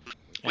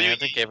 Yeah, I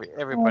think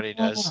everybody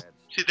does.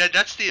 See,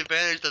 that's the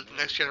advantage that the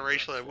next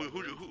generation. Like,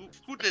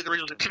 who did the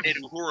original Tate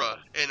Uhura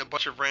and a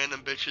bunch of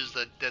random bitches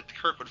that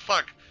Kirk would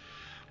fuck?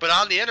 But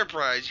on the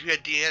Enterprise, you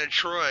had Deanna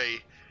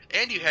Troi,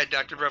 and you had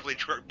Dr.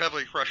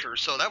 Beverly Crusher,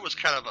 so that was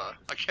kind of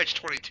a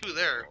catch-22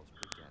 there.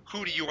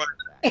 Who do you want?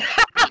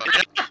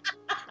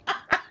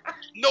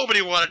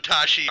 Nobody wanted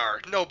Tashi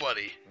Yar.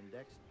 Nobody.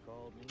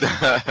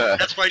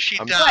 That's why she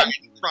died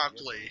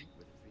promptly.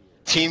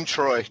 Team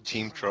Troy.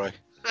 Team Troy.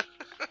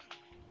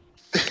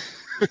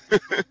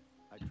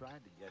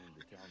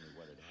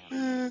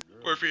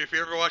 Or if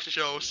you ever watch the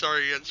show,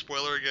 sorry again,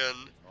 spoiler again.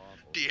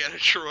 Deanna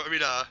Troi,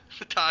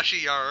 Tashi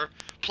Yar,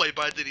 played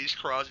by Denise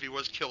Crosby,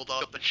 was killed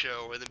off the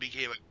show and then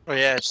became a. Oh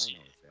yeah.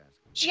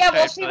 Yeah,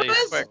 well,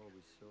 died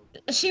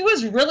she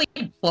was really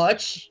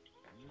butch.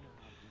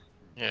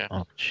 Yeah.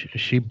 Oh,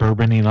 is she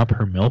bourboning up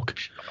her milk?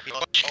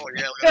 Oh yeah,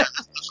 look at that.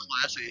 That's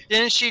classy.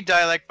 Didn't she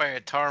die like by a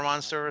tar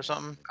monster or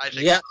something? I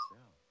think. Yeah.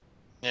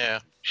 Yeah.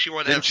 She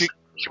wanted to have. She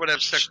wanted to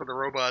have sex with a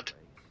robot.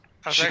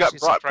 I was She got actually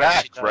brought surprised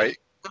back, she died. right?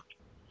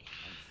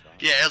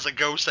 Yeah, as a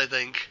ghost, I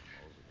think.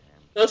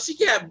 No, she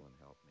got.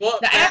 Well,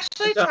 I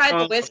actually tried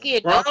the whiskey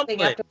and milk thing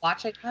Bromley. after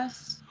watching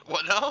this.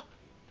 What now?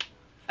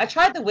 I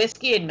tried the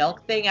whiskey and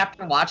milk thing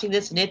after watching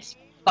this, and it's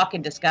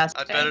fucking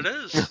disgusting. I bet it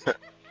is.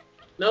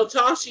 No,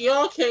 Tasha,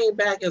 y'all came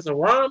back as a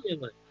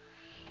Romulan.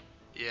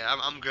 Yeah,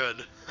 I'm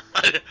good.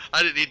 I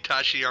didn't need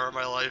Tashi Yar in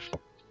my life.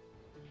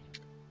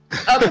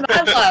 Oh, come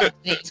on, I love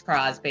Denise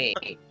Crosby.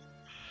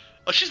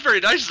 Well, she's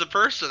very nice as a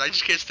person. I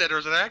just can't stand her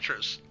as an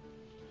actress.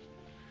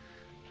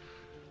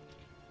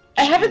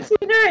 I haven't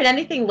seen her in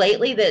anything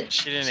lately that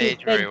She didn't she's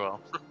age very been-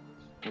 well.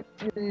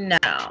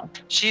 No.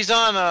 She's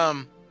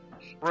on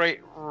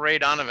Ray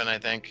Donovan, I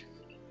think.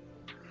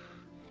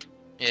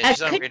 Yeah, I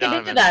she's on couldn't Ray get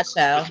into Donovan. that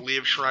show. With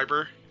Liev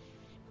Schreiber.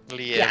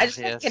 Yeah, I just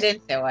couldn't get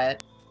into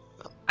it.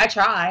 I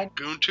tried.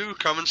 Goon 2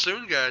 coming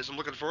soon, guys. I'm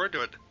looking forward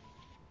to it.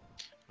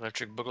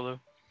 Electric Boogaloo.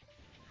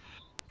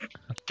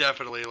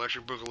 Definitely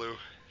Electric Boogaloo.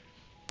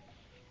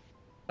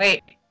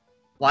 Wait,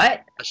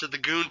 What? I said the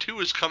Goon 2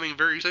 is coming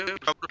very soon.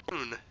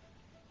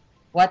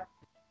 What?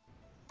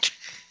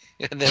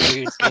 And then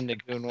we've seen the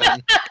Goon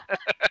one.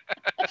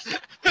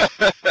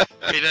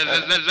 Hey,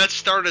 that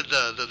started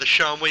the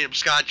Sean William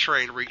Scott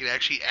train where you can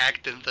actually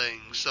act in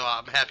things, so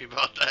I'm happy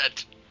about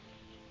that.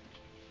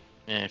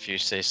 Yeah, if you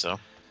say so.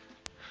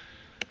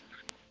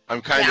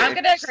 I'm kind Yeah, of. I'm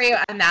gonna agree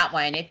on that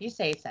one if you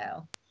say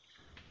so.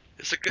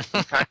 It's a good.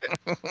 I'm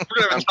We're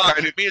gonna have I'm a talk.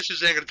 kinda- Me and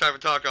Suzanne gonna have a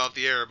talk off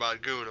the air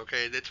about Goon.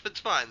 Okay, it's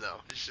fine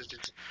though. It's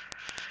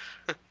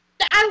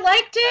I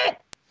liked it.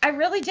 I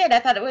really did. I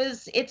thought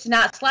it's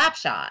not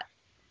Slapshot.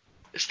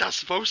 it's not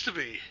supposed to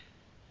be.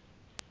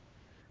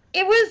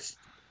 It was.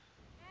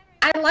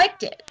 I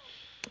liked it,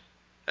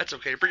 That's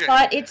okay. Bring it.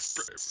 but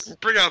it's.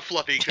 Bring on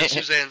Fluffy because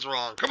Suzanne's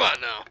wrong. Come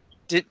on now.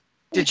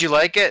 Did you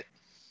like it?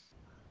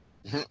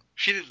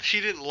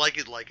 She didn't like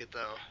it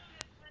though.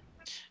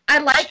 I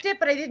liked it,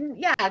 but I didn't.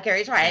 Yeah,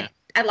 Gary's right.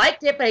 I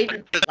liked it, but I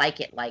didn't like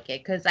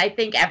it because I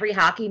think every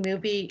hockey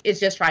movie is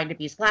just trying to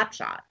be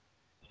Slapshot.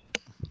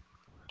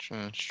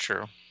 It's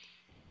true.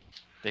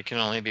 They can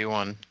only be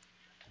one.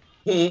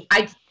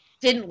 I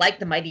didn't like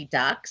the Mighty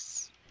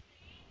Ducks.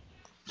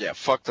 Yeah,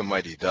 fuck the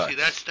Mighty Ducks.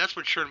 See, that's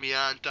what turned me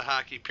on to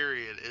hockey.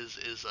 Period. Is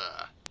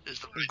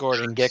the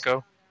Gordon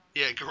Gekko.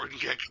 Yeah, Gordon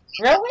Gekko.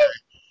 Really?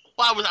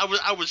 Well,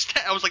 I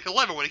was like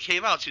 11 when it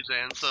came out,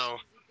 Suzanne. So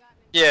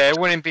Yeah, it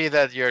wouldn't be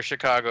that your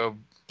Chicago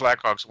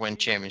Blackhawks win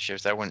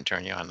championships. That wouldn't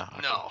turn you on to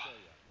hockey.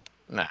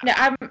 no. Nah. No,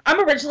 I'm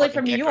originally Gordon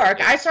from New Gekko, York.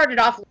 yeah. I started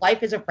off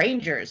life as a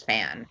Rangers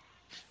fan.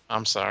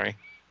 I'm sorry.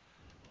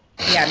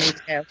 Yeah, me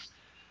too.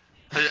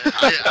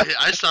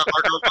 I saw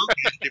Marco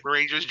Rubio in the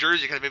Rangers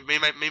jersey. Kind of made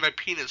my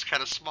penis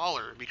kind of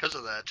smaller because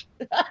of that.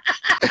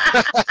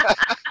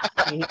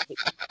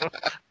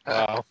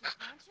 Wow.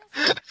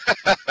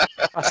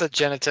 That's a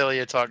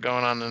genitalia talk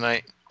going on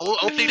tonight.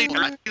 I think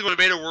what would have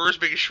made it worse,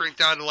 make it shrink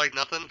down to like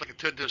nothing, like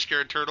to a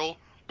scared turtle,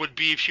 would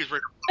be if she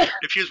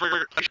was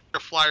wearing a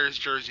Flyers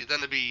jersey. Then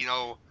it'd be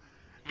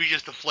be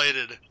just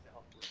deflated.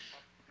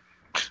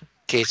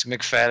 Case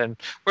McFadden.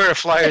 We're a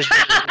Flyers.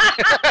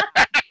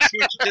 See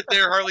what you did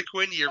there, Harley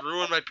Quinn? You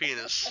ruined my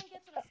penis.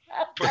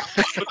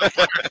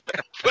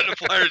 Put a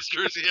Flyers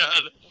jersey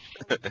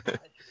on.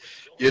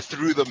 You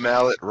threw the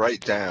mallet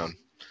right down.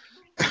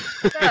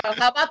 So,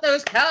 how about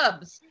those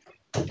Cubs?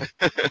 How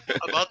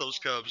about those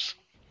Cubs?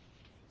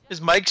 Is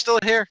Mike still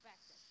here?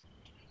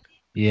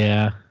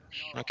 Yeah.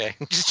 Okay,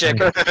 just checking.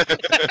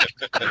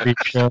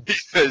 Creepshow.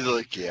 He's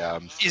like, yeah,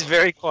 He's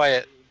very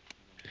quiet.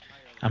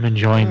 I'm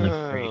enjoying the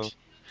Oh. praise.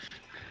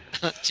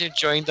 You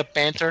enjoying the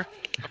banter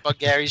about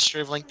Gary's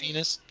shriveling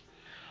penis?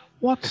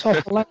 What's so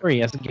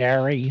hilarious,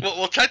 Gary?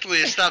 Well, technically,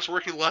 it stops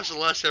working less and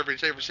less every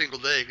single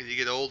day because you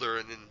get older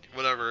and then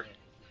whatever.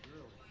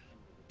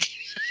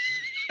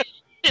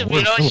 If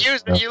you don't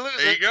use it, you lose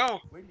There it. you go.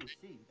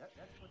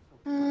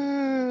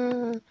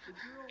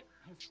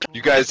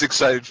 You guys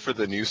excited for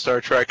the new Star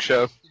Trek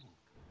show?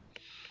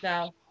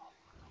 No.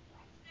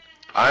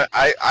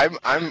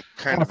 I'm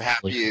kind of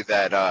happy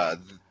that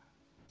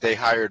they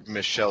hired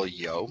Michelle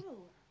Yeoh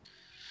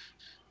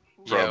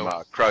from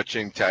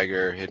Crouching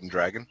Tiger, Hidden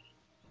Dragon.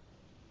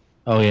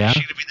 Oh yeah.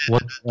 She's gonna be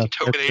What the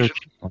token character Asian. is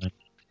she playing?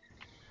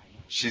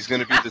 She's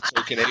going to be the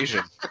token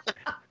Asian.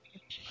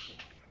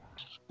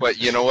 But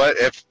you know what?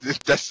 If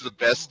that's the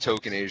best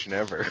token Asian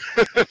ever.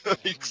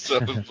 Like, so,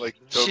 like,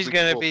 She's totally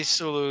gonna cool. be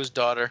Sulu's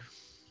daughter.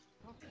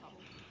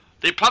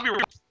 They probably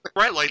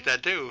write like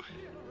that too.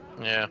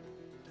 Yeah.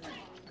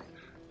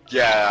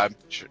 Yeah, I'm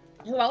sure.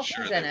 Who else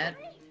Sure is they in it?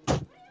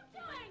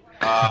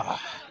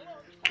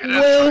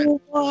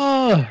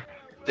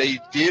 They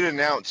did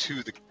announce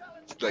who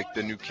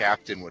the new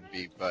captain would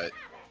be, but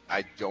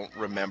I don't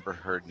remember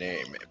her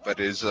name. But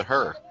it is a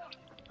her,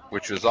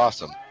 which was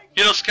awesome.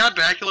 Scott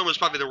Bakula was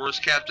probably the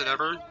worst captain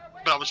ever,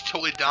 but I was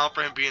totally down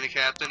for him being a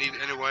captain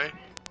anyway.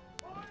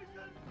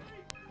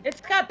 It's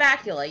Scott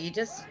Bakula. You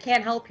just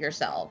can't help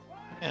yourself.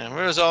 Yeah,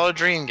 it was all a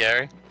dream,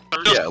 Gary.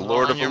 Yeah, all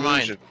Lord on of your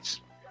mind.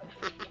 Illusions.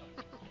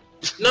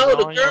 No, All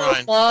the on your girl,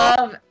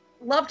 mind.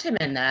 Loved him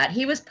in that.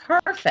 He was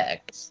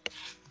perfect.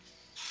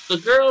 the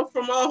girl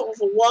from off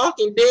of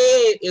Walking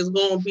Dead is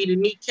going to be the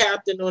new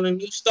captain on a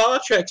new Star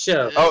Trek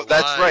show. Oh,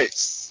 that's Why? right,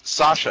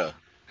 Sasha.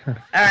 All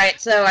right,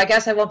 so I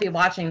guess I won't be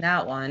watching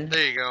that one.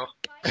 There you go.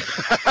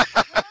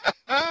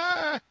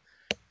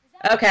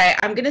 Okay,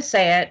 I'm gonna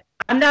say it.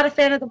 I'm not a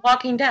fan of The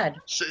Walking Dead.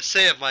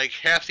 Say it, Mike.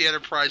 Half the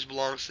Enterprise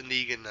belongs to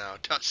Negan now.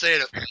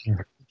 Say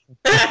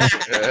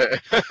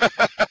it.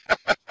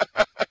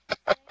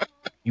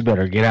 You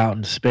better get out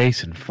in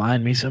space and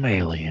find me some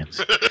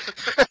aliens.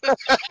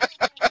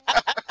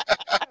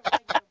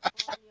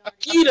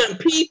 You done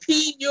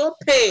pee your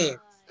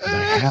pants.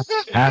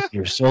 Half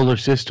your solar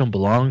system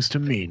belongs to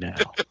me now.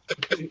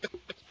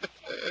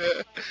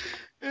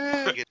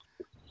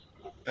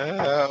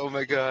 Oh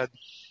my god.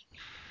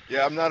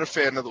 Yeah, I'm not a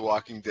fan of The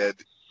Walking Dead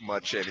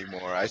much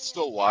anymore. I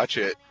still watch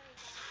it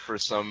for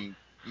some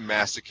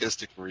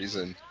masochistic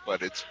reason,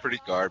 but it's pretty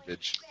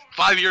garbage.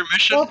 5-year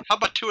mission? Well- How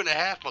about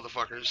 2.5,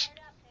 motherfuckers?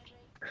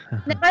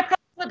 Now, my problem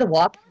with The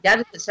Walking Dead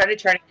is it started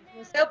turning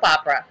into a soap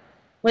opera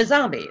with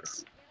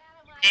zombies.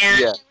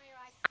 Yeah,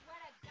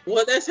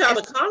 Well, that's how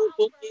the comic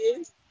book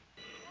is.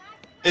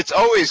 it's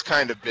always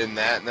kind of been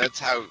that, and that's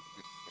how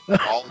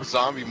all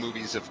zombie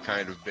movies have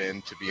kind of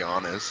been, to be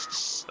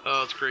honest.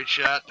 Oh, it's a great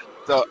shot.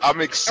 So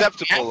I'm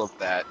acceptable of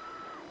that,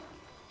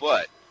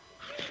 but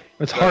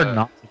It's hard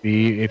not to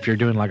be if you're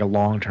doing like a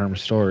long-term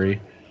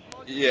story.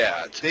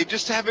 yeah, they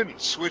just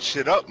haven't switched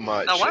it up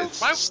much. Now, why-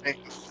 It's why- the same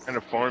kind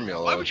of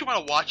formula. Why would you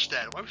want to watch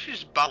that? Why would you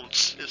just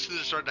bounce as soon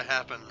as it started to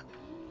happen?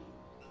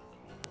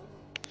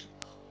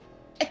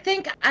 I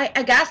think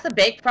I guess the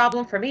big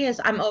problem for me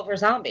is I'm over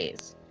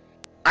zombies.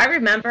 I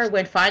remember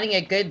when finding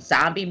a good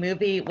zombie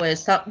movie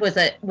was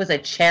a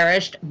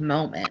cherished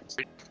moment.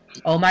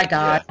 Oh my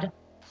god,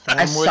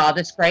 I saw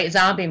this great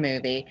zombie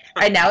movie,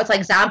 and now it's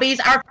like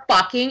zombies are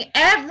fucking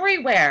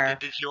everywhere.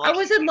 Did you I watch?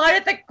 was in line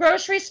at the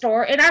grocery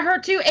store and I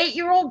heard 2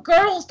 8-year-old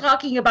girls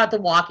talking about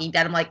The Walking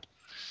Dead. I'm like,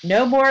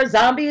 no more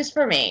zombies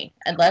for me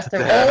unless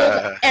they're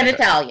old and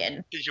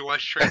Italian. Did you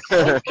watch Train?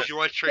 Did you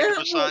watch Train to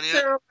That Busan would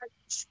yet? sound like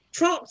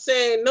Trump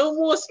saying no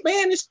more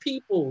Spanish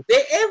people.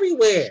 They're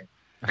everywhere.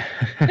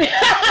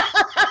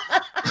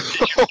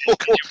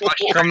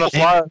 Come to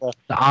Florida.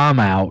 I'm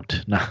out.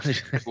 No.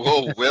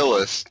 Whoa,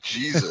 Willis,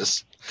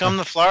 Jesus, Come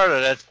to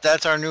Florida.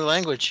 That's our new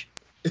language.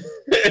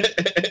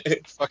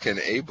 fucking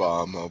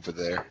A-bomb over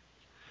there.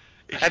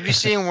 Have you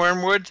seen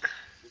Wormwood?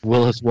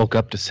 Willis woke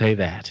up to say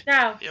that.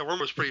 No. Yeah,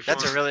 Wormwood's pretty fun.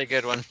 That's a really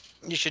good one.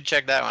 You should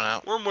check that one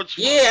out. Wormwood's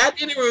fun. Yeah, I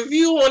did a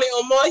review on it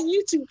on my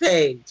YouTube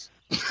page.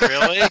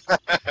 Really?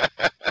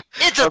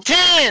 It's a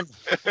 10!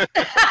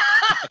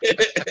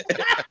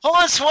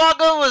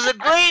 Hornswoggle was a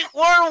great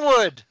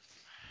Wormwood!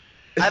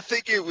 I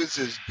think it was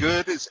as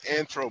good as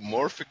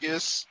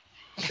Anthropomorphagus.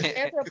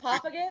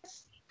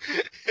 Anthropophagus?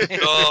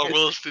 Oh,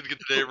 Willis didn't get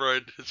the name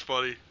right. It's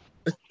funny.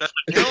 The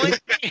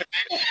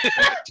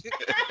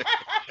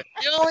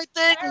only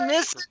thing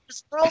missing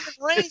is Roman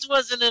Reigns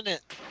wasn't in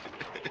it.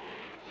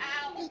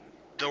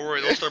 Don't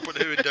worry, they'll start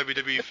putting him in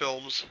WWE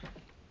films.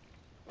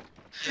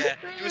 Yeah,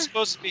 he was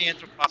supposed to be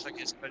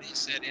Anthropophagus, but he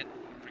said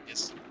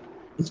Anthropophagus.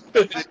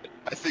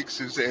 I think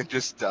Suzanne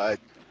just died.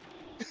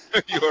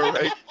 You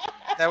alright?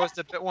 That was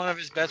one of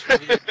his best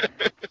reviews.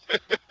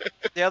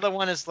 The other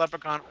one is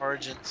Leprechaun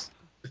Origins.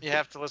 You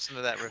have to listen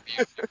to that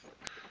review.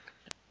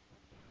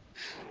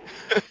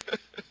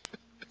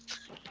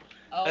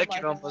 Oh I my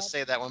can almost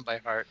say that one by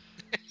heart.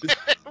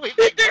 We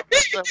make fun of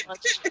it so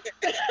much.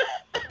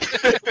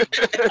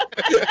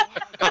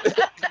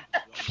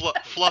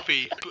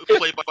 Fluffy,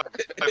 played by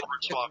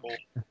Hornswoggle.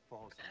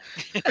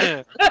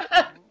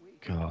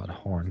 God,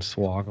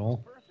 Hornswoggle.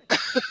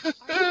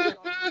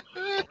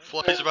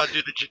 Fluffy's about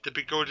to do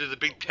go to the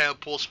big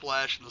tadpole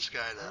splash in the sky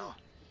now.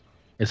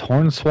 Is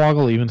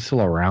Hornswoggle even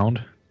still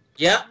around?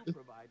 Yep.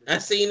 I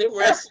seen him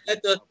wrestle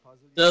at the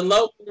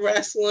local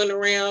wrestling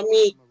around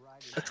me.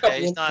 Yeah,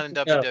 he's not in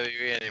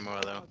WWE anymore,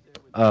 though.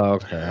 Oh,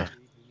 okay.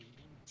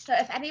 So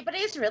if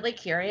anybody's really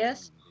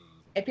curious,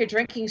 if you're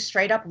drinking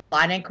straight up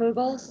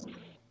Leinenkugels,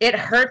 it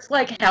hurts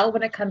like hell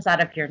when it comes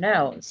out of your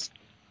nose.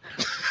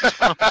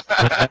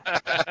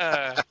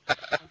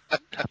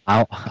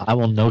 I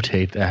will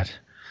notate that.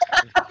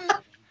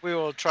 We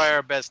will try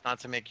our best not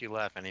to make you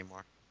laugh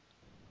anymore.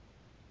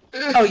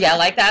 Oh yeah,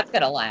 like that's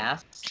gonna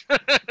last.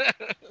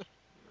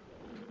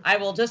 I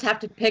will just have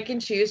to pick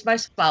and choose my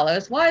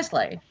swallows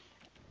wisely.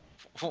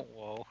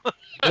 Whoa.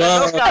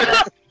 Well,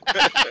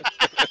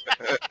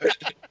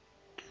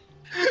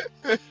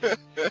 And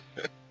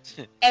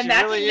She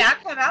that really did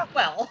not come out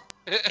well.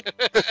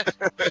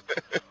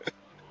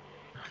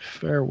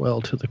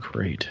 Farewell to the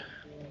crate.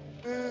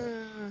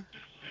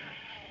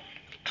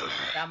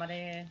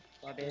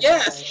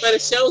 yes, but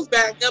it shows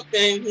back up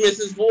in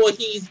Mrs.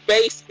 Voorhees'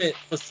 basement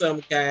for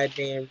some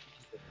goddamn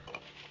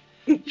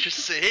reason. Just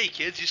say, hey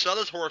kids, you saw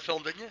this horror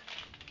film, didn't you?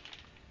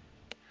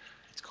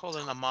 It's called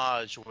an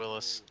homage,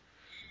 Willis.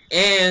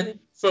 And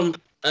from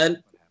I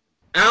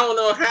don't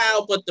know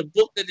how, but the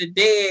Book of the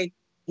Dead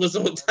was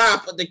on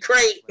top of the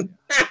crate.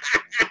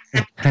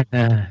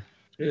 No,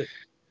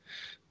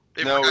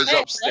 it was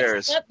Hey,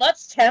 upstairs.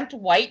 let's tempt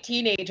white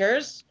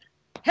teenagers.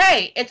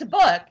 Hey, it's a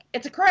book.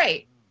 It's a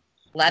crate.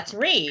 Let's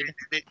read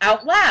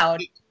out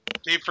loud.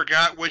 They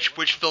forgot which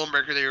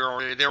filmmaker they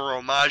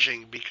were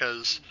homaging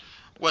because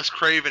Wes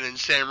Craven and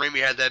Sam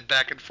Raimi had that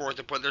back and forth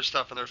to put their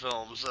stuff in their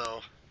films.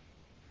 So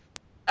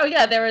Oh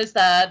yeah, there was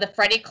the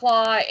Freddy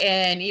Claw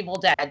in Evil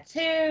Dead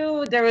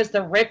 2. There was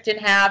the ripped in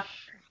half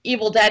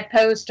Evil Dead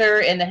poster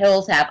in The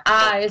Hills Have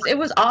Eyes. It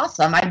was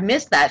awesome. I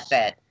missed that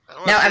shit.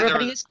 Now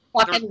everybody is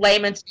fucking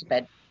lame and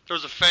stupid. There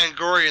was a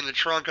Fangoria in the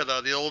trunk of the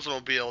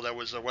Oldsmobile that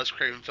was a Wes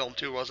Craven film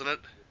too, wasn't it?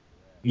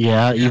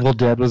 Yeah, Evil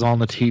Dead was on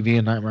the TV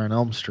in Nightmare on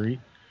Elm Street.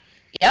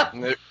 Yep.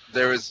 And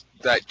there was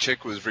that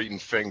chick was reading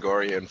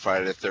Fangoria in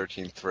Friday the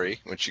 13th 3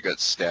 when she got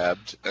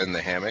stabbed in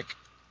the hammock,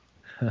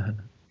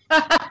 and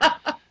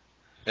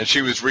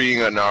she was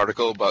reading an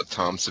article about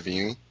Tom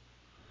Savini.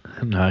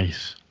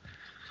 Nice.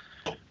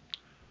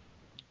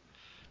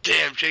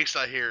 Damn, Jake's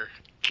not here.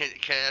 Can't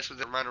ask for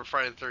the reminder of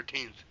Friday the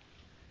 13th.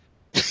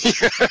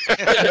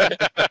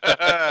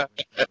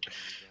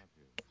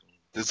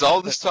 Does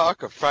all this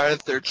talk of Friday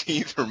the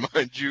 13th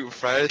remind you of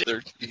Friday the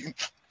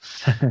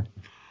 13th?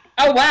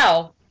 Oh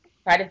wow,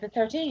 Friday the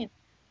 13th.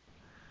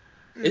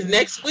 It's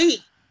next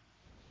week.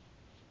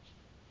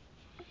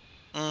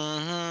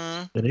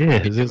 Mm-hmm. It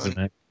is, isn't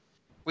it?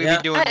 We Yeah.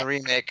 be doing the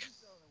remake.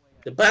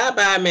 The Bye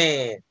Bye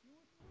Man.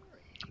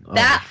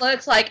 That Oh,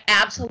 looks like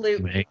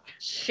absolute remake.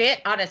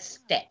 shit on a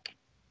stick.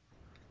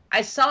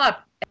 I saw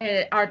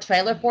our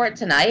trailer for it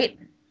tonight,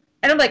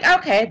 and I'm like,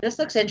 okay, this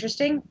looks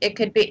interesting. It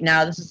could be.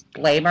 No, this is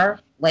lamer.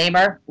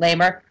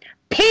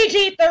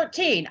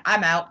 PG-13.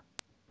 I'm out.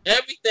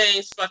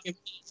 Everything's fucking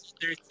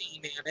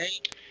PG-13 now. They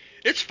ain't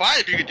It's fine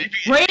if you could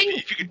Bring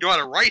if you could know how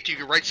to write. You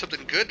could write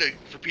something good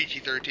for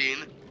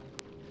PG-13.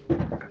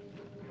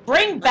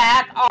 bring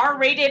back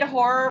R-rated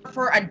horror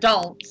for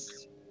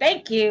adults.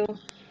 Thank you.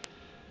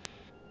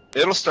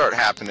 It'll start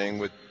happening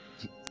with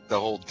the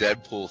whole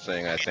Deadpool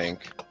thing, I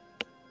think.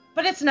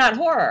 But it's not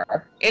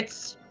horror.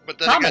 It's But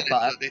then comic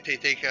again, book. they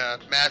take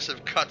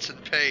massive cuts in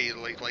pay. They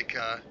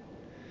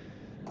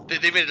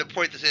made it a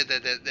point to say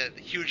that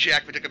Hugh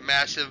Jackman took a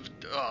massive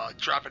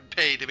drop in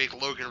pay to make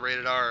Logan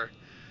rated R.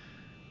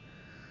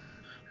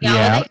 Yeah,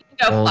 well, they can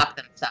go well, fuck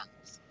themselves.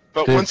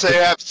 But The- once they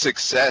have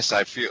success,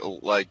 I feel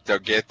like they'll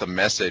get the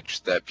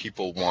message that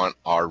people want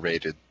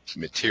R-rated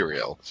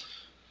material.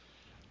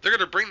 They're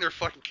gonna bring their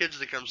fucking kids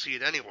to come see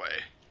it anyway.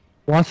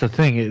 Well, that's the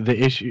thing. The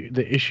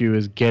issue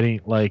is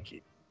getting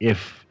like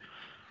if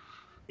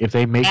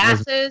they make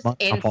as Asses much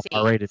in of an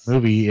R-rated seats.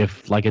 movie,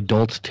 if like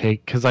adults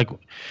take, because like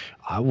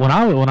when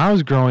I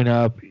was growing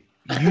up,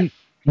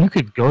 you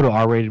could go to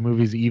R-rated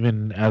movies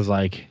even as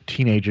like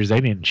teenagers.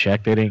 They didn't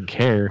check, they didn't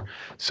care.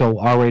 So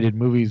R-rated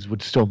movies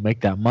would still make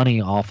that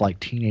money off like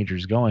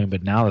teenagers going.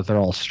 But now that they're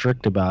all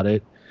strict about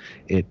it,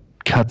 it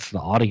cuts the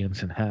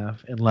audience in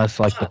half unless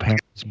like the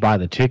parents buy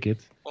the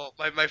tickets. Well,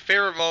 my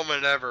favorite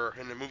moment ever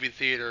in the movie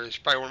theater is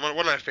probably one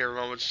of my favorite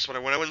moments is when I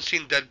went and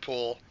seen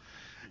Deadpool,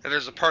 and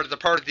there's the part at the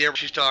end where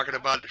she's talking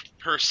about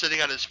her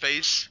sitting on his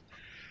face,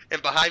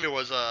 and behind me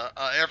was a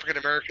African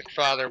American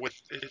father with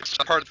his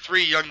part of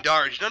 3 young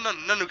daughters. None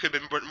who could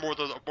have been more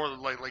than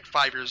like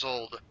 5 years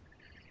old,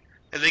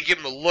 and they give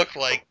him a look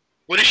like,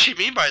 "What does she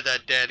mean by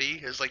that, Daddy?"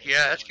 It's like,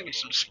 yeah, that's gonna be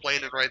some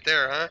splaining right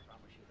there, huh?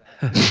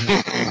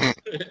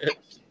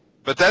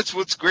 But that's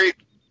what's great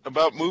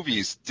about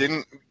movies.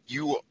 Didn't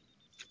you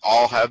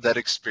all have that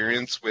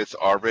experience with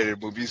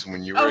R-rated movies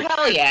when you were Oh, a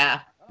hell kid? yeah.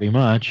 Pretty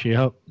much,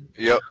 yep.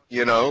 Yep,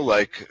 you know,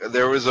 like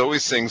there was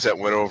always things that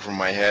went over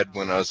my head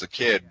when I was a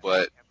kid,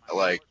 but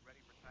like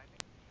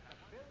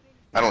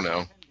I don't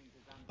know.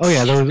 Oh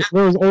yeah,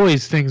 there was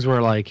always things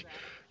where like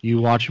you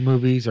watch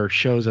movies or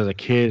shows as a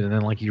kid, and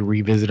then like you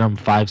revisit them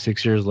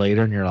 5-6 years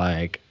later, and you're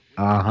like,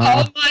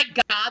 Oh my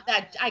god,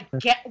 that I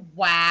get.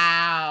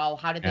 Wow,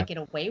 how did Yeah. they get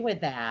away with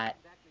that?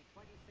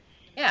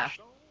 Yeah.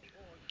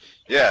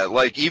 Yeah,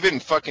 like even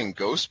fucking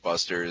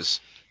Ghostbusters.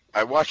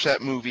 I watched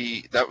that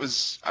movie.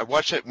 I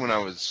watched it when I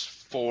was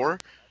 4,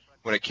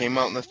 when it came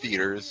out in the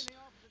theaters,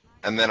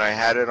 and then I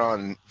had it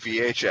on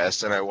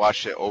VHS, and I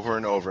watched it over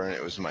and over, and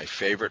it was my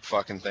favorite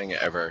fucking thing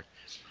ever.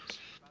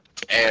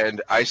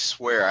 And I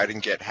swear I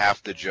didn't get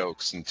half the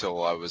jokes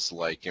until I was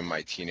like in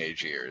my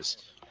teenage years.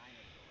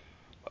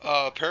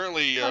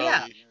 Apparently, Oh,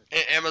 yeah.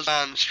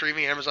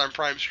 Amazon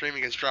Prime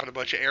streaming has dropped a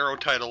bunch of Arrow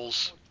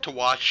titles to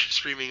watch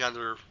streaming on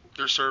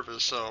their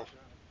service. So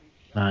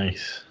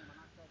nice.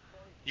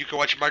 you can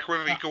watch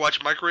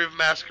Microwave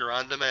Massacre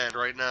on demand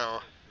right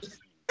now, Is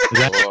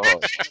that, Oh,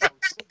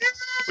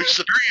 which is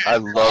a I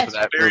love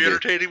that very movie.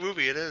 entertaining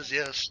movie. It is,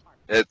 yes.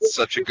 It's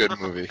such a good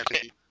movie.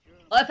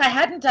 Well, if I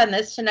hadn't done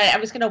this tonight, I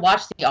was going to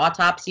watch the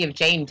autopsy of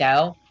Jane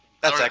Doe.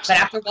 That's But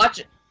excellent.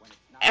 But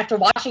after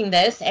watching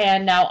this,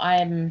 and now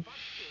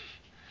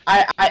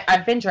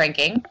I've been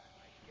drinking.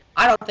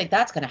 I don't think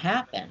that's going to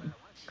happen.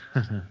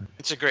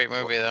 It's a great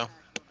movie, though.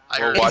 I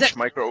We'll heard Is watch it-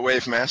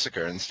 Microwave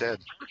Massacre instead.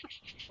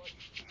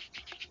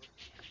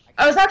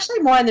 I was actually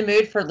more in the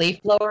mood for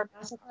Leaf Blower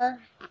Massacre.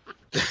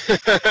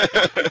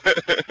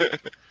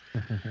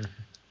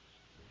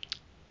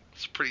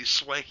 it's a pretty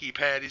swanky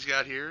pad he's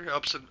got here.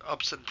 Ups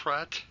and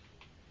Pratt.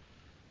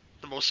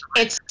 The most.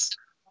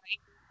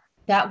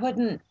 That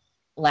wouldn't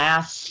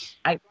last.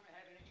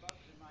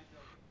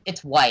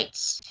 It's white.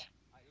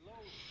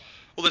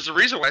 Well, there's a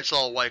reason why it's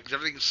all white, because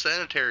everything's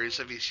sanitary,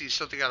 so if he sees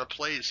something out of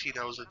place, he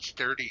knows it's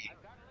dirty.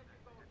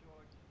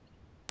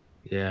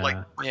 yeah. Like-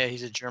 Yeah,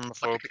 he's a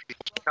germaphobe. Like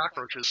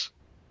cockroaches.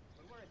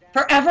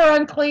 Forever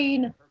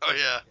unclean. Oh,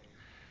 yeah.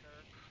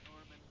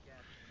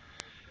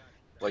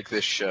 Like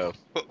this show.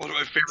 One of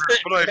my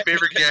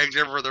favorite gags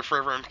ever for the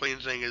Forever Unclean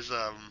thing is,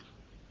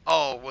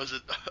 was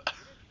it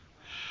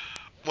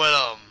when,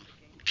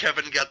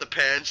 Kevin got the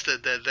pants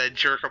that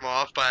jerk him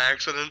off by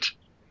accident?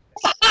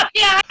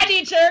 Yeah, and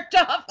he jerked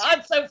off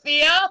on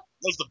Sophia. That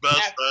was the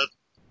best,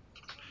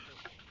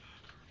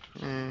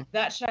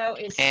 That show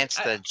is. Ants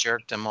that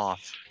jerked him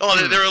off. Oh,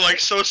 they were like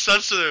so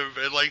sensitive,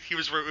 and like he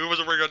wasn't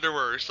wearing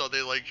underwear, so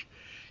they like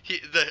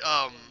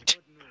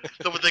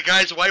the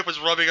guy's wife was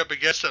rubbing up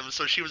against him,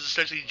 so she was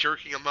essentially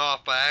jerking him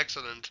off by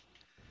accident.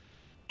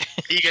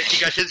 He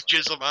got his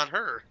jism on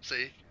her.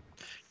 See,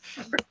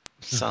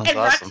 Sounds And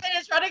awesome.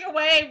 Roxanne is running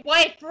away.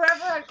 White,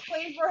 forever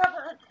unclean,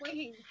 forever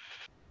unclean.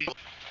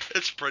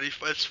 It's pretty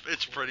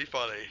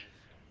funny.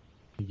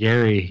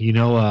 Gary, you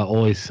know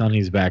Always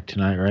Sunny's back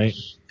tonight, right?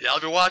 Yeah, I'll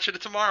be watching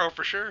it tomorrow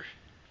for sure.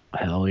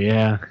 Hell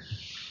yeah.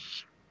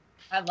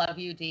 I love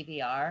you,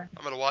 DVR.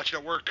 I'm gonna watch it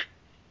at work.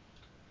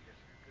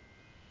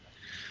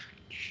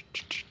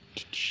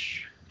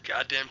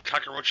 Goddamn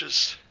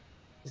cockroaches.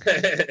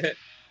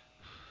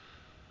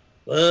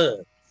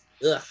 Ugh.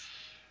 Ugh.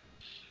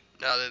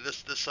 Now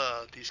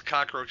these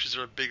cockroaches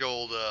are a big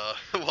old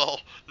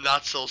well,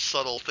 not so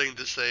subtle thing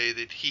to say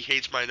that he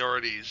hates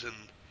minorities and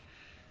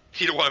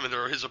he don't want them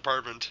in his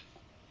apartment.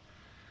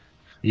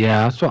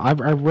 Yeah, so I've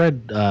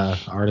read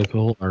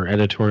article or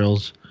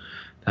editorials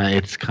that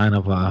it's kind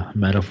of a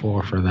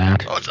metaphor for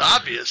that. Oh, it's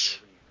obvious.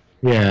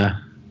 Yeah.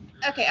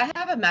 Okay, I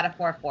have a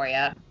metaphor for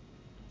you.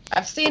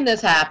 I've seen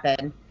this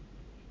happen.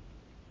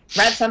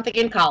 Read something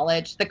in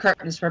college. The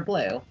curtains were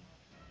blue.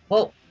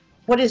 Well,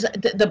 what is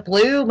the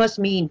blue? Must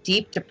mean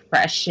deep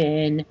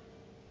depression.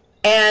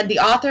 And the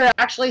author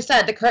actually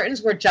said the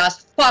curtains were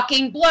just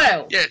fucking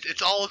blue. Yeah,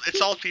 it's all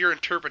to your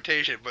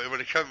interpretation, but when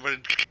it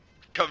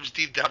comes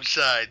deep down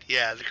inside,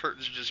 yeah, the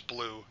curtains are just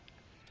blue.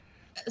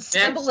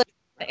 Symbolism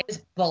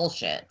is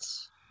bullshit.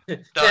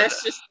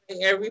 That's just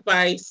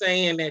everybody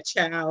saying that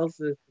Charles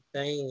is the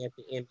thing at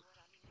the end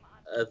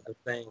of the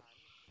thing.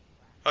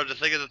 Oh, the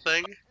thing of the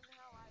thing?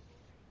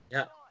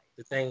 Yeah,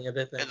 the thing of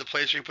the thing. And the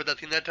place where you put that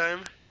thing that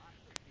time?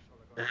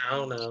 I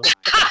don't know.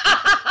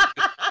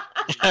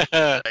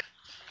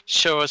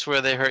 Show us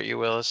where they hurt you,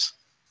 Willis.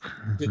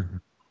 Show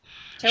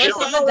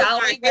us in the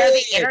dolly where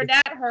the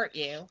internet hurt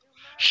you.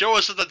 Show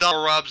us that the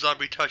dollar Rob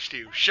Zombie touched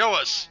you. Show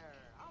us.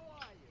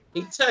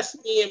 He touched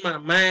me in my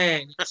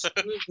mind. He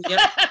screwed me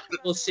up.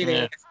 Bullshit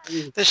Yeah.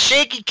 ass. The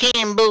shaky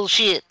cam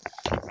bullshit.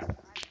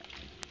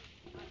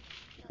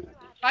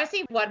 If I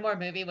see one more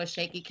movie with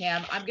shaky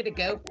cam, I'm gonna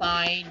go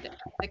find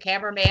the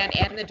cameraman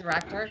and the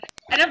director,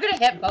 and I'm gonna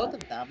hit both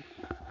of them.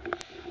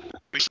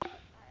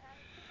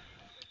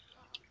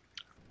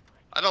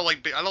 I don't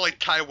like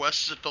Ty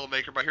West as a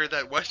filmmaker, but I hear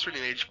that Western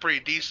Age is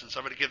pretty decent, so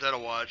I'm gonna give that a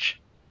watch.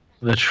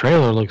 The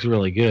trailer looks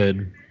really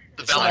good.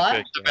 The It's Valley, not What?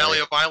 good, the Gary. Valley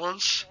of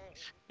Violence.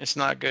 It's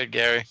not good,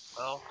 Gary.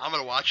 Well, I'm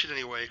gonna watch it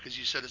anyway because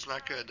you said it's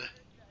not good.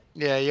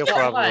 Yeah, you'll What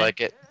probably one?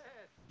 like it.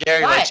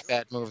 Gary What? likes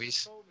bad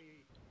movies.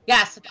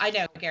 Yes, I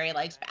know Gary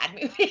likes bad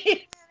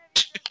movies.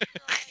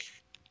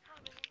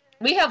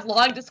 We have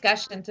long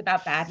discussions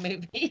about bad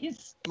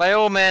movies. My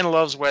old man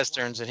loves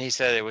westerns, and he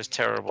said it was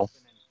terrible.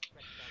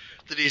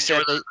 Did he He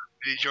said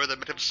enjoy the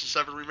Magnificent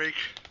Seven remake?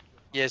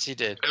 Yes, he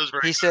did. It was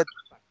very.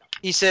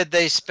 He said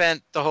they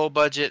spent the whole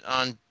budget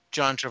on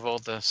John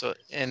Travolta,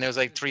 and there was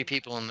like 3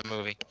 people in the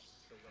movie.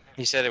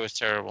 He said it was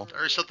terrible,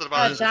 There's something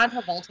about it. John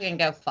Travolta can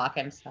go fuck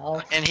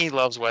himself. and he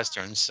loves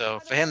westerns. So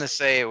for him to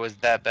say it was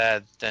that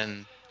bad,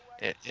 then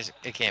it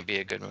can't be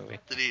a good movie.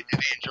 Did he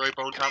enjoy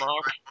Bone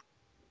Tomahawk?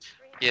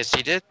 Yes,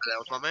 he did. That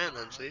was my man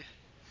then. See.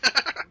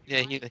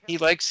 Yeah, he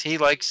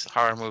likes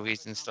horror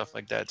movies and stuff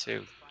like that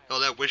too. Oh,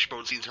 that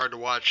wishbone scene's hard to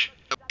watch.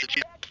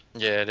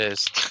 Yeah, it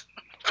is.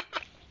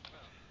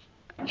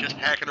 Just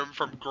hacking him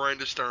from groin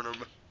to sternum.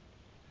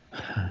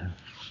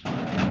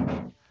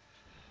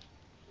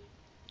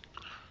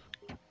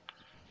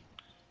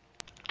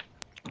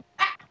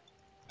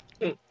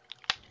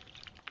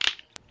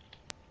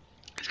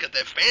 He's got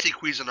that fancy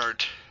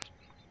Cuisinart.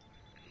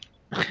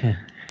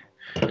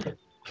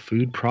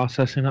 Food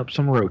processing up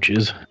some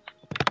roaches.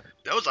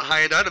 That was a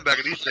high-end item back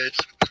in these days.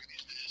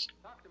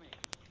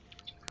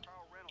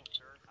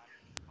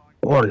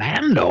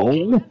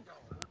 Orlando?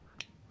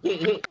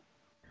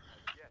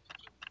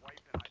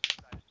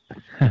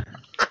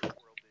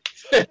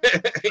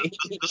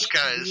 This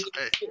guy is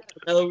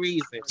No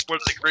reason. it's one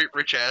of the great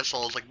rich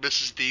assholes like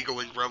Mrs.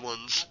 Deagle and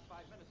Gremlins.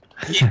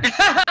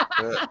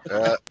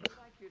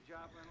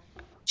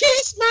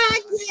 Kiss my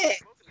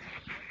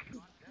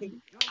dick.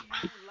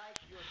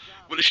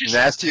 What did she say?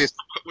 Nastiest.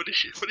 What did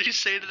she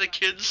say to the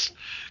kids?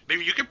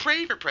 Maybe you can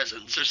pray for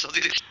presents or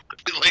something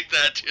like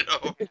that, you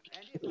know?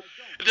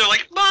 And they're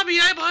like, "Mommy,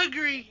 I'm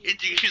hungry." And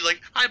she's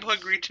like, "I'm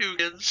hungry too,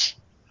 kids."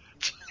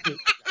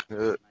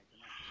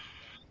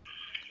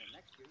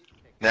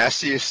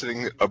 Nastiest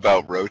thing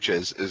about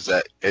roaches is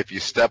that if you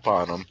step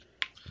on them,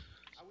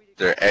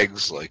 their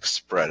eggs like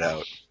spread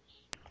out.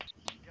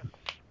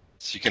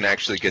 So you can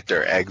actually get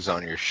their eggs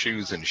on your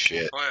shoes and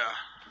shit. Oh yeah.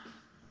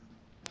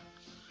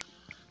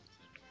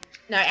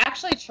 No, I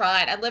actually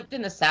tried. I lived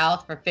in the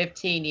South for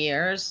 15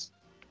 years,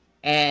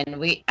 and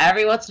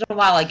every once in a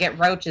while I get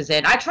roaches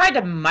in. I tried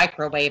to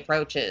microwave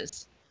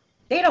roaches.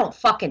 They don't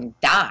fucking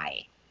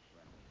die.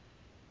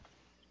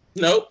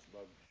 Nope.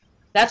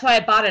 That's why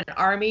I bought an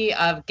army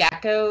of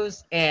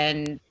geckos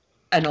and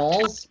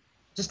anoles.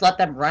 Just let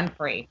them run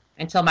free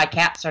until my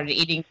cat started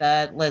eating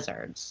the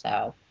lizards.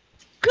 So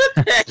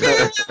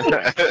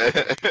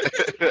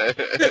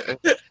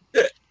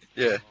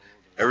Yeah.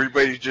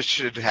 Everybody just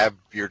should have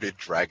bearded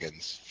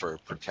dragons for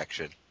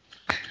protection.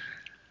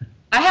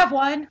 I have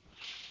one.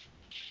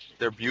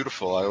 They're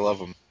beautiful. I love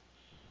them.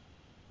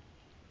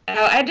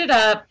 I ended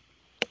up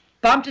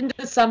bumped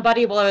into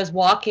somebody while I was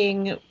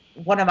walking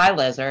one of my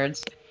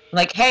lizards.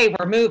 Like, hey,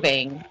 we're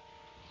moving.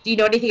 Do you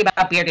know anything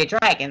about bearded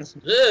dragons?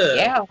 Ugh,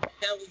 Yeah. what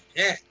the hell is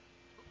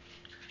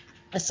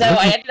that? So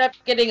I ended up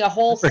getting a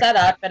whole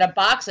setup and a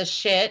box of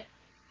shit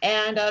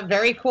and a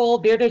very cool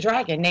bearded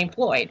dragon named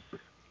Floyd.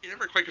 You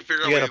never quite could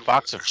figure out You got what a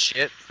box of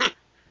shit. I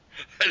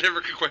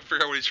never could quite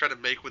figure out what he's trying to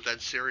make with that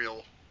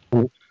cereal.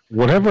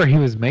 Whatever he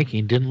was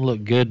making didn't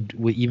look good,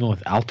 even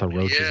with alta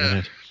roaches in Yeah.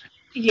 it.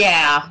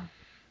 Yeah.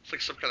 It's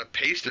like some kind of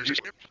paste or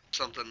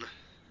something.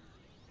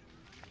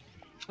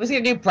 Was he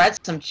gonna do bread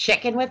some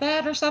chicken with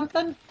that or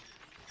something?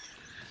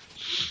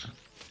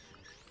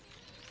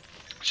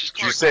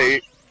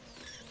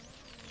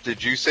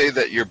 Did you say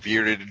that your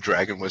bearded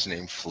dragon was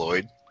named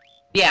Floyd?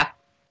 Yeah.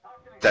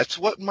 That's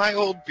what my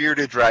old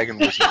bearded dragon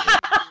was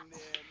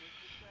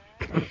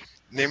named.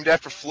 Named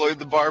after Floyd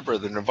the Barber,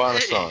 the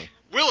Nirvana song.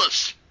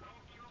 Willis!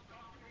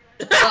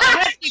 Well, I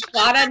had an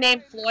iguana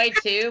named Floyd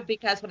too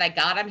because when I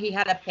got him, he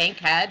had a pink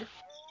head.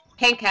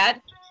 Pink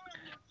head.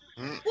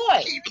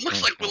 Floyd. It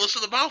looks like Willis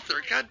in the mouth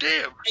there,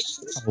 goddamn.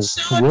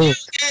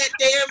 Willis.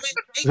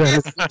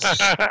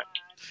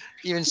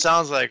 Even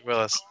sounds like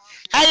Willis.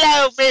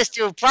 Hello,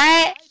 Mr.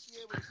 Pratt.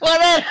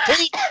 What up,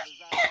 Pete?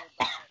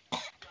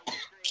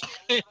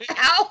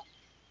 Ow.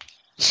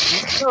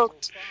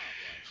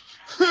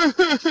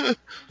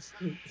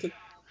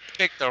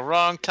 Picked the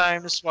wrong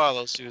time to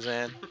swallow,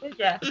 Suzanne.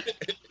 Yeah.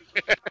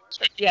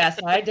 Yes,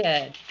 I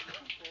did.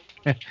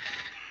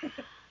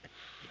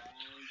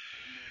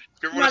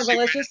 Come on, well,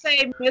 let's just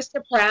say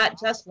Mr. Pratt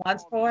just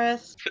once for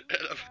us.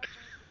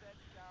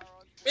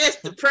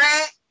 Mr.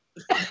 Pratt!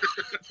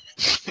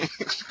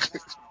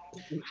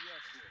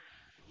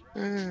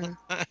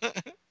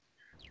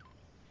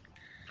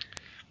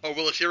 Oh,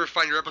 Willis, you ever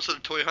find your episode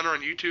of Toy Hunter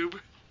on YouTube?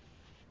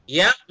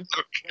 Yep.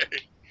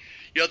 Okay.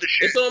 You have to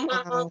share. It's on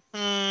my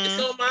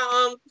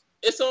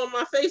it's on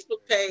my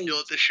Facebook page. You'll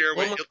have to share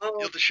with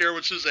you'll have to share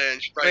with Suzanne.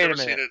 She's probably Wait a never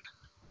seen minute. it.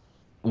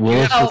 You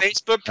Willis have a was-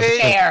 Facebook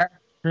page? There.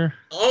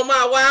 On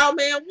my Wild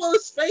Man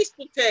Willis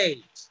Facebook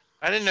page.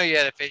 I didn't know you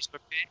had a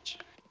Facebook page.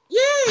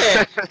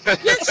 Yeah.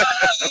 Yes,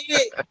 I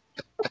did.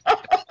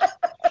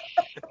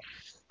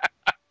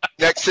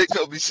 Next thing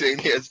he'll be saying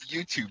he has a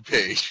YouTube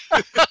page.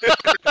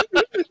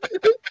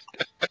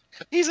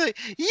 He's like,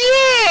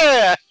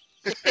 yeah!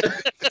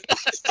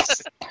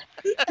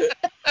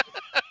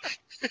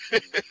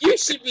 You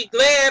should be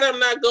glad I'm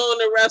not going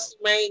to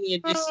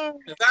WrestleMania this year,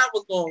 because I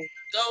was going to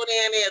go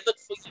down there and look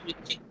for you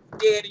and kick you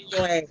dead in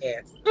your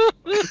ass.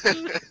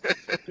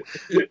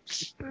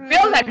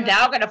 Bill, I'm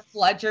now going to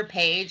flood your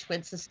page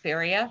with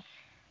Suspiria.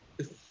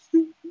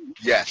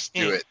 Yes,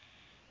 do it.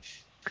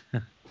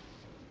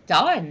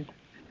 Done.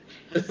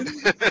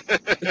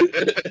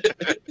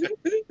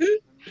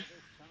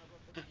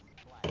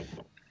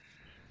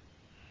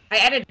 I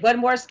added one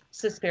more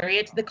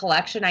Suspiria to the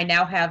collection. I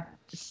now have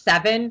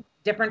 7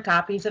 different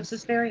copies of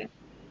Suspiria.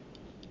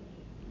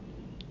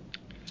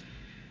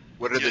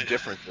 What are the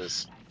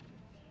differences?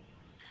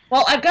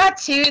 Well, I've got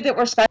 2 that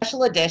were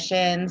special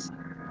editions.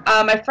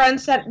 My friend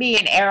sent me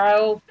an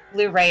Arrow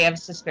Blu-ray of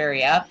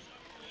Suspiria.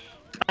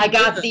 I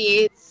got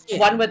the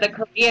one with the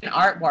Korean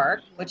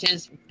artwork, which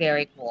is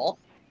very cool.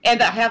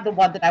 And I have the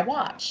one that I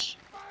watch.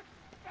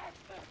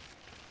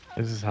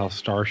 This is how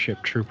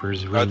Starship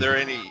Troopers Are really... there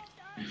any...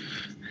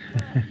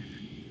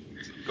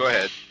 Go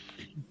ahead.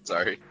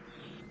 Sorry.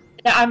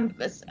 Yeah,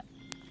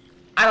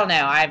 I don't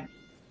know.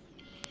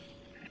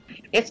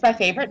 It's my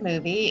favorite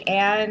movie,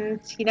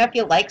 and you know, if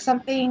you like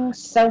something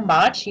so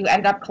much, you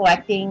end up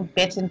collecting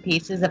bits and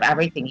pieces of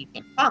everything you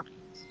can find.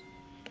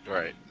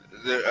 Right.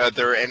 Are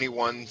there any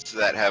ones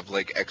that have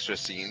like extra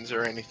scenes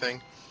or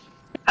anything?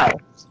 Oh,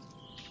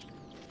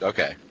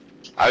 Okay.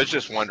 I was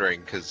just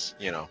wondering because,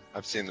 you know,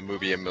 I've seen the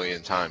movie a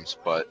million times,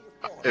 but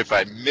if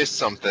I miss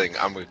something,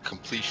 I'm a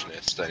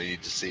completionist. I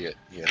need to see it.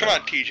 You know? Come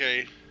on,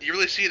 TJ. You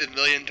really see it a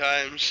million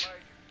times?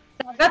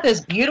 I've got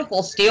this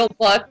beautiful steel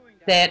book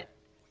that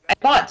I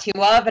bought 2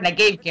 of, and I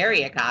gave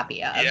Gary a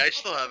copy of. Yeah, I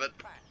still have it.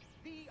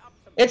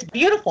 It's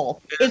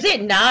beautiful. Is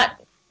it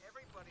not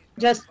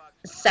just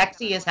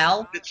sexy as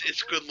hell?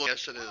 It's good look.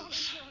 Yes, it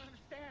is.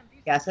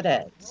 Yes, it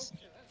is.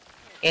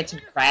 It's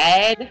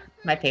red,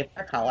 my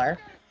favorite color.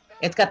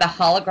 It's got the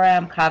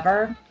hologram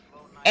cover.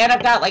 And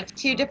I've got like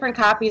 2 different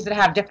copies that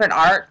have different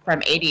art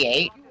from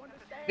 88. Have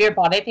you ever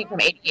bought anything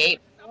from 88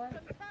 before?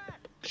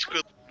 It's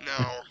good.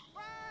 No.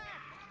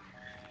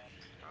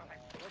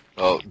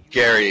 Well,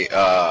 Gary,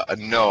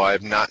 no,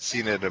 I've not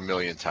seen it a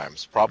million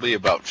times. Probably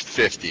about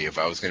 50 if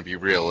I was going to be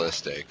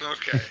realistic.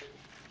 Okay.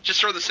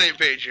 Just on the same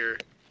page here.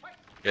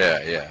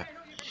 Yeah.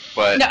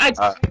 But No,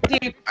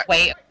 dude,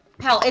 wait.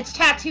 Hell, it's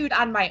tattooed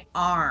on my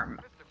arm.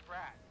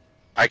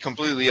 I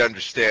completely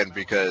understand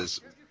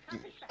because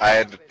I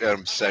had an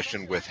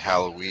obsession with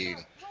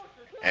Halloween,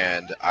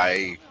 and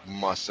I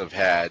must have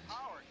had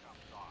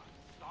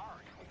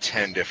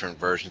 10 different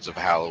versions of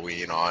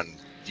Halloween on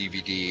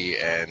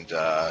DVD and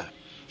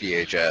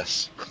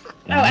VHS.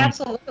 Oh,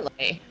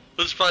 absolutely.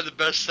 This is probably the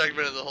best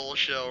segment of the whole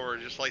show. We're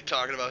just like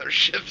talking about our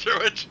shit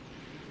through it.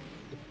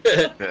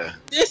 Yeah.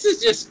 This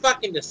is just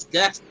fucking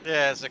disgusting.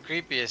 Yeah, it's the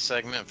creepiest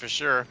segment for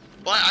sure.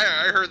 Well,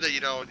 I heard that,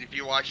 if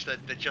you watch the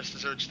Just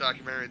Desserts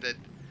documentary, that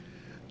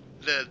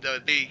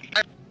they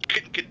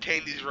couldn't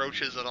contain these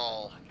roaches at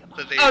all.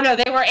 That they Oh no,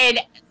 they were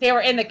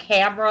in the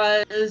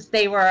cameras.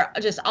 They were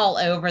just all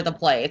over the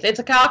place. It's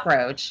a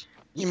cockroach.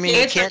 You mean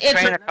you can't It's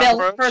train a built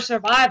cockroach? for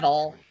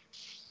survival.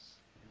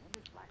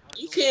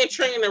 You can't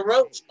train a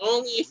roach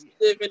only if you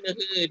live in the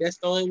hood. That's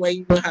the only way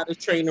you know how to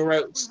train a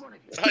roach.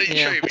 How do you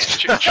Yeah. train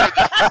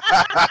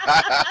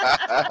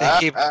They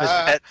keep them as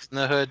pets in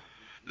the hood.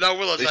 No,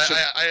 Willis, They should-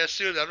 I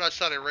assume that I'm not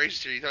sounding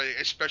racist here,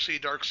 especially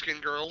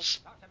dark-skinned girls.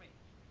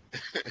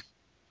 With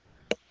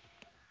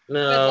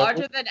No,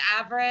 larger than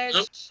average.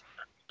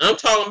 I'm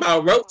talking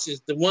about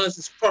roaches, the ones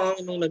that's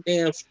crawling on the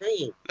damn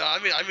screen. No, I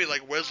mean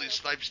like Wesley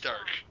Snipes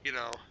dark,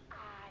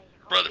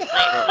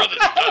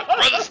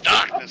 Brother's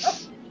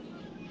darkness.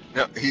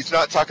 No, he's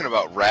not talking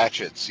about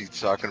ratchets. He's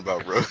talking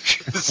about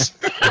roaches.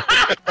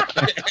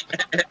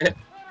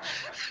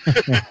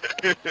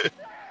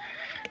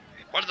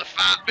 What are the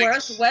five big...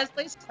 Worst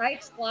Wesley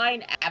Snipes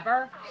line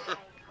ever.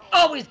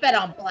 Always bet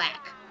on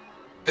black.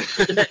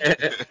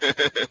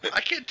 I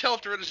can't tell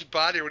if they're in his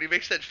body or when he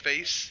makes that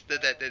face.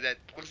 That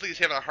looks like he's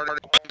having a heart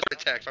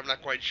attack. I'm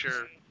not quite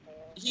sure.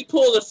 He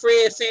pulled a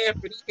Fred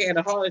Sanford. He had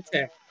a heart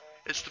attack.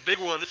 It's the big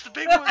one. It's the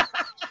big one.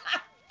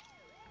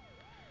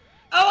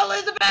 Oh,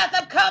 Elizabeth,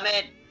 I'm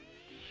coming.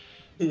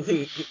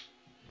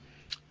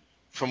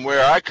 From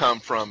where I come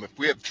from, if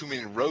we have too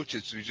many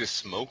roaches, we just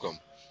smoke them.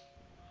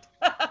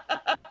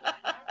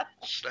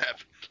 Snap.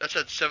 That's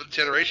that 7th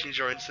generation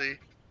joint. See.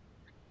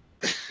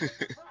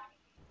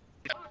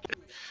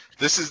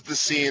 This is the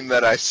scene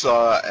that I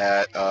saw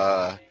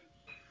at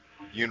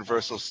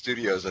Universal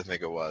Studios, I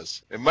think it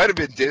was. It might have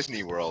been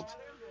Disney World.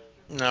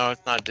 No,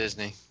 it's not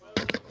Disney.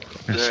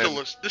 This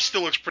Yeah.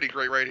 still looks pretty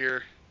great right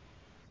here.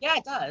 Yeah,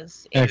 it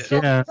does. Heck It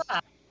still yeah. comes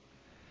up.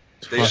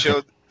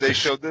 They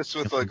showed this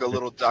with like a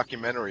little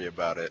documentary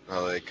about it,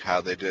 like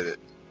how they did it.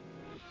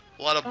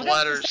 A lot of Well,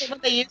 that's the bladders. same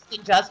what they used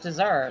in Just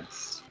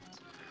Desserts.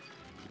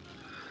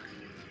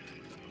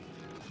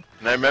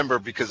 And I remember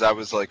because I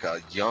was like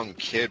a young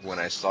kid when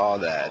I saw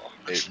that,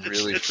 it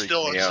really it's freaked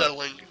still me out.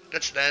 unsettling.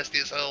 That's nasty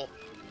as hell.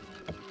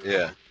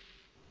 Yeah.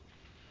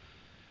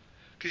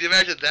 Could you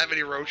imagine that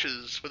many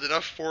roaches with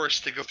enough force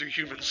to go through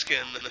human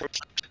skin?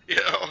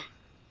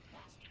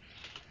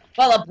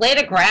 Well, a blade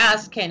of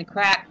grass can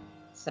crack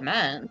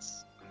cement.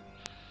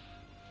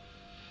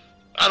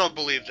 I don't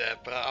believe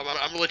that, but I'm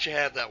gonna let you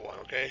have that one,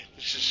 okay?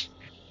 It's just...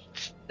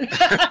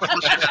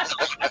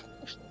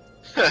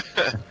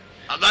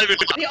 I'm not even...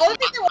 The only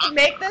thing that would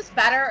make this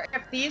better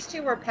if these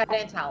two were Penn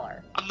and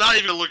Teller. I'm not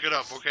even gonna look it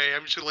up, okay?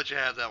 I'm just gonna let you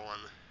have that one.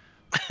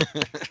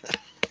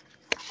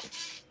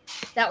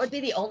 That would be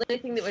the only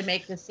thing that would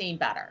make this scene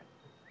better.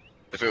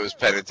 If it was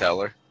Penn and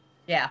Teller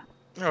Yeah.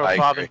 Or I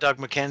Bob agree. and Doug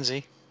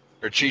McKenzie.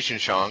 or Cheech and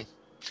Chong.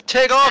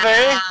 Take off,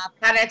 eh?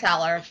 Penn and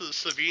Teller. This is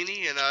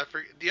Savini, and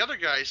the other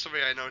guy is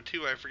somebody I know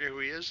too. I forget who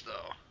he is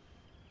though.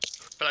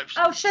 But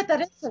Oh shit,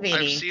 that is I've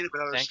Savini. seen him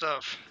in other Thank-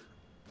 stuff.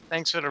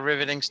 Thanks for the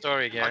riveting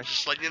story, I'm Gary.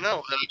 just letting you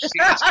know that I've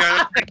seen this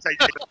kind of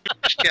things.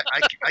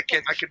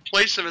 I can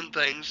place him in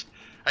things.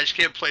 I just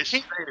can't place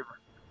his name.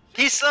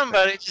 He's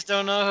somebody, just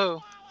don't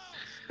know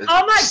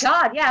Oh my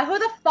god, yeah, who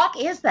the fuck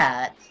is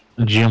that?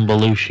 Jim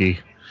Belushi.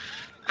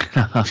 Too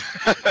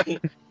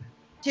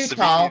Savini.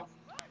 tall.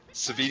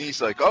 Savini's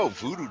like, oh,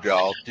 voodoo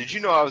doll. Did you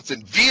know I was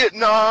in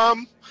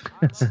Vietnam?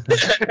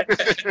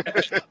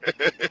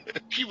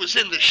 He was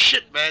in the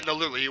shit, man. No,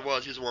 literally, he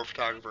was. He's a war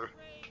photographer.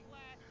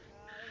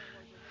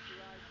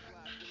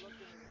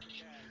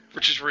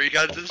 Which is where he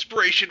got his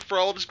inspiration for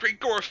all of his great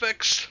gore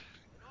effects.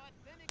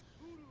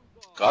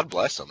 God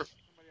bless him.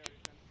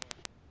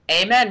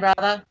 Amen,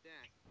 brother.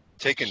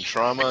 Taking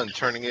trauma and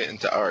turning it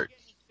into art.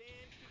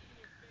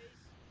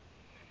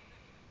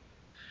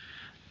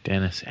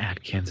 Dennis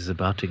Atkins is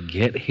about to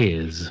get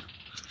his.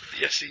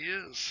 Yes, he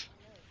is.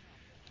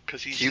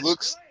 Because He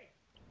looks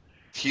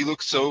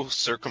so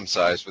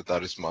circumcised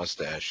without his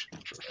mustache.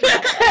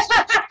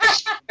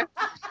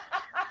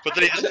 But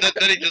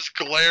then he just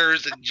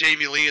glares at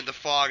Jamie Lee in the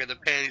fog, and the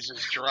panties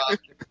just drop.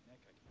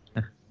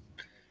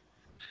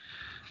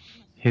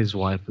 His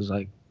wife was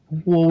like,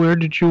 well, where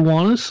did you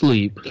want to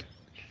sleep?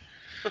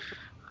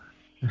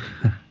 I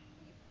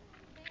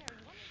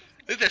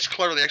think that's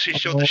clever. They actually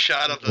showed the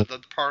shot of the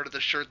part of the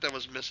shirt that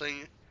was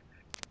missing.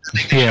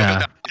 Yeah.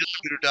 Just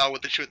scooted out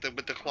with the shirt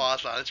with the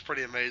cloth on. It's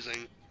pretty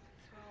amazing.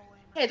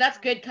 Hey, that's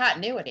good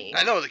continuity.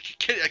 I know a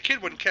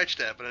kid wouldn't catch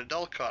that, but an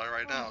adult caught it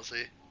right now.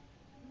 See,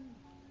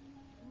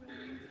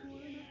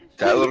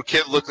 That little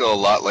kid looked a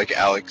lot like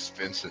Alex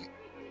Vincent.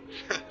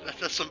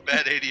 that's some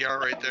bad ADR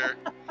right there.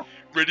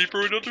 Ready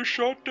for another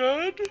shot,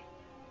 Dad?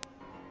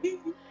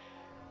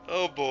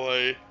 Oh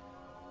boy,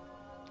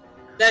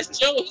 That's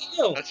Joe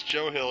Hill. that's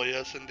Joe Hill.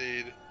 Yes,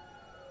 indeed.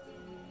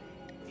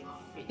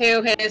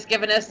 Who has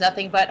given us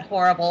nothing but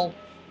horrible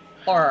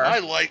horror. I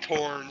liked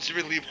horns. You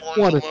can leave horns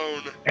What a-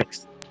 alone.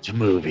 Excellent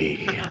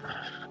movie.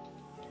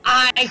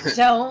 I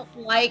don't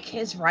like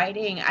his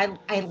writing.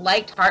 I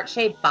liked Heart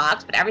Shaped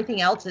Box, but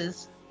everything else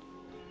is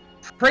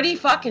pretty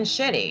fucking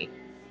shitty.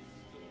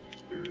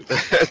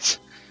 That's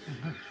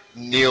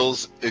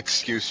Neil's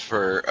excuse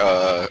for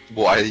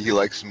why he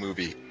likes the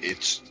movie.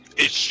 It's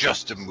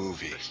just a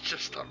movie. It's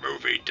just a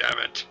movie, damn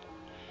it.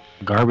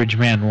 Garbage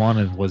Man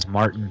 1 was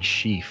Martin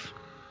Sheaf.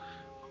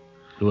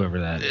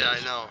 Whoever that is. Yeah, I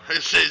know.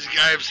 It's a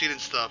guy I've seen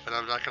and stuff, and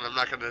I'm not gonna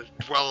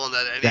dwell on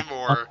that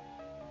anymore.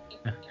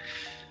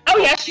 Oh,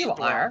 yes, you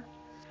are.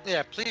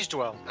 Yeah, please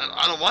dwell.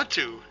 I don't want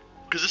to,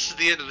 because this is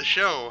the end of the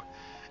show.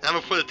 And I'm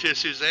gonna put it to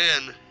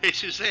Suzanne. Hey,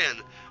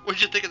 Suzanne,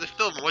 what'd you think of the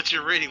film? What's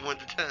your rating, 1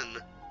 to 10?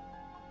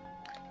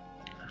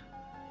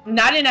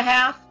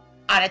 9.5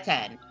 out of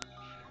 10.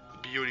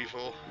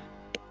 Beautiful.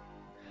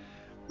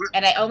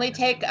 And I only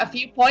take a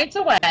few points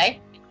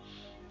away.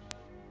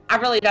 I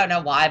really don't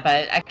know why,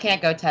 but I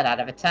can't go 10 out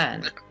of a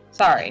 10.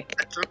 Sorry.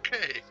 That's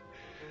okay.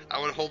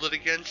 I would hold it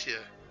against you.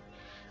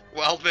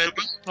 Wildman,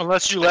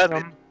 Unless you let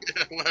him.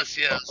 unless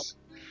yes.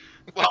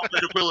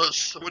 Wildman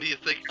Willis, what do you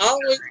think?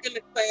 Always been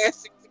a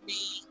classic to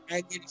me.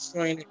 I get it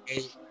straight at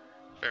 8.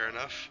 Fair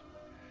enough.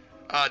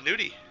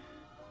 Nudie.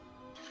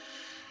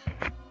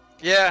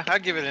 Yeah, I'll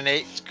give it an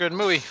 8. It's a good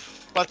movie.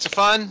 Lots of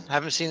fun.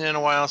 Haven't seen it in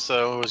a while,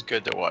 so it was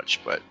good to watch.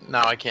 But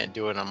now I can't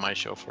do it on my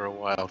show for a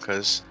while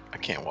because I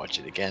can't watch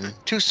it again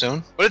too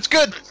soon. But it's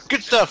good.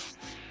 Good stuff.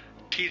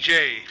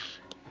 TJ.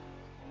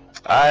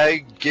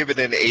 I give it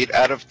an 8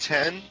 out of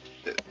 10.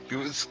 It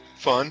was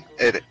fun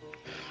and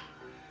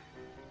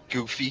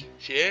goofy,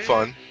 Yeah.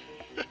 fun.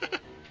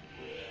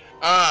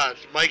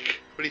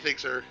 Mike, what do you think,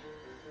 sir?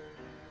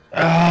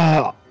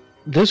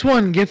 This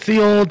one gets the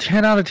old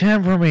 10 out of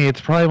 10 for me. It's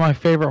probably my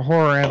favorite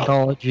horror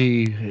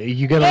anthology.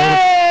 You get a little...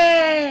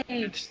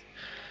 Yay!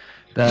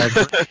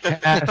 The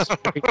great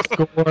cast, great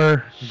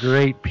score,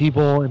 great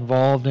people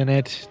involved in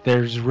it.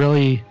 There's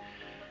really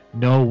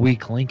no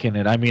weak link in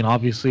it. I mean,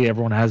 obviously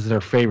everyone has their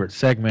favorite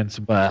segments,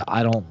 but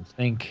I don't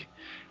think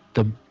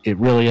it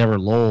really ever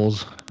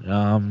lulls.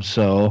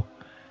 So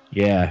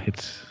yeah,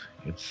 it's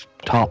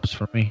tops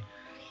for me.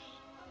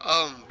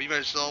 Me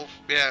myself,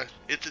 yeah,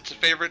 it's a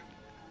favorite.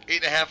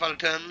 8.5 out of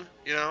 10.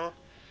 You know,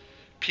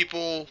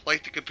 people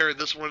like to compare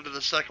this one to the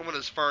second one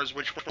as far as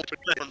which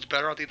one's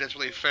better. I think that's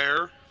really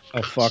fair.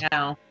 Oh fuck.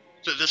 No.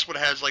 So this one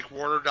has like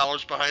Warner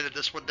dollars behind it.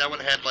 That one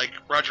had like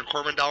Roger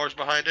Corman dollars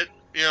behind it.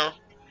 You know,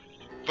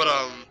 but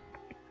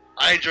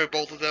I enjoy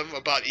both of them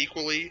about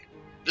equally.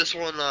 This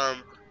one,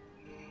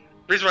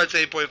 reason why I'd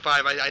say 8.5,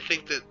 I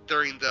think that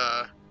during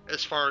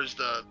as far as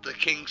the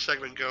King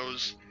segment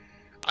goes,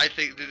 I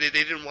think they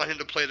didn't want him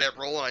to play that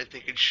role, and I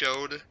think it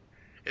showed,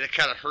 and it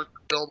kind of hurt the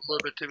film a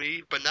little bit to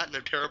me, but not in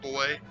a terrible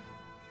way.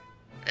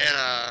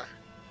 And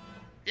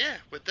yeah,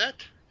 with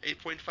that,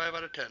 8.5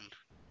 out of 10.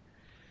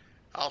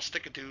 I'll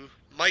stick it to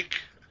Mike.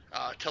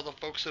 Tell the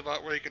folks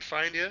about where you can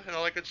find you and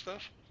all that good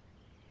stuff.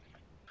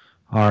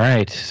 All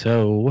right,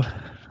 so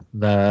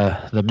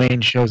the main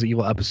shows,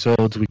 Evil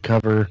episodes, we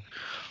cover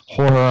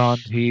horror on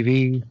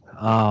TV,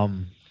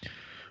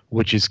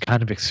 which is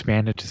kind of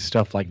expanded to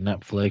stuff like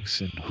Netflix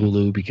and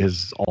Hulu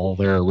because all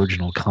their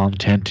original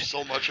content.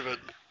 So much of it.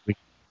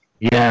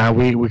 Yeah,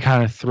 we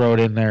kind of throw it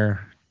in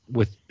there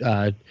with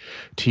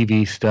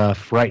TV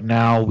stuff. Right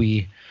now,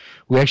 we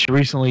actually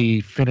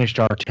recently finished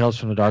our Tales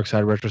from the Dark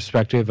Side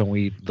retrospective,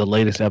 and the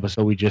latest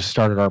episode we just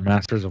started our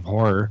Masters of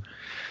Horror.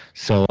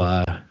 So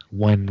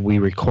when we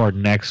record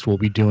next, we'll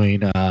be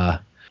doing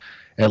at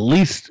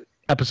least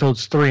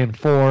episodes 3 and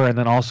 4, and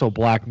then also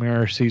Black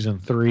Mirror season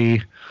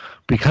 3.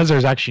 Because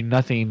there's actually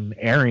nothing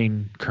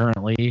airing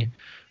currently,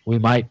 we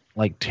might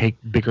like take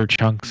bigger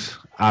chunks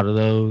out of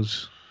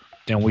those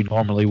than we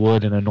normally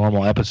would in a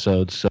normal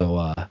episode.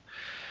 So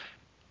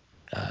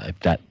if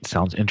that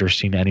sounds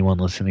interesting to anyone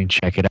listening,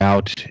 check it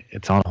out.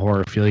 It's on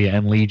Horrorphilia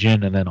and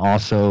Legion, and then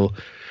also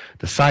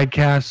the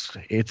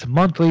sidecast. It's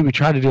monthly. We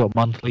try to do it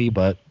monthly,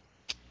 but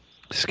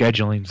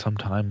scheduling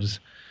sometimes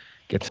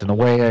gets in the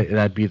way.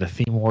 That'd be the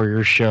Theme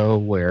Warriors show,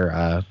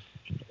 where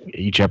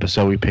each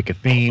episode we pick a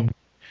theme,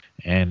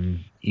 and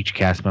each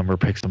cast member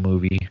picks a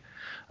movie.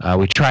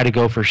 We try to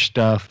go for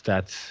stuff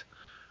that's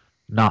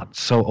not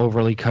so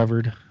overly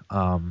covered,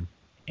 and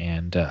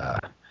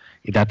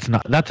that's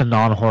a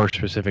non-horror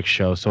specific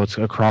show, so it's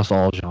across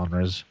all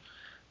genres.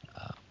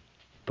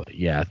 But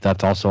yeah,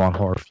 that's also on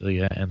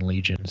Horrorphilia and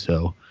Legion,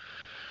 so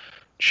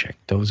check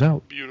those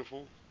out.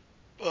 Beautiful.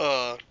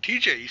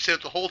 TJ, you said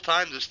it the whole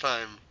time this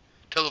time.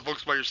 Tell the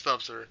folks about your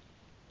stuff, sir.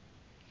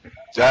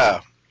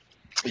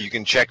 You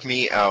can check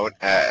me out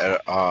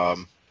at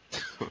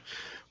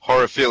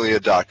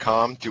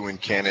horrorphilia.com doing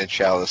Canon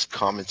Chalice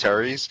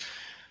commentaries.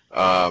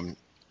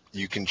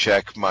 You can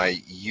check my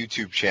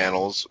YouTube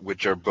channels,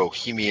 which are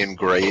Bohemian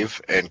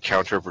Grave and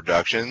Counter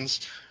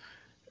Productions.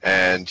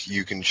 And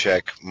you can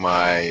check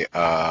my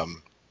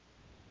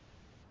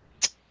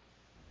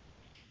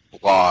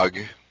blog,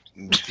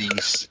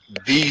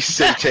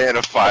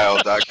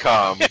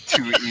 thesatanophile.com,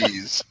 2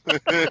 E's.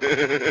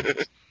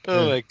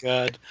 Oh my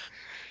god.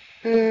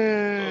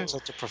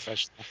 Such a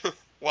professional.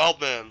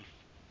 Wildman.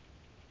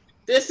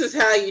 This is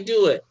how you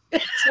do it.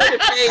 Twitter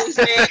page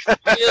name,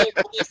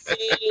 PC,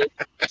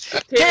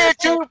 Tier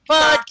 2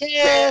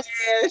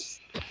 podcast.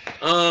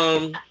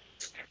 Um,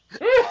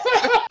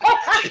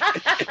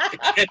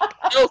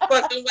 no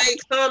fucking way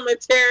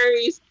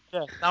commentaries.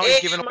 Yeah, now he's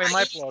And giving away my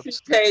my YouTube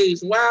plugs. page,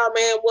 Wild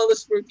Man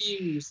Willis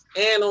Reviews,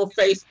 and on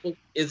Facebook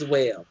as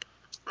well.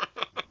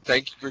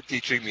 Thank you for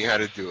teaching me how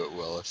to do it,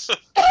 Willis.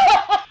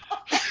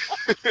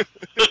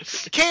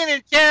 Ken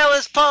and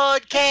Chalice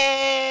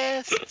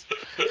podcast.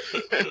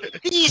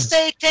 The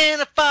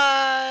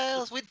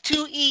Satanophiles with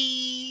 2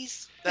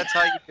 E's. That's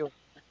how you do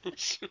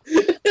it.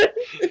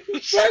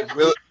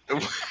 Will-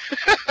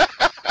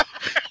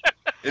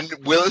 and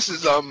Willis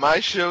is on my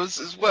shows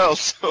as well,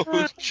 so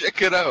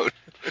check it out.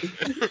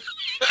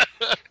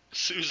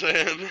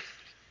 Suzanne,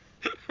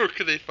 where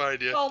can they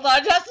find you? Hold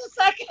on just a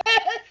second.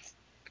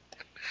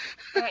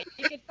 Alright,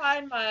 you can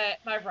find my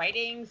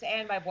writings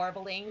and my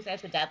warblings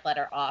at the Dead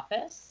Letter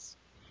Office.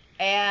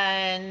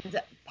 And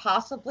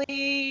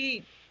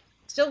possibly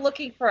still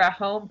looking for a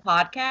home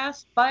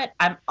podcast, but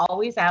I'm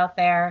always out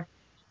there.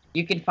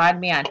 You can find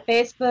me on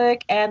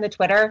Facebook and the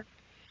Twitter.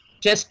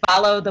 Just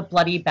follow the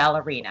Bloody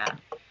Ballerina.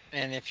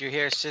 And if you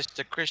hear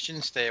Sister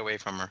Christian, stay away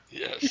from her.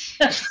 Yes.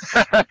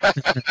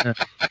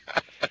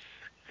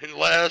 And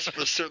last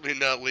but certainly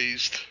not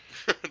least,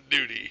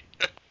 Nudie.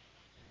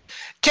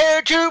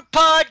 Tier 2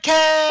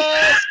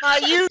 podcast, my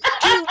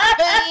YouTube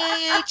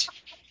page.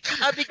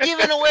 I'll be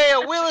giving away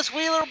a Willis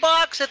Wheeler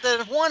box at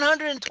the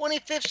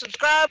 125th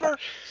subscriber.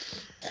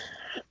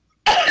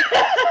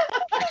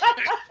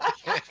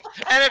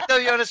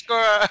 NFW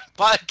 _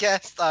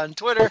 podcast on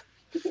Twitter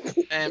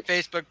and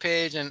Facebook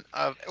page, and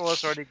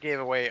Willis already gave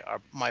away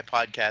my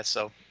podcast,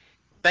 so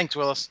thanks,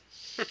 Willis.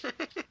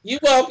 You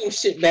welcome,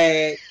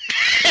 shitbag.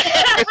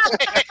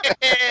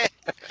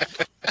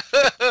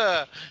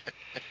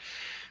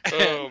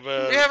 Oh,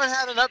 man. We haven't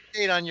had an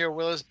update on your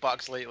Willis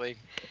box lately.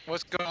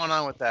 What's going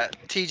on with that?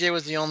 TJ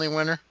was the only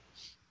winner.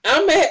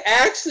 I'm at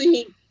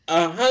actually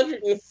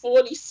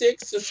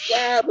 146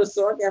 subscribers,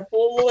 so I got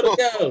 4 more to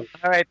go.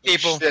 All right,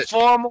 people, Shit.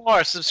 4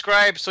 more.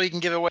 Subscribe so you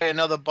can give away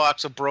another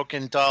box of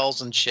broken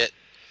dolls and shit.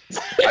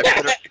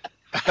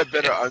 I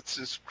better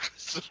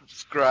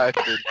unsubscribe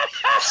and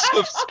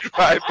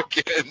subscribe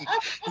again.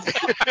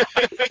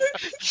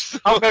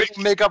 I'm going to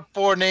make up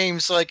 4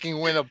 names so I can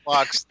win a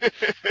box.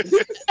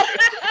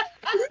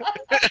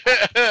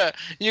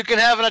 You can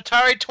have an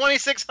Atari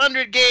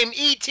 2600 game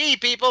ET,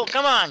 people.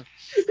 Come on.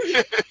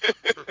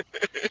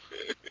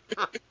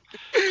 Oh,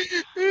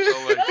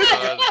 my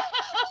God.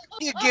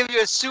 He'll give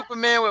you a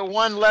Superman with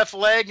 1 left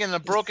leg and a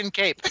broken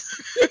cape.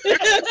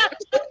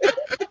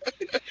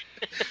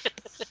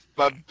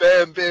 My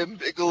Bam Bam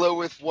Bigelow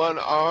with 1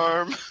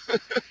 arm.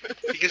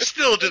 He can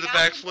still do the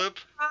backflip.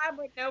 Prime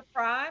with no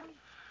prime.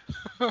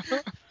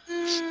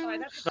 Sorry,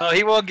 that's No,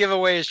 he won't give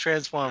away his No,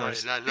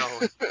 Transformers. no,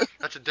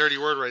 that's a dirty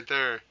word right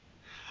there.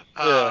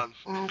 Yeah.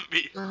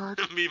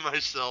 Me,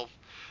 myself,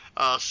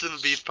 Sin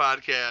and Beef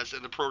Podcast,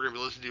 and the program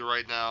you're listening to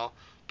right now,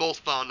 both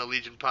found on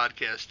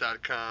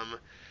legionpodcast.com.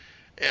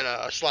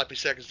 And Sloppy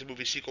Seconds, the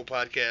movie sequel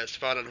podcast,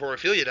 found on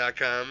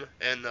horrorphilia.com.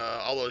 And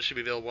all those should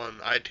be available on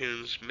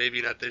iTunes.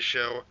 Maybe not this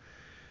show,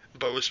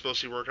 but we're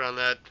supposed to be working on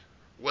that.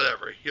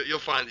 Whatever. You'll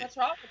find it. what's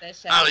wrong with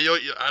this show. I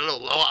don't know,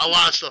 a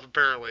lot of stuff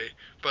apparently.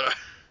 But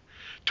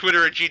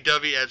Twitter at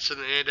GW at Sin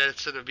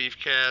and Beef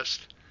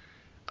Cast.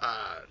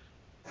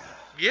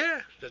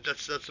 Yeah,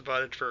 that's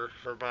about it for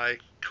my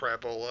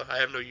crapola. I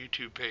have no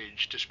YouTube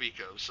page to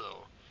speak of,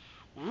 so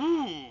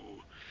woo.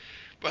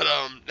 But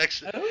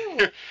next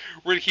we're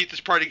gonna keep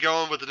this party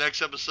going with the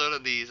next episode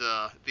of these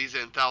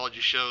anthology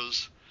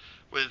shows.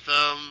 With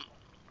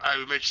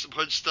we mentioned some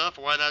hood stuff.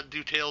 Why not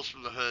do Tales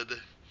from the Hood?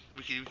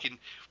 We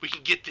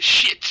can get the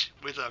shit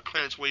with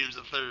Clarence Williams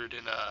III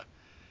and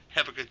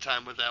have a good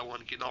time with that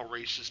one, getting all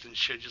racist and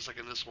shit, just like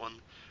in this one.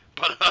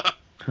 But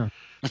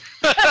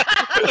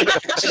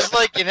Just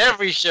like in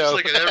every show. just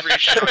like in every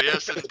show,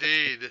 yes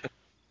indeed.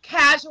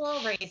 Casual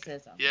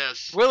racism.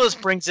 Yes. Willis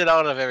brings it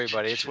out of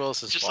everybody. It's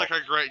Willis's Just fault. like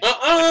our great,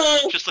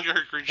 just like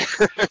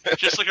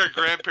our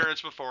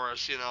grandparents before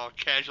us,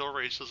 casual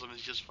racism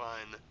is just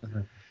fine.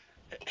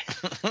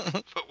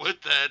 But with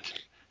that,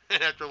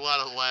 and after a lot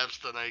of laughs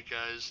tonight,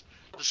 guys,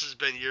 this has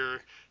been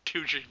your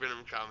 2 Drink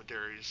Minimum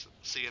Commentaries.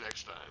 See you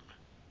next time.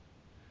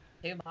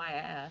 To my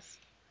ass.